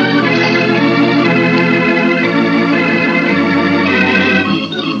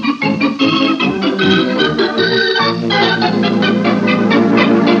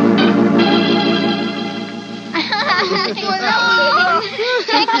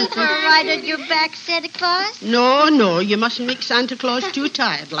 Taking for a ride on your back, Santa Claus? No, you mustn't make Santa Claus too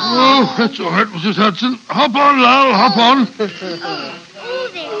tired, love. Oh, that's all right, Mrs. Hudson. Hop on, Lal, hop on. Oh,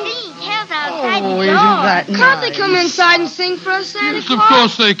 they're singing carols outside the door. Isn't that Can't nice? they come inside and sing for us, Santa Yes, Claus? of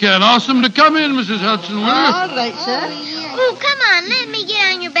course they can. Ask them to come in, Mrs. Hudson, will you? All right, sir. Oh, come on, let me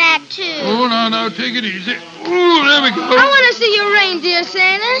get on your back, too. Oh, now, take it easy. Oh, there we go. I want to see your reindeer,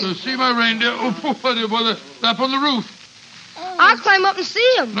 Santa. See my reindeer? Oh, they're up on the roof. I'll climb up and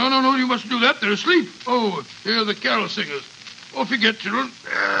see them. No, you mustn't do that. They're asleep. Oh, here are the carol singers. Off you get, children.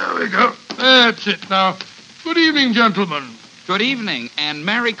 There we go. That's it. Now, good evening, gentlemen. Good evening, and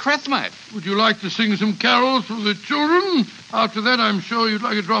Merry Christmas. Would you like to sing some carols for the children? After that, I'm sure you'd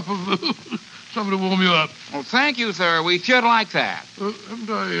like a drop of something to warm you up. Oh, thank you, sir. We should like that. Haven't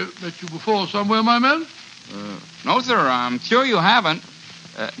I met you before somewhere, my man? No, sir, I'm sure you haven't.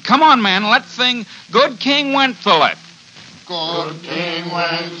 Come on, man, let's sing Good King Wenceslas. Good King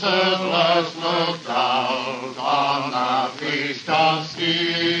Wenceslas looked out on the feast of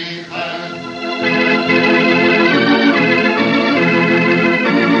Stephen.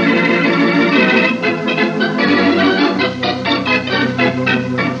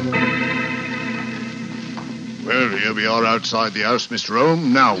 Well, here we are outside the house, Mr. Holmes.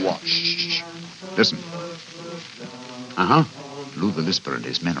 Now what? Shh. Listen. Uh-huh. Lou the Lisper and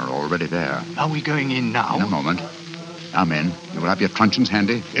his men are already there. Are we going in now? In a moment. Now, men, you will have your truncheons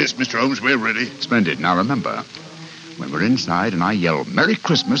handy? Yes, Mr. Holmes, we're ready. Splendid. Now, remember, when we're inside and I yell Merry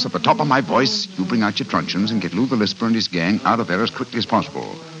Christmas at the top of my voice, you bring out your truncheons and get Lou the Lisper and his gang out of there as quickly as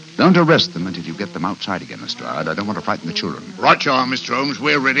possible. Don't arrest them until you get them outside again, Lestrade. I don't want to frighten the children. Right you are, Mr. Holmes.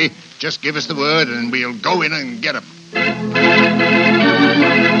 We're ready. Just give us the word and we'll go in and get them.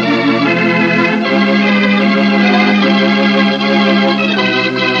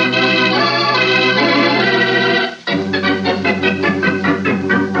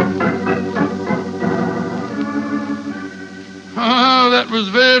 Oh, that was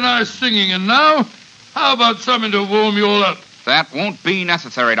very nice singing. And now, how about something to warm you all up? That won't be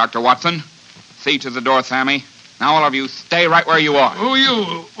necessary, Dr. Watson. See to the door, Sammy. Now, all of you, stay right where you are. Who are you?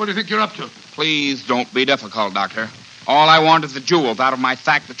 What do you think you're up to? Please don't be difficult, Doctor. All I want is the jewels out of my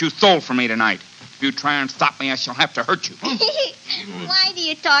sack that you stole from me tonight. If you try and stop me, I shall have to hurt you. Why do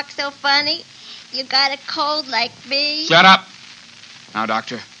you talk so funny? You got a cold like me? Shut up. Now,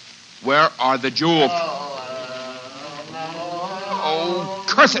 Doctor, where are the jewels? Oh,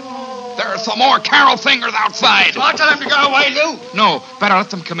 curse it. There are some more carol singers outside. I'll tell them to go away, Lou. No, better let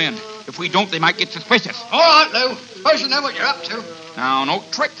them come in. If we don't, they might get suspicious. All right, Lou. Suppose you know what you're up to. Now, no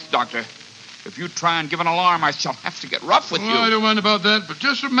tricks, Doctor. If you try and give an alarm, I shall have to get rough with you. I don't mind about that, but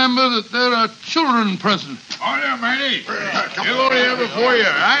just remember that there are children present. Oh, there, matey. You're over here before you,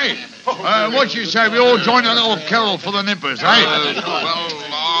 eh? What you say, we all join a little carol for the nippers, eh?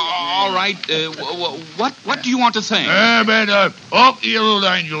 All right. What do you want to sing? Up the old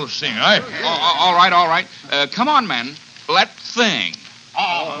angels sing, eh? All right. Come on, men. Let's sing.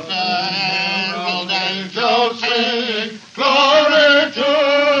 All the angels sing, glory to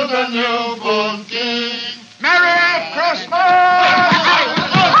the newborn King. Merry Christmas!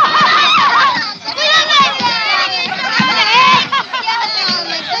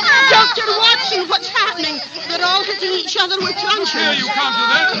 Dr. Watson, what's happening? They're all hitting each other with truncheons. Here, you can't do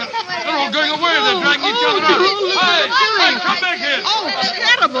that. They're all going away. They're dragging each other out. Hey, come back here. Oh,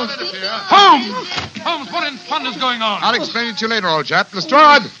 terrible. Holmes, what in thunder is going on? I'll explain it to you later, old chap.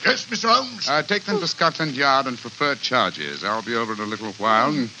 Lestrade! Yes, Mr. Holmes? Take them to Scotland Yard and prefer charges. I'll be over in a little while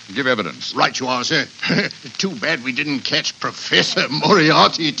and give evidence. Right you are, sir. Too bad we didn't catch Professor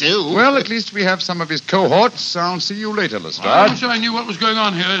Moriarty, too. Well, at least we have some of his cohorts. I'll see you later, Lestrade. I wish I knew what was going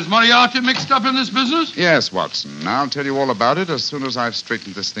on here. Is Moriarty mixed up in this business? Yes, Watson. I'll tell you all about it as soon as I've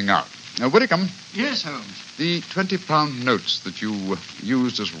straightened this thing out. Now, Whitcomb. Yes, Holmes. The 20-pound notes that you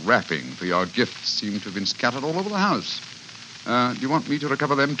used as wrapping for your gifts seem to have been scattered all over the house. Do you want me to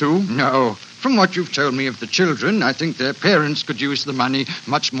recover them, too? No. From what you've told me of the children, I think their parents could use the money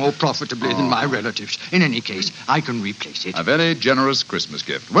much more profitably than my relatives. In any case, I can replace it. A very generous Christmas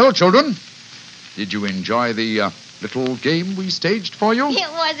gift. Well, children, did you enjoy the little game we staged for you?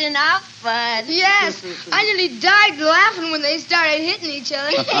 It was enough fun. Yes. I nearly died laughing when they started hitting each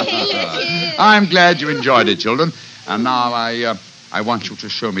other. I'm glad you enjoyed it, children. And now I want you to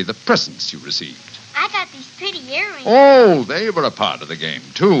show me the presents you received. I got these pretty earrings. Oh, they were a part of the game,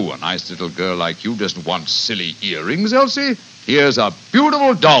 too. A nice little girl like you doesn't want silly earrings, Elsie. Here's a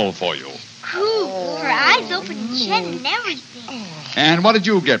beautiful doll for you. Cool. Her eyes open and shed and everything. And what did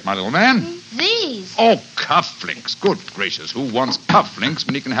you get, my little man? These. Oh, cufflinks. Good gracious. Who wants cufflinks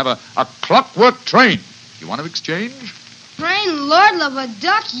when he can have a clockwork train? You want to exchange? Prain Lord love a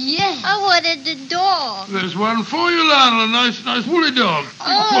duck, yes. I wanted the dog. There's one for you, Lionel. A nice woolly dog.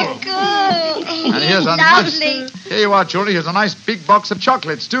 Oh, good. And here's a Lovely. Here you are, children. Here's a nice big box of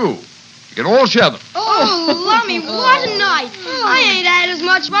chocolates, too. You can all share them. Oh, Lummy, what a night. I ain't had as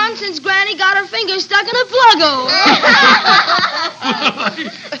much fun since Granny got her finger stuck in a plug-o.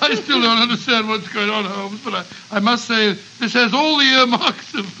 I still don't understand what's going on, Holmes, but I must say this has all the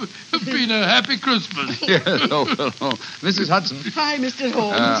earmarks of being a happy Christmas. Yes, oh. Mrs. Hudson. Hi, Mr.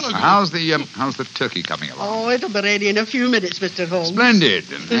 Holmes. How's the turkey coming along? Oh, it'll be ready in a few minutes, Mr. Holmes. Splendid.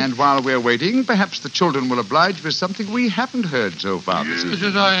 And while we're waiting, perhaps the children will oblige with something we haven't heard so far this evening.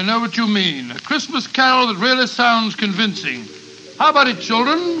 Yes, I know what you mean. A Christmas carol that really sounds convincing. How about it,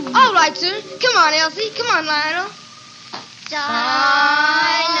 children? All right, sir. Come on, Elsie. Come on, Lionel. Silent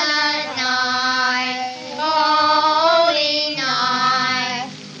night, holy night,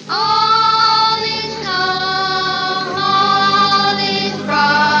 all is calm, all is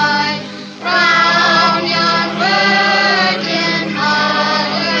bright, round yon virgin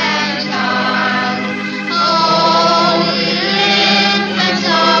mother and child, holy infant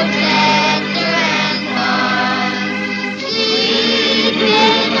so tender and kind, sleep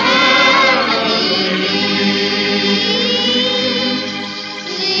in heavenly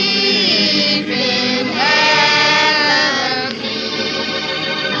sleep in heavenly.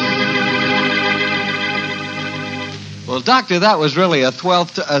 Well, Doctor, that was really a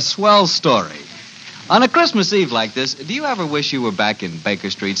swell story. On a Christmas Eve like this, do you ever wish you were back in Baker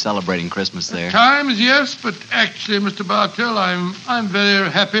Street celebrating Christmas there? At times, yes, but actually, Mr. Bartell, I'm very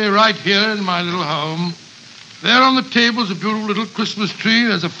happy right here in my little home. There on the table is a beautiful little Christmas tree.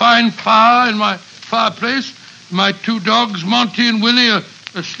 There's a fine fire in my fireplace. My two dogs, Monty and Willie, are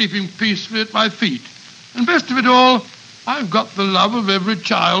sleeping peacefully at my feet. And best of it all, I've got the love of every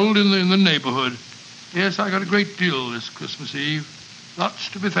child in the neighborhood. Yes, I got a great deal this Christmas Eve. Lots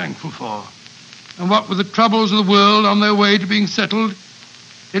to be thankful for. And what with the troubles of the world on their way to being settled,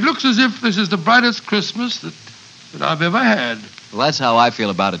 it looks as if this is the brightest Christmas that I've ever had. Well, that's how I feel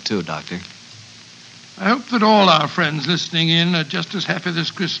about it, too, Doctor. I hope that all our friends listening in are just as happy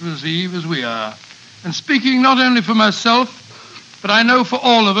this Christmas Eve as we are. And speaking not only for myself, but I know for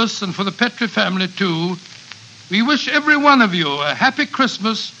all of us and for the Petrie family, too, we wish every one of you a happy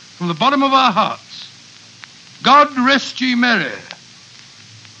Christmas from the bottom of our hearts. God rest ye merry,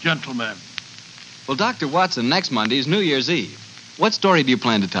 gentlemen. Well, Dr. Watson, next Monday is New Year's Eve. What story do you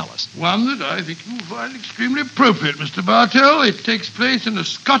plan to tell us? One that I think you'll find extremely appropriate, Mr. Bartell. It takes place in a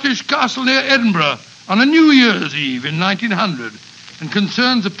Scottish castle near Edinburgh on a New Year's Eve in 1900 and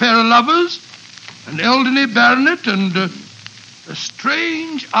concerns a pair of lovers, an elderly baronet, and a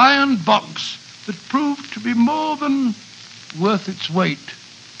strange iron box that proved to be more than worth its weight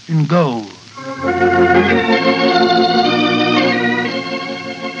in gold.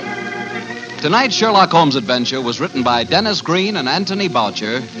 Tonight's Sherlock Holmes adventure was written by Dennis Green and Anthony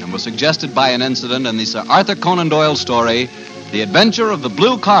Boucher and was suggested by an incident in the Sir Arthur Conan Doyle story, The Adventure of the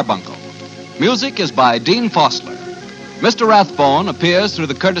Blue Carbuncle. Music is by Dean Fossler. Mr. Rathbone appears through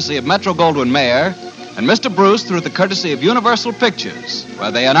the courtesy of Metro-Goldwyn-Mayer and Mr. Bruce through the courtesy of Universal Pictures,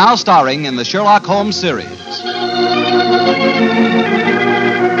 where they are now starring in the Sherlock Holmes series.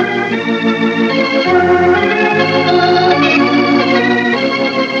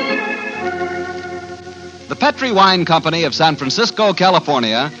 The Petri Wine Company of San Francisco,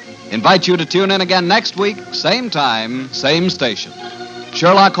 California, invites you to tune in again next week, same time, same station.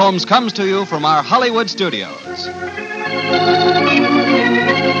 Sherlock Holmes comes to you from our Hollywood studios.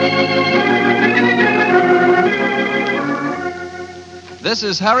 This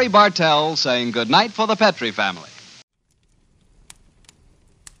is Harry Bartell saying good night for the Petri family.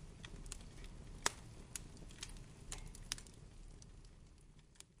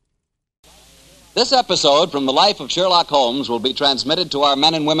 This episode from the life of Sherlock Holmes will be transmitted to our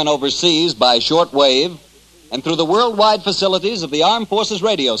men and women overseas by shortwave and through the worldwide facilities of the Armed Forces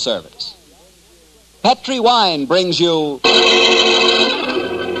Radio Service. Petri Wine brings you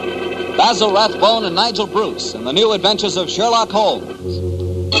Basil Rathbone and Nigel Bruce in the new adventures of Sherlock Holmes.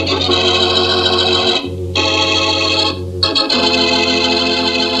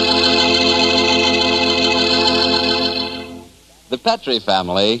 The Petri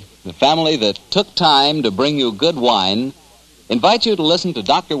family, the family that took time to bring you good wine, invites you to listen to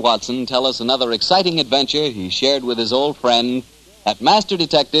Dr. Watson tell us another exciting adventure he shared with his old friend at Master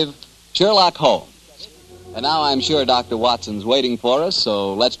Detective Sherlock Holmes. And now I'm sure Dr. Watson's waiting for us,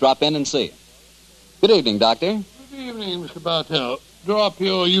 so let's drop in and see him. Good evening, Doctor. Good evening, Mr. Bartell. Draw up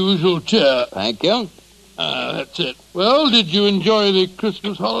your usual chair. Thank you. That's it. Well, did you enjoy the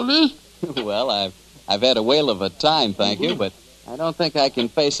Christmas holidays? Well, I've had a whale of a time, thank you, but I don't think I can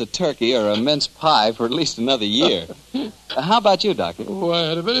face a turkey or a mince pie for at least another year. How about you, Doctor? Oh, I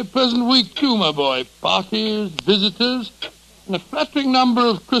had a very pleasant week, too, my boy. Parties, visitors, and a flattering number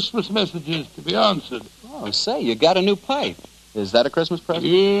of Christmas messages to be answered. Oh, say, you got a new pipe. Is that a Christmas present?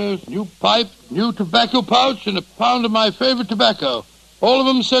 Yes, new pipe, new tobacco pouch, and a pound of my favorite tobacco. All of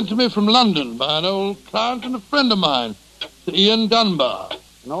them sent to me from London by an old client and a friend of mine, Sir Ian Dunbar.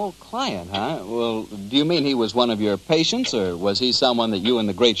 An old client, huh? Well, do you mean he was one of your patients, or was he someone that you and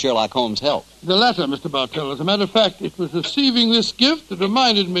the great Sherlock Holmes helped? The latter, Mr. Bartell. As a matter of fact, it was receiving this gift that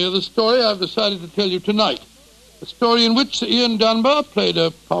reminded me of the story I've decided to tell you tonight. A story in which Sir Ian Dunbar played a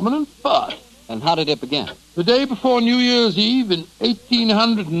prominent part. And how did it begin? The day before New Year's Eve in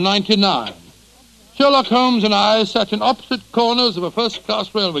 1899. Sherlock Holmes and I sat in opposite corners of a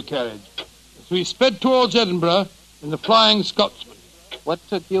first-class railway carriage as we sped towards Edinburgh in the Flying Scotsman. What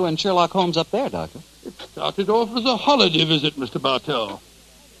took you and Sherlock Holmes up there, Doctor? It started off as a holiday visit, Mr. Bartell.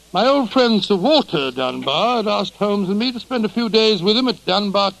 My old friend Sir Walter Dunbar had asked Holmes and me to spend a few days with him at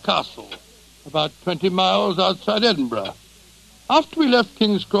Dunbar Castle, about 20 miles outside Edinburgh. After we left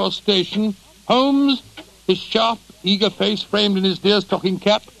King's Cross Station, Holmes, his sharp, eager face framed in his deerstalking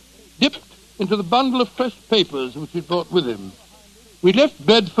cap, dipped into the bundle of fresh papers which he'd brought with him. We left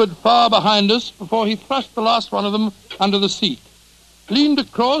Bedford far behind us before he thrust the last one of them under the seat, leaned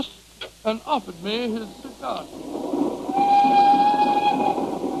across, and offered me his cigar.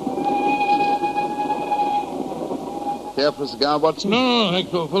 Care for a cigar, Watson? No,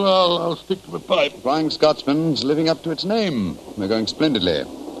 thanks awful. I'll stick to my pipe. Flying Scotsman's living up to its name. We're going splendidly.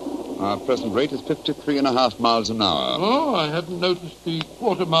 Our present rate is 53.5 miles an hour. Oh, I hadn't noticed the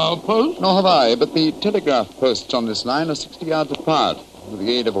quarter-mile post. Nor have I, but the telegraph posts on this line are 60 yards apart. With the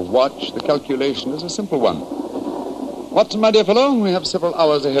aid of a watch, the calculation is a simple one. Watson, my dear fellow, we have several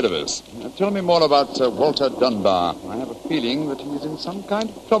hours ahead of us. Now, tell me more about Walter Dunbar. I have a feeling that he's in some kind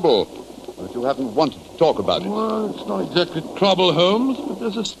of trouble, but you haven't wanted to talk about it. Well, it's not exactly trouble, Holmes, but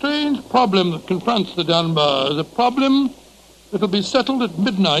there's a strange problem that confronts the Dunbars. A problem that'll be settled at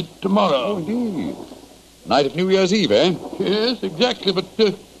midnight tomorrow. Oh, indeed. Night of New Year's Eve, eh? Yes, exactly. But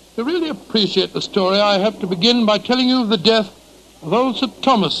to really appreciate the story, I have to begin by telling you of the death of old Sir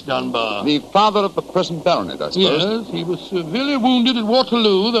Thomas Dunbar. The father of the present baronet, I suppose. Yes, he was severely wounded at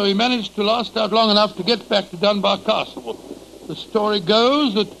Waterloo, though he managed to last out long enough to get back to Dunbar Castle. The story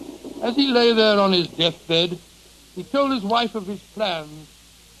goes that as he lay there on his deathbed, He told his wife of his plans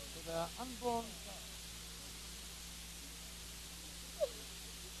for their unborn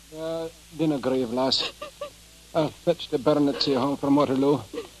child. Dinna grieve, lass. I'll fetch the baronetcy home from Waterloo.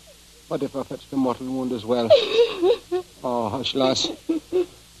 What if I fetch the mortal wound as well? Oh, hush, lass.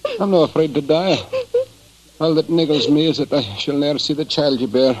 I'm no afraid to die. All that niggles me is that I shall ne'er see the child you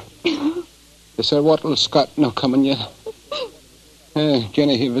bear. The Sir Wattle Scott no coming yet.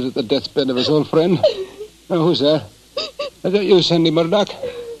 Jenny, he visit the deathbed of his old friend. Oh, who's there? Is that you, Sandy Murdoch?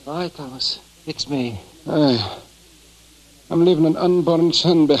 Aye, Thomas. It's me. Aye. I'm leaving an unborn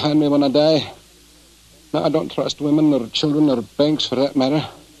son behind me when I die. Now, I don't trust women or children or banks for that matter.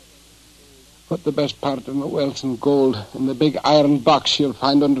 Put the best part of my wealth and gold in the big iron box you'll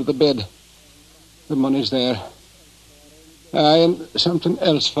find under the bed. The money's there. Aye, and something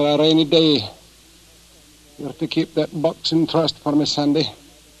else for a rainy day. You're to keep that box in trust for me, Sandy.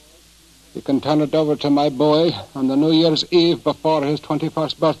 You can turn it over to my boy on the New Year's Eve before his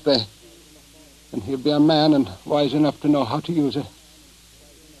 21st birthday. And he'll be a man and wise enough to know how to use it.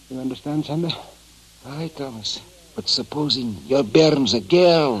 You understand, Sandy? Aye, Thomas. But supposing your bairn's a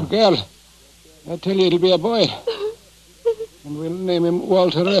girl. A girl? I tell you, it'll be a boy. And we'll name him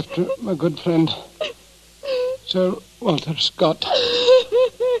Walter after my good friend, Sir Walter Scott.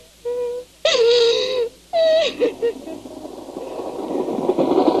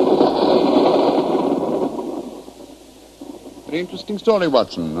 Very interesting story,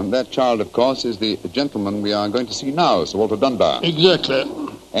 Watson. And that child, of course, is the gentleman we are going to see now, Sir Walter Dunbar. Exactly.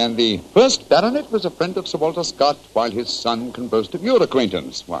 And the first baronet was a friend of Sir Walter Scott, while his son can boast of your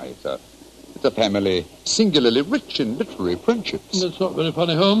acquaintance. Why, it's a family singularly rich in literary friendships. That's not very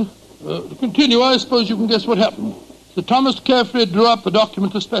funny, Holmes. To continue, I suppose you can guess what happened. Sir Thomas carefully drew up a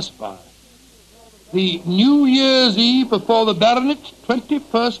document to specify. The New Year's Eve before the baronet's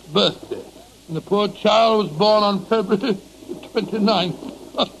 21st birthday. And the poor child was born on February 29th.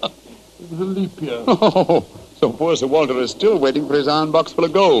 It was a leap year. Oh, so poor Sir Walter is still waiting for his iron box full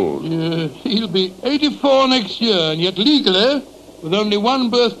of gold. Yes, he'll be 84 next year, and yet legally, with only one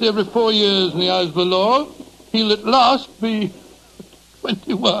birthday every 4 years in the eyes of the law, he'll at last be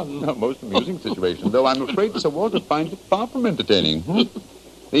 21. A most amusing situation, though I'm afraid Sir Walter finds it far from entertaining.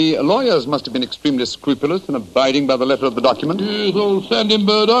 The lawyers must have been extremely scrupulous in abiding by the letter of the document. Yes, old Sandy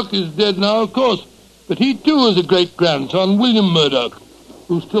Murdoch is dead now, of course. But he, too, is a great-grandson, William Murdoch,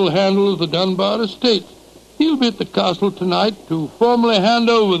 who still handles the Dunbar estate. He'll be at the castle tonight to formally hand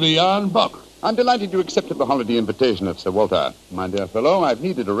over the iron box. I'm delighted you accepted the holiday invitation of Sir Walter. My dear fellow, I've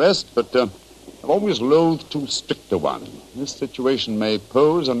needed a rest, but I've always loathed too strict a one. This situation may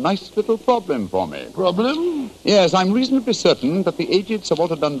pose a nice little problem for me. Problem? Yes, I'm reasonably certain that the aged Sir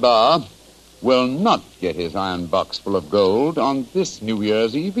Walter Dunbar will not get his iron box full of gold on this New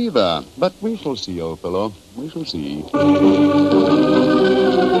Year's Eve either. But we shall see, old fellow. We shall see.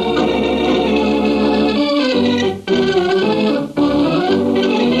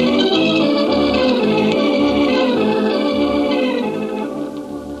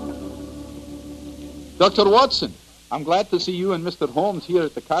 Dr. Watson, I'm glad to see you and Mr. Holmes here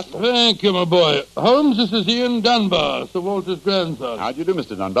at the castle. Thank you, my boy. Holmes, this is Ian Dunbar, Sir Walter's grandson. How do you do,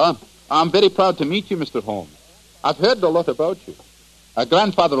 Mr. Dunbar? I'm very proud to meet you, Mr. Holmes. I've heard a lot about you.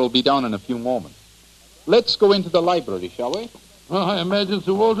 Grandfather will be down in a few moments. Let's go into the library, shall we? Well, I imagine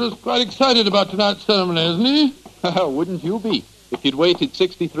Sir Walter's quite excited about tonight's ceremony, isn't he? Wouldn't you be, if you'd waited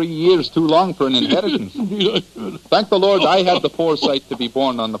 63 years too long for an inheritance? Thank the Lord I had the foresight to be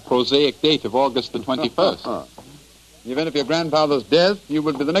born on the prosaic date of August the 21st. In the event of your grandfather's death, you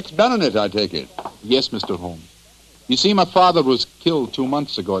will be the next baronet, I take it. Yes, Mr. Holmes. You see, my father was killed 2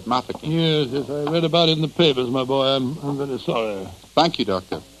 months ago at Mafeking. Yes, I read about it in the papers, my boy. I'm very sorry. Thank you,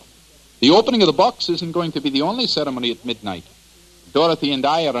 Doctor. The opening of the box isn't going to be the only ceremony at midnight. Dorothy and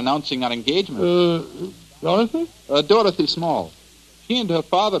I are announcing our engagement. Dorothy? Dorothy Small. She and her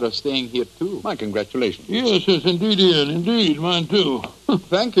father are staying here, too. My congratulations. Yes, indeed, Ian. Indeed, mine, too.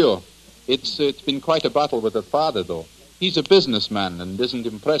 Thank you. It's been quite a battle with her father, though. He's a businessman and isn't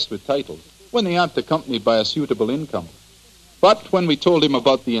impressed with titles when they aren't accompanied by a suitable income. But when we told him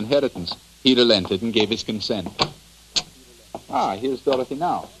about the inheritance, he relented and gave his consent. Here's Dorothy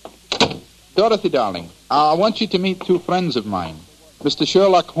now. Dorothy, darling, I want you to meet 2 friends of mine, Mr.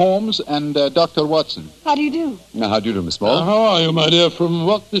 Sherlock Holmes and Dr. Watson. How do you do? How do you do, Miss Small? How are you, my dear? From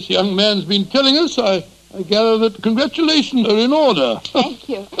what this young man's been telling us, I gather that congratulations are in order. Thank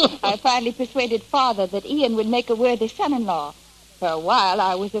you. I finally persuaded Father that Ian would make a worthy son-in-law. For a while,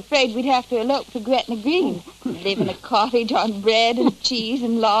 I was afraid we'd have to elope to Gretna Green, live in a cottage on bread and cheese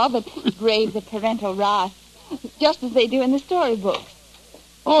and law, but brave the parental wrath, just as they do in the storybooks.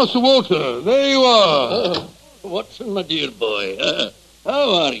 Oh, Sir Walter, there you are. Watson, my dear boy.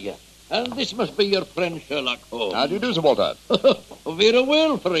 How are you? And this must be your friend Sherlock Holmes. How do you do, Sir Walter? Very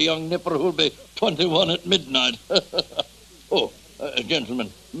well for a young nipper who'll be 21 at midnight.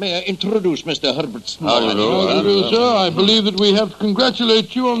 Gentlemen, may I introduce Mr. Herbert Small? How do you do, sir? I believe that we have to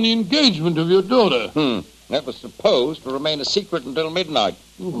congratulate you on the engagement of your daughter. That was supposed to remain a secret until midnight.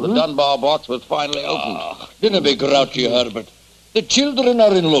 The Dunbar box was finally opened. Dinna be grouchy, Herbert. The children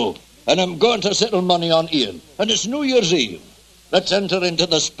are in love, and I'm going to settle money on Ian. And it's New Year's Eve. Let's enter into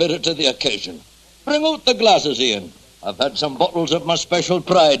the spirit of the occasion. Bring out the glasses, Ian. I've had some bottles of my special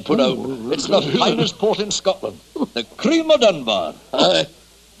pride put out. It's the finest port in Scotland. The cream of Dunbar. Aye.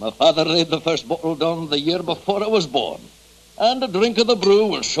 My father laid the first bottle down the year before I was born. And a drink of the brew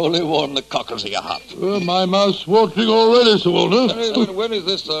will surely warm the cockles of your heart. My mouth's watering already, Sir Walter. When is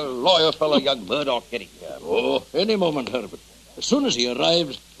this lawyer fellow, young Murdoch, getting here? Oh, any moment, Herbert. As soon as he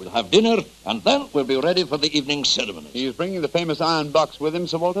arrives, we'll have dinner, and then we'll be ready for the evening ceremony. He's bringing the famous iron box with him,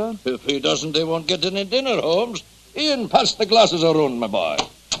 Sir Walter? If he doesn't, they won't get any dinner, Holmes. Ian, pass the glasses around, my boy.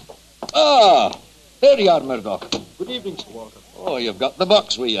 There you are, Murdoch. Good evening, Sir Walter. Oh, you've got the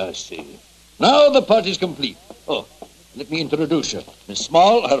box with you, I see. Now the party's complete. Let me introduce you. Miss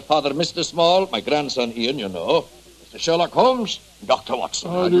Small, her father, Mr. Small, my grandson, Ian, you know. Mr. Sherlock Holmes, Dr.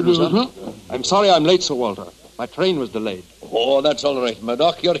 Watson. How do you do, sir? I'm sorry I'm late, Sir Walter. My train was delayed. Oh, that's all right,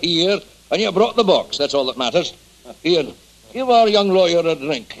 Murdoch. You're here, and you brought the box. That's all that matters. Ian, give our young lawyer a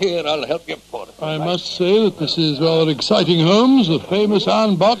drink. Here, I'll help you pour it. I must say that this is rather exciting, Holmes. The famous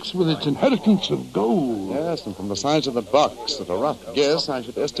iron box with its inheritance of gold. Yes, and from the size of the box, at a rough guess, I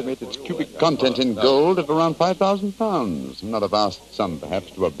should estimate its cubic content in gold at around 5,000 pounds. Not a vast sum,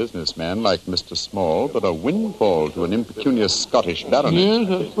 perhaps, to a businessman like Mr. Small, but a windfall to an impecunious Scottish baronet. Yes,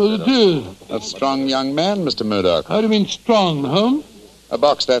 I suppose it is. A strong young man, Mr. Murdoch. How do you mean strong, Holmes? A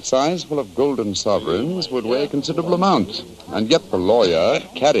box that size, full of golden sovereigns, would weigh a considerable amount. And yet the lawyer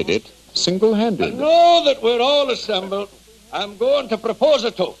carried it single-handed. Now that we're all assembled, I'm going to propose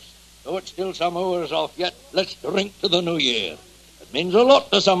a toast. Though it's still some hours off yet, let's drink to the new year. It means a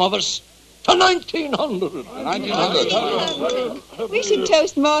lot to some of us. To 1900. 1900. We should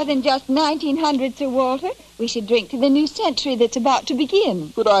toast more than just 1900, Sir Walter. We should drink to the new century that's about to begin.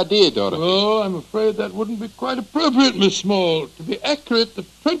 Good idea, Dorothy. Oh, I'm afraid that wouldn't be quite appropriate, Miss Small. To be accurate, the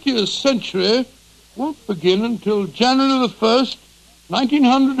 20th century won't begin until January the 1st,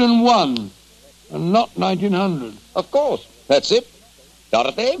 1901, and not 1900. Of course. That's it.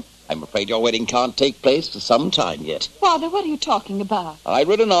 Dorothy, I'm afraid your wedding can't take place for some time yet. Father, what are you talking about? I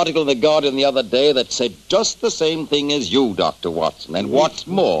read an article in The Guardian the other day that said just the same thing as you, Dr. Watson. And what's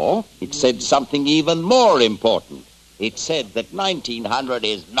more, it said something even more important. It said that 1900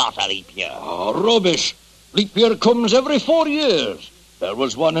 is not a leap year. Oh, rubbish. Leap year comes every 4 years. There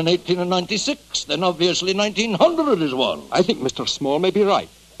was one in 1896. Then obviously 1900 is one. I think Mr. Small may be right.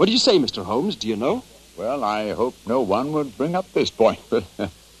 What do you say, Mr. Holmes? Do you know? Well, I hope no one would bring up this point, but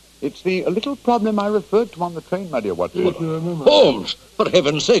it's the little problem I referred to on the train, my dear Watson. Holmes, for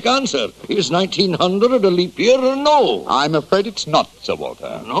heaven's sake, answer. Is 1900 a leap year or no? I'm afraid it's not, Sir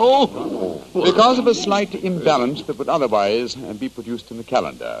Walter. No? Because of a slight imbalance that would otherwise be produced in the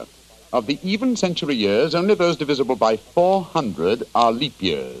calendar. Of the even century years, only those divisible by 400 are leap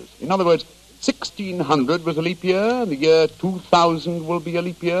years. In other words, 1600 was a leap year, the year 2000 will be a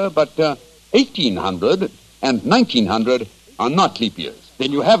leap year, but 1800 and 1900 are not leap years.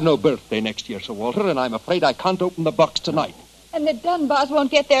 Then you have no birthday next year, Sir Walter, and I'm afraid I can't open the box tonight. And the Dunbars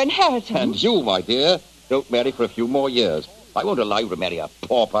won't get their inheritance. And you, my dear, don't marry for a few more years. I won't allow you to marry a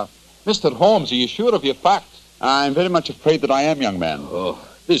pauper. Mr. Holmes, are you sure of your facts? I'm very much afraid that I am, young man. Oh,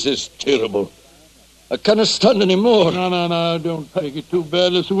 this is terrible. I can't stand any more. No, don't take it too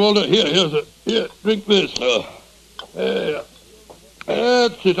badly, Sir Walter. Here, drink this.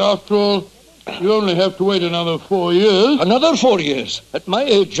 That's it. After all, you only have to wait another 4 years. Another 4 years? At my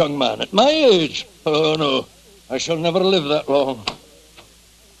age, young man, at my age. Oh, no. I shall never live that long.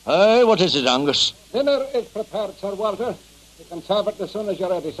 Aye, what is it, Angus? Dinner is prepared, Sir Walter. You can serve it as soon as you're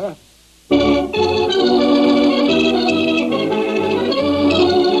ready, sir.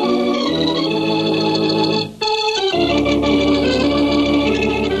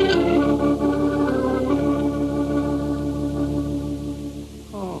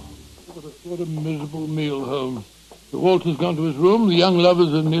 What a miserable meal, Holmes. Sir Walter's gone to his room, the young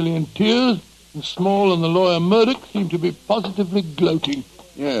lovers are nearly in tears, and Small and the lawyer Murdoch seem to be positively gloating.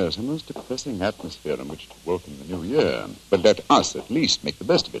 Yes, a most depressing atmosphere in which to welcome the new year. But let us, at least, make the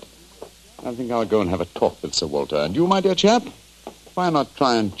best of it. I think I'll go and have a talk with Sir Walter. And you, my dear chap, why not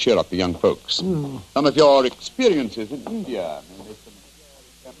try and cheer up the young folks? Some of your experiences in India may make them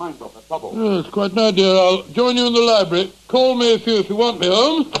Mine's off, that's trouble. Oh, it's quite an idea. I'll join you in the library. Call me if you want me,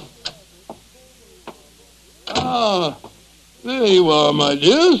 Holmes. Ah, there you are, my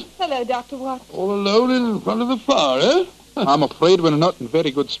dears. Hello, Dr. Watson. All alone in front of the fire, eh? I'm afraid we're not in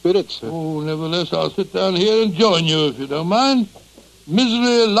very good spirits, sir. Oh, nevertheless, I'll sit down here and join you, if you don't mind.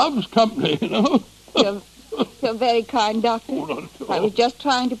 Misery loves company, you know. You're very kind, Doctor. I was just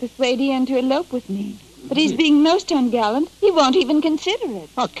trying to persuade Ian to elope with me. But he's being most ungallant. He won't even consider it.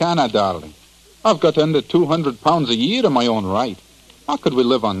 How can I, darling? I've got under 200 pounds a year in my own right. How could we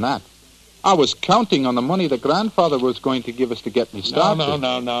live on that? I was counting on the money the grandfather was going to give us to get me started.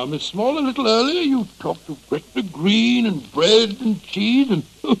 Now, Miss Small, a little earlier you talked of Gretna Green and bread and cheese and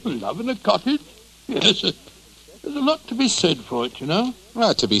love in a cottage. Yes, there's a lot to be said for it, you know.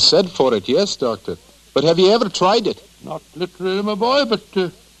 Well, to be said for it, yes, Doctor. But have you ever tried it? Not literally, my boy, but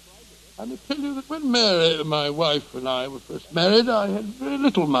I may tell you that when Mary, my wife, and I were first married, I had very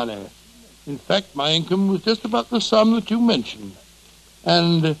little money. In fact, my income was just about the sum that you mentioned.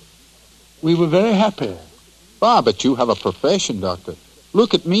 And we were very happy. But you have a profession, Doctor.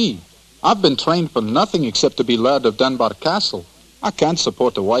 Look at me. I've been trained for nothing except to be Laird of Dunbar Castle. I can't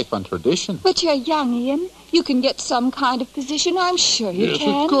support a wife on tradition. But you're young, Ian. You can get some kind of position, I'm sure you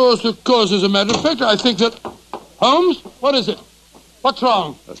can. Yes, of course. As a matter of fact, I think that... Holmes, what is it? What's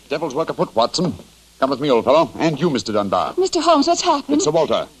wrong? There's devil's work afoot, Watson. Come with me, old fellow. And you, Mr. Dunbar. Mr. Holmes, what's happened? It's Sir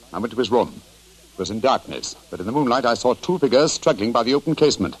Walter. I went to his room. It was in darkness, but in the moonlight I saw two figures struggling by the open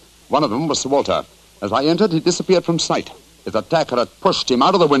casement. One of them was Sir Walter. As I entered, he disappeared from sight. His attacker had pushed him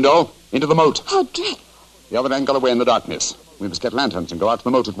out of the window into the moat. How dreadful. The other man got away in the darkness. We must get lanterns and go out to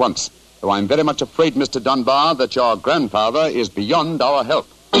the moat at once. Though I'm very much afraid, Mr. Dunbar, that your grandfather is beyond our help.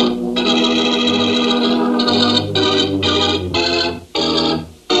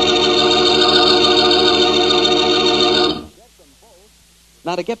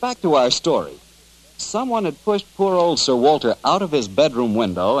 Now, to get back to our story. Someone had pushed poor old Sir Walter out of his bedroom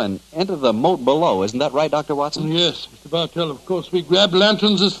window and into the moat below. Isn't that right, Dr. Watson? Yes, Mr. Bartell. Of course, we grabbed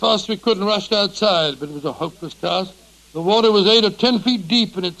lanterns as fast as we could and rushed outside, but it was a hopeless task. The water was 8 or 10 feet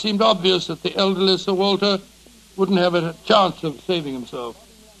deep, and it seemed obvious that the elderly Sir Walter wouldn't have a chance of saving himself.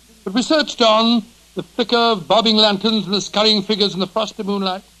 But we searched on, the flicker of bobbing lanterns and the scurrying figures in the frosty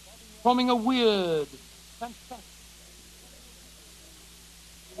moonlight, forming a weird, fantastic...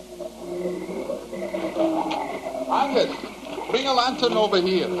 Angus, bring a lantern over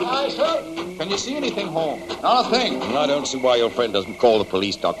here. Aye, sir. Can you see anything, Holmes? Not a thing. I don't see why your friend doesn't call the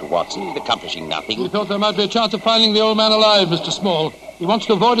police, Dr. Watson. He's accomplishing nothing. We thought there might be a chance of finding the old man alive, Mr. Small. He wants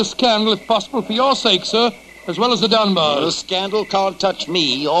to avoid a scandal, if possible, for your sake, sir, as well as the Dunbars. The scandal can't touch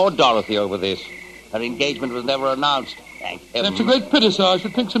me or Dorothy over this. Her engagement was never announced. Thank heaven. That's a great pity, sir. I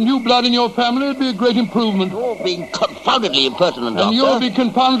should think some new blood in your family would be a great improvement. You're being confoundedly impertinent, Doctor. And you'll be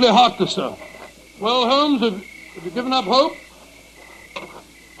confoundedly heartless, sir. Well, Holmes, have you given up hope?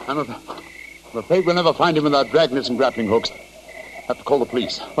 I'm afraid we'll never find him without dragnets and grappling hooks. Have to call the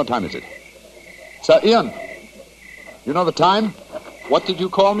police. What time is it? Sir Ian, you know the time? What did you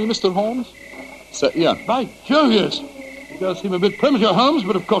call me, Mr. Holmes? Sir Ian. By Jove, yes. It does seem a bit premature, Holmes,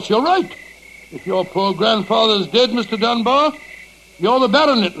 but of course you're right. If your poor grandfather's dead, Mr. Dunbar, you're the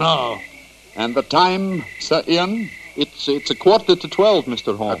baronet now. And the time, Sir Ian? It's 11:45,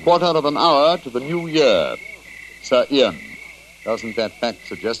 Mr. Holmes. A quarter of an hour to the new year. Sir Ian, doesn't that fact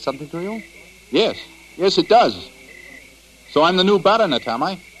suggest something to you? Yes, it does. So I'm the new baronet, am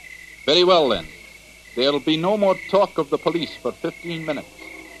I? Very well, then. There'll be no more talk of the police for 15 minutes.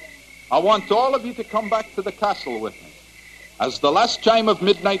 I want all of you to come back to the castle with me. As the last chime of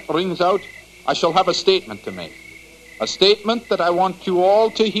midnight rings out, I shall have a statement to make. A statement that I want you all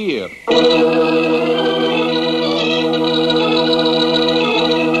to hear.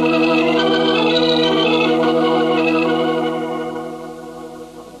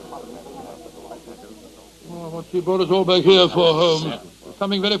 What you brought us all back here for, Holmes? There's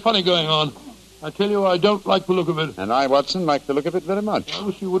something very funny going on. I tell you, I don't like the look of it. And I, Watson, like the look of it very much. I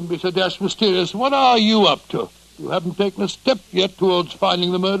wish you wouldn't be so dashed mysterious. What are you up to? You haven't taken a step yet towards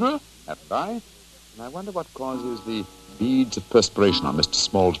finding the murderer. Haven't I? And I wonder what causes the beads of perspiration on Mr.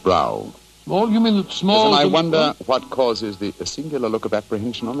 Small's brow. Small? You mean that Small... Yes, and I wonder what causes the singular look of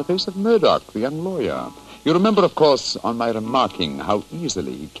apprehension on the face of Murdoch, the young lawyer. You remember, of course, on my remarking how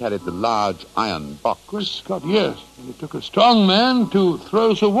easily he carried the large iron box. Good Scott, yes. And it took a strong man to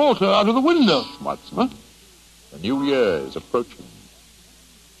throw Sir Walter out of the window. Watson, huh? The new year is approaching.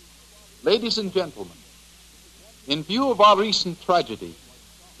 Ladies and gentlemen, in view of our recent tragedy,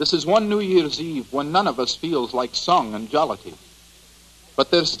 this is one New Year's Eve when none of us feels like song and jollity.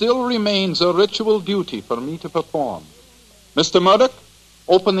 But there still remains a ritual duty for me to perform. Mr. Murdoch,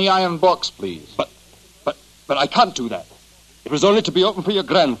 Open the iron box, please. But I can't do that. It was only to be opened for your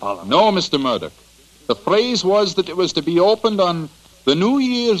grandfather. No, Mr. Murdoch. The phrase was that it was to be opened on the New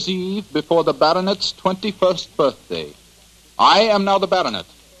Year's Eve before the baronet's 21st birthday. I am now the baronet,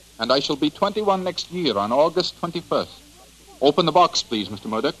 and I shall be 21 next year on August 21st. Open the box, please, Mr.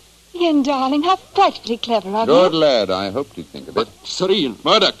 Murdoch. Ian, darling, how frightfully clever of you. Good lad. I hoped you'd think of it. Sir Ian.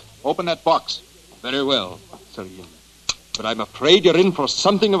 Murdoch, open that box. Very well, Sir Ian. But I'm afraid you're in for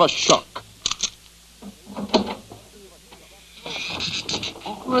something of a shock.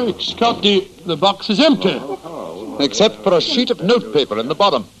 Great Scott, the box is empty. Except for a sheet of notepaper in the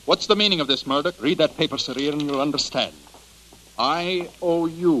bottom. What's the meaning of this, Murdoch? Read that paper, Sir Ian, and you'll understand. I owe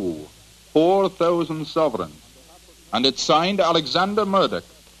you 4,000 sovereigns. And it's signed Alexander Murdoch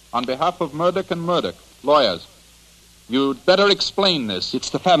on behalf of Murdoch and Murdoch, lawyers. You'd better explain this. It's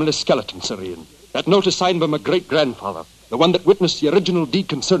the family skeleton, Sir Ian. That note is signed by my great-grandfather, the one that witnessed the original deed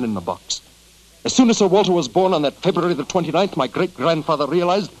concerning the box. As soon as Sir Walter was born on that February the 29th, my great-grandfather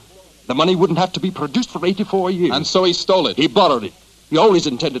realized the money wouldn't have to be produced for 84 years. And so he stole it. He borrowed it. He always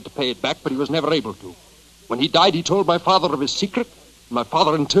intended to pay it back, but he was never able to. When he died, he told my father of his secret, and my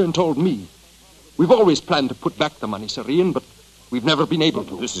father in turn told me. We've always planned to put back the money, Sir Ian, but we've never been able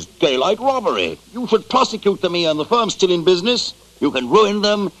to. This is daylight robbery. You should prosecute them, Ian. The firm's still in business. You can ruin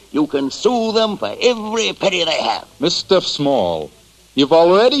them. You can sue them for every penny they have. Mr. Small, you've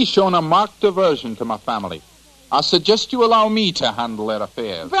already shown a marked aversion to my family. I suggest you allow me to handle their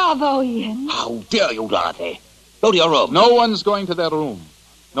affairs. Bravo, Ian. How dare you, Dorothy? Go to your room. No one's going to their room.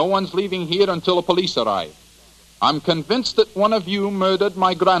 No one's leaving here until the police arrive. I'm convinced that one of you murdered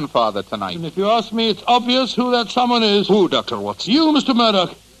my grandfather tonight. And if you ask me, it's obvious who that someone is. Who, Dr. Watson? You, Mr.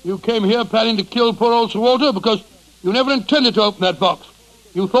 Murdoch. You came here planning to kill poor old Sir Walter because you never intended to open that box.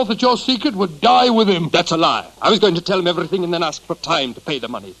 You thought that your secret would die with him. That's a lie. I was going to tell him everything and then ask for time to pay the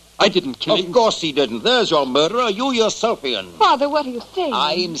money. I didn't kill him. Of course he didn't. There's your murderer. You yourself, Ian. Father, what are you saying?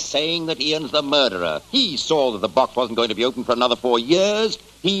 I'm saying that Ian's the murderer. He saw that the box wasn't going to be open for another 4 years.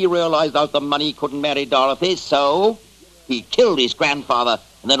 He realized out the money couldn't marry Dorothy, so he killed his grandfather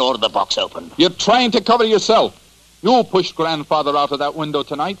and then ordered the box open. You're trying to cover yourself. You pushed grandfather out of that window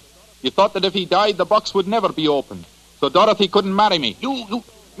tonight. You thought that if he died, the box would never be opened. So Dorothy couldn't marry me. You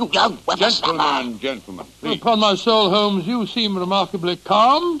young Gentlemen, please. Upon my soul, Holmes, you seem remarkably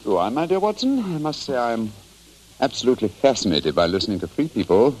calm. Do I, my dear Watson? I must say I'm absolutely fascinated by listening to three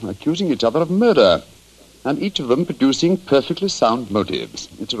people accusing each other of murder, and each of them producing perfectly sound motives.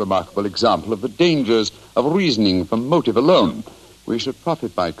 It's a remarkable example of the dangers of reasoning from motive alone. We should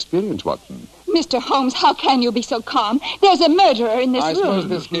profit by experience, Watson. Mr. Holmes, how can you be so calm? There's a murderer in this I room. suppose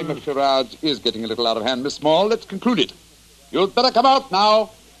this game of charades is getting a little out of hand, Miss Small. Let's conclude it. You'd better come out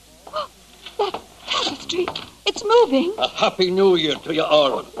now. That tapestry, it's moving. A happy new year to you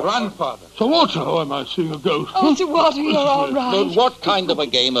all. Grandfather. Sir Walter, oh, am I seeing a ghost? Oh, Sir Walter, you're all right. But what kind of a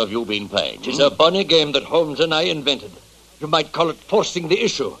game have you been playing? It's a bunny game that Holmes and I invented. You might call it forcing the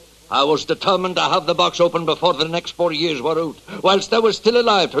issue. I was determined to have the box open before the next 4 years were out, whilst I was still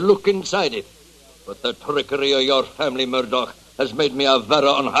alive to look inside it. But the trickery of your family, Murdoch, has made me a very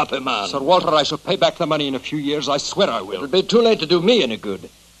unhappy man. Sir Walter, I shall pay back the money in a few years. I swear I will. It'll be too late to do me any good,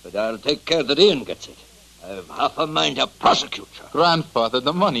 but I'll take care that Ian gets it. I've half a mind to prosecute you. Grandfather,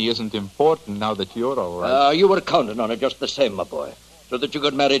 the money isn't important now that you're all right. You were counting on it just the same, my boy, so that you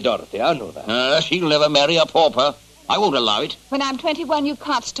could marry Dorothy. I know that. She'll never marry a pauper. I won't allow it. When I'm 21, you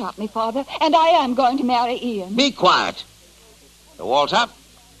can't stop me, Father, and I am going to marry Ian. Be quiet. Sir Walter,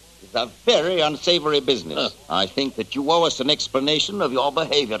 it's a very unsavory business. I think that you owe us an explanation of your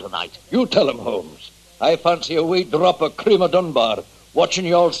behavior tonight. You tell him, Holmes. I fancy a wee drop of cream of Dunbar. Watching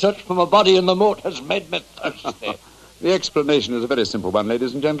you all search for my body in the moat has made me thirsty. The explanation is a very simple one,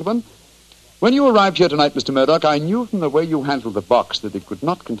 ladies and gentlemen. When you arrived here tonight, Mr. Murdoch, I knew from the way you handled the box that it could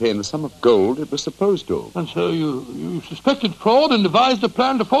not contain the sum of gold it was supposed to. And so you suspected fraud and devised a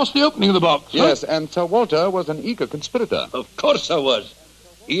plan to force the opening of the box. Yes, and Sir Walter was an eager conspirator. Of course I was.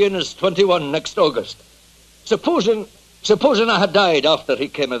 Ian is 21 next August. Supposing I had died after he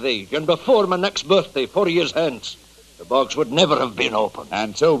came of age and before my next birthday 4 years hence, the box would never have been opened.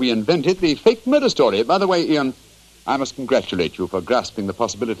 And so we invented the fake murder story. By the way, Ian, I must congratulate you for grasping the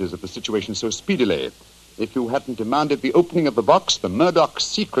possibilities of the situation so speedily. If you hadn't demanded the opening of the box, the Murdoch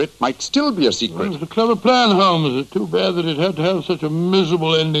secret might still be a secret. Well, it was a clever plan, Holmes. It's too bad that it had to have such a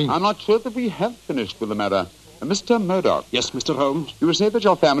miserable ending. I'm not sure that we have finished with the matter. Mr. Murdoch. Yes, Mr. Holmes? You say that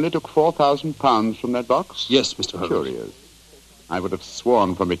your family took £4,000 from that box? Yes, Mr. Holmes. Curious. I would have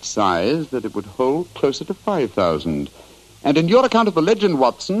sworn from its size that it would hold closer to 5,000. And in your account of the legend,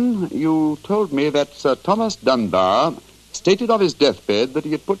 Watson, you told me that Sir Thomas Dunbar stated on his deathbed that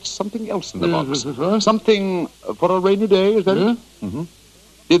he had put something else in the box. Something for a rainy day, is that it? Mm-hmm.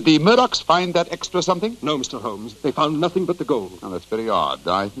 Did the Murdochs find that extra something? No, Mr. Holmes. They found nothing but the gold. Oh, that's very odd.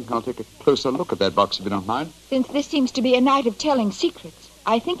 I think I'll take a closer look at that box if you don't mind. Since this seems to be a night of telling secrets,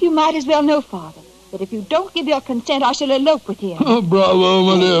 I think you might as well know, Father, that if you don't give your consent, I shall elope with him. Oh, bravo,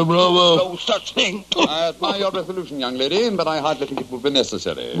 my dear, bravo. No such thing. I admire your resolution, young lady, but I hardly think it will be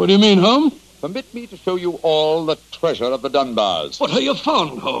necessary. What do you mean, Holmes? Permit me to show you all the treasure of the Dunbars. What have you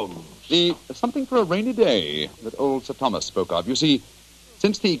found, Holmes? Something for a rainy day that old Sir Thomas spoke of. You see,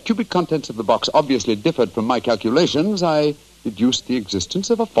 since the cubic contents of the box obviously differed from my calculations, I deduced the existence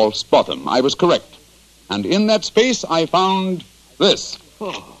of a false bottom. I was correct. And in that space, I found this.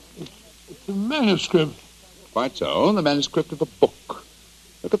 Oh, it's a manuscript. Quite so, the manuscript of a book.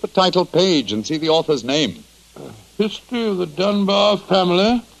 Look at the title page and see the author's name. History of the Dunbar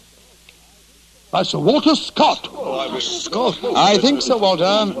Family. By Sir Walter Scott. Scott. I think, Sir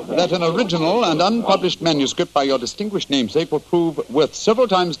Walter, that an original and unpublished manuscript by your distinguished namesake will prove worth several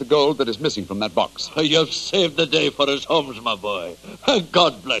times the gold that is missing from that box. You've saved the day for us, Holmes, my boy.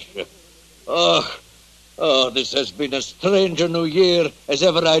 God bless you. Oh, this has been as strange a new year as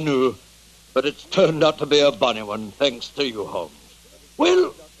ever I knew. But it's turned out to be a bonny one, thanks to you, Holmes.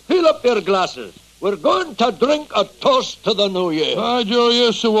 Well, fill up your glasses. We're going to drink a toast to the new year. By Joe,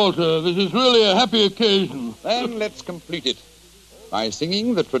 yes, Sir Walter. This is really a happy occasion. Then let's complete it by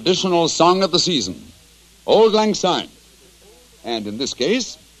singing the traditional song of the season, Auld Lang Syne. And in this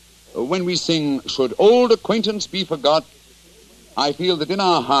case, when we sing, Should Old Acquaintance Be Forgot, I feel that in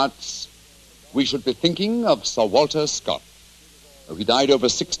our hearts we should be thinking of Sir Walter Scott. Though he died over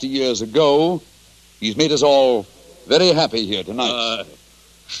 60 years ago, he's made us all very happy here tonight.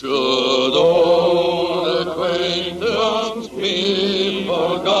 Should old acquaintance be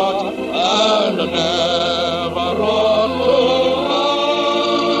forgot and never brought to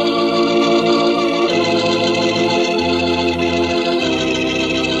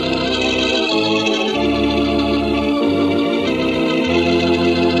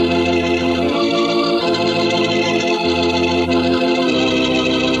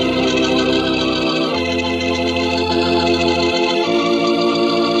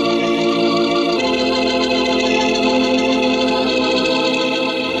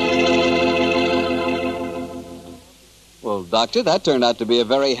Doctor, that turned out to be a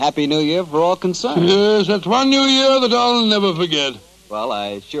very happy new year for all concerned. Yes, that's one new year that I'll never forget. Well,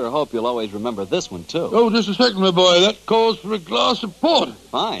 I sure hope you'll always remember this one, too. Oh, just a second, my boy. That calls for a glass of port.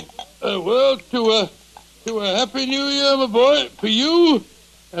 Fine. Well, to a happy new year, my boy, for you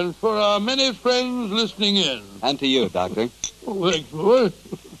and for our many friends listening in. And to you, Doctor. Oh, thanks, boy.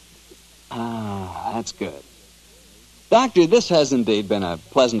 That's good. Doctor, this has indeed been a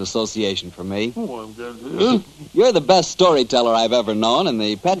pleasant association for me. Oh, I'm glad to hear. You're the best storyteller I've ever known, and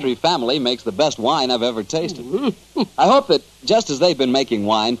the Petrie family makes the best wine I've ever tasted. I hope that, just as they've been making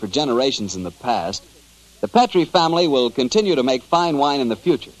wine for generations in the past, the Petrie family will continue to make fine wine in the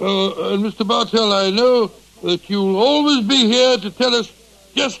future. And Mr. Bartell, I know that you'll always be here to tell us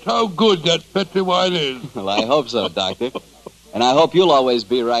just how good that Petrie wine is. Well, I hope so, Doctor. And I hope you'll always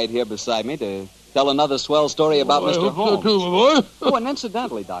be right here beside me to tell another swell story about Mr. Holmes. I hope so, too, my boy. Oh, and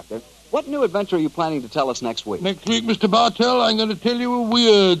incidentally, Doctor, what new adventure are you planning to tell us next week? Next week, Mr. Bartell, I'm going to tell you a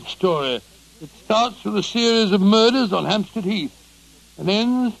weird story. It starts with a series of murders on Hampstead Heath and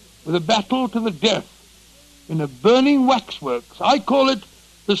ends with a battle to the death in a burning waxworks. I call it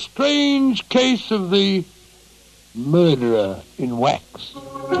the strange case of the murderer in wax.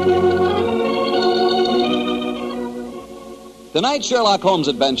 Tonight's Sherlock Holmes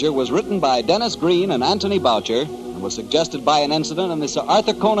adventure was written by Dennis Green and Anthony Boucher and was suggested by an incident in the Sir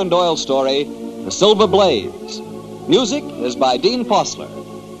Arthur Conan Doyle story, The Silver Blaze. Music is by Dean Fossler.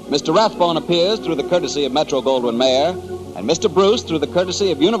 Mr. Rathbone appears through the courtesy of Metro-Goldwyn-Mayer, and Mr. Bruce through the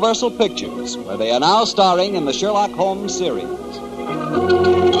courtesy of Universal Pictures, where they are now starring in the Sherlock Holmes series.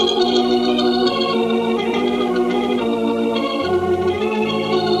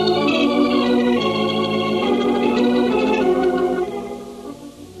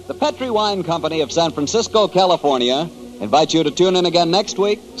 The Petrie Wine Company of San Francisco, California, invites you to tune in again next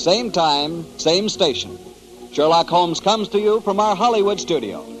week, same time, same station. Sherlock Holmes comes to you from our Hollywood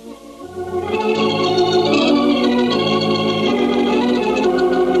studio.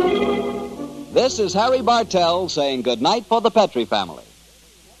 This is Harry Bartell saying goodnight for the Petrie family.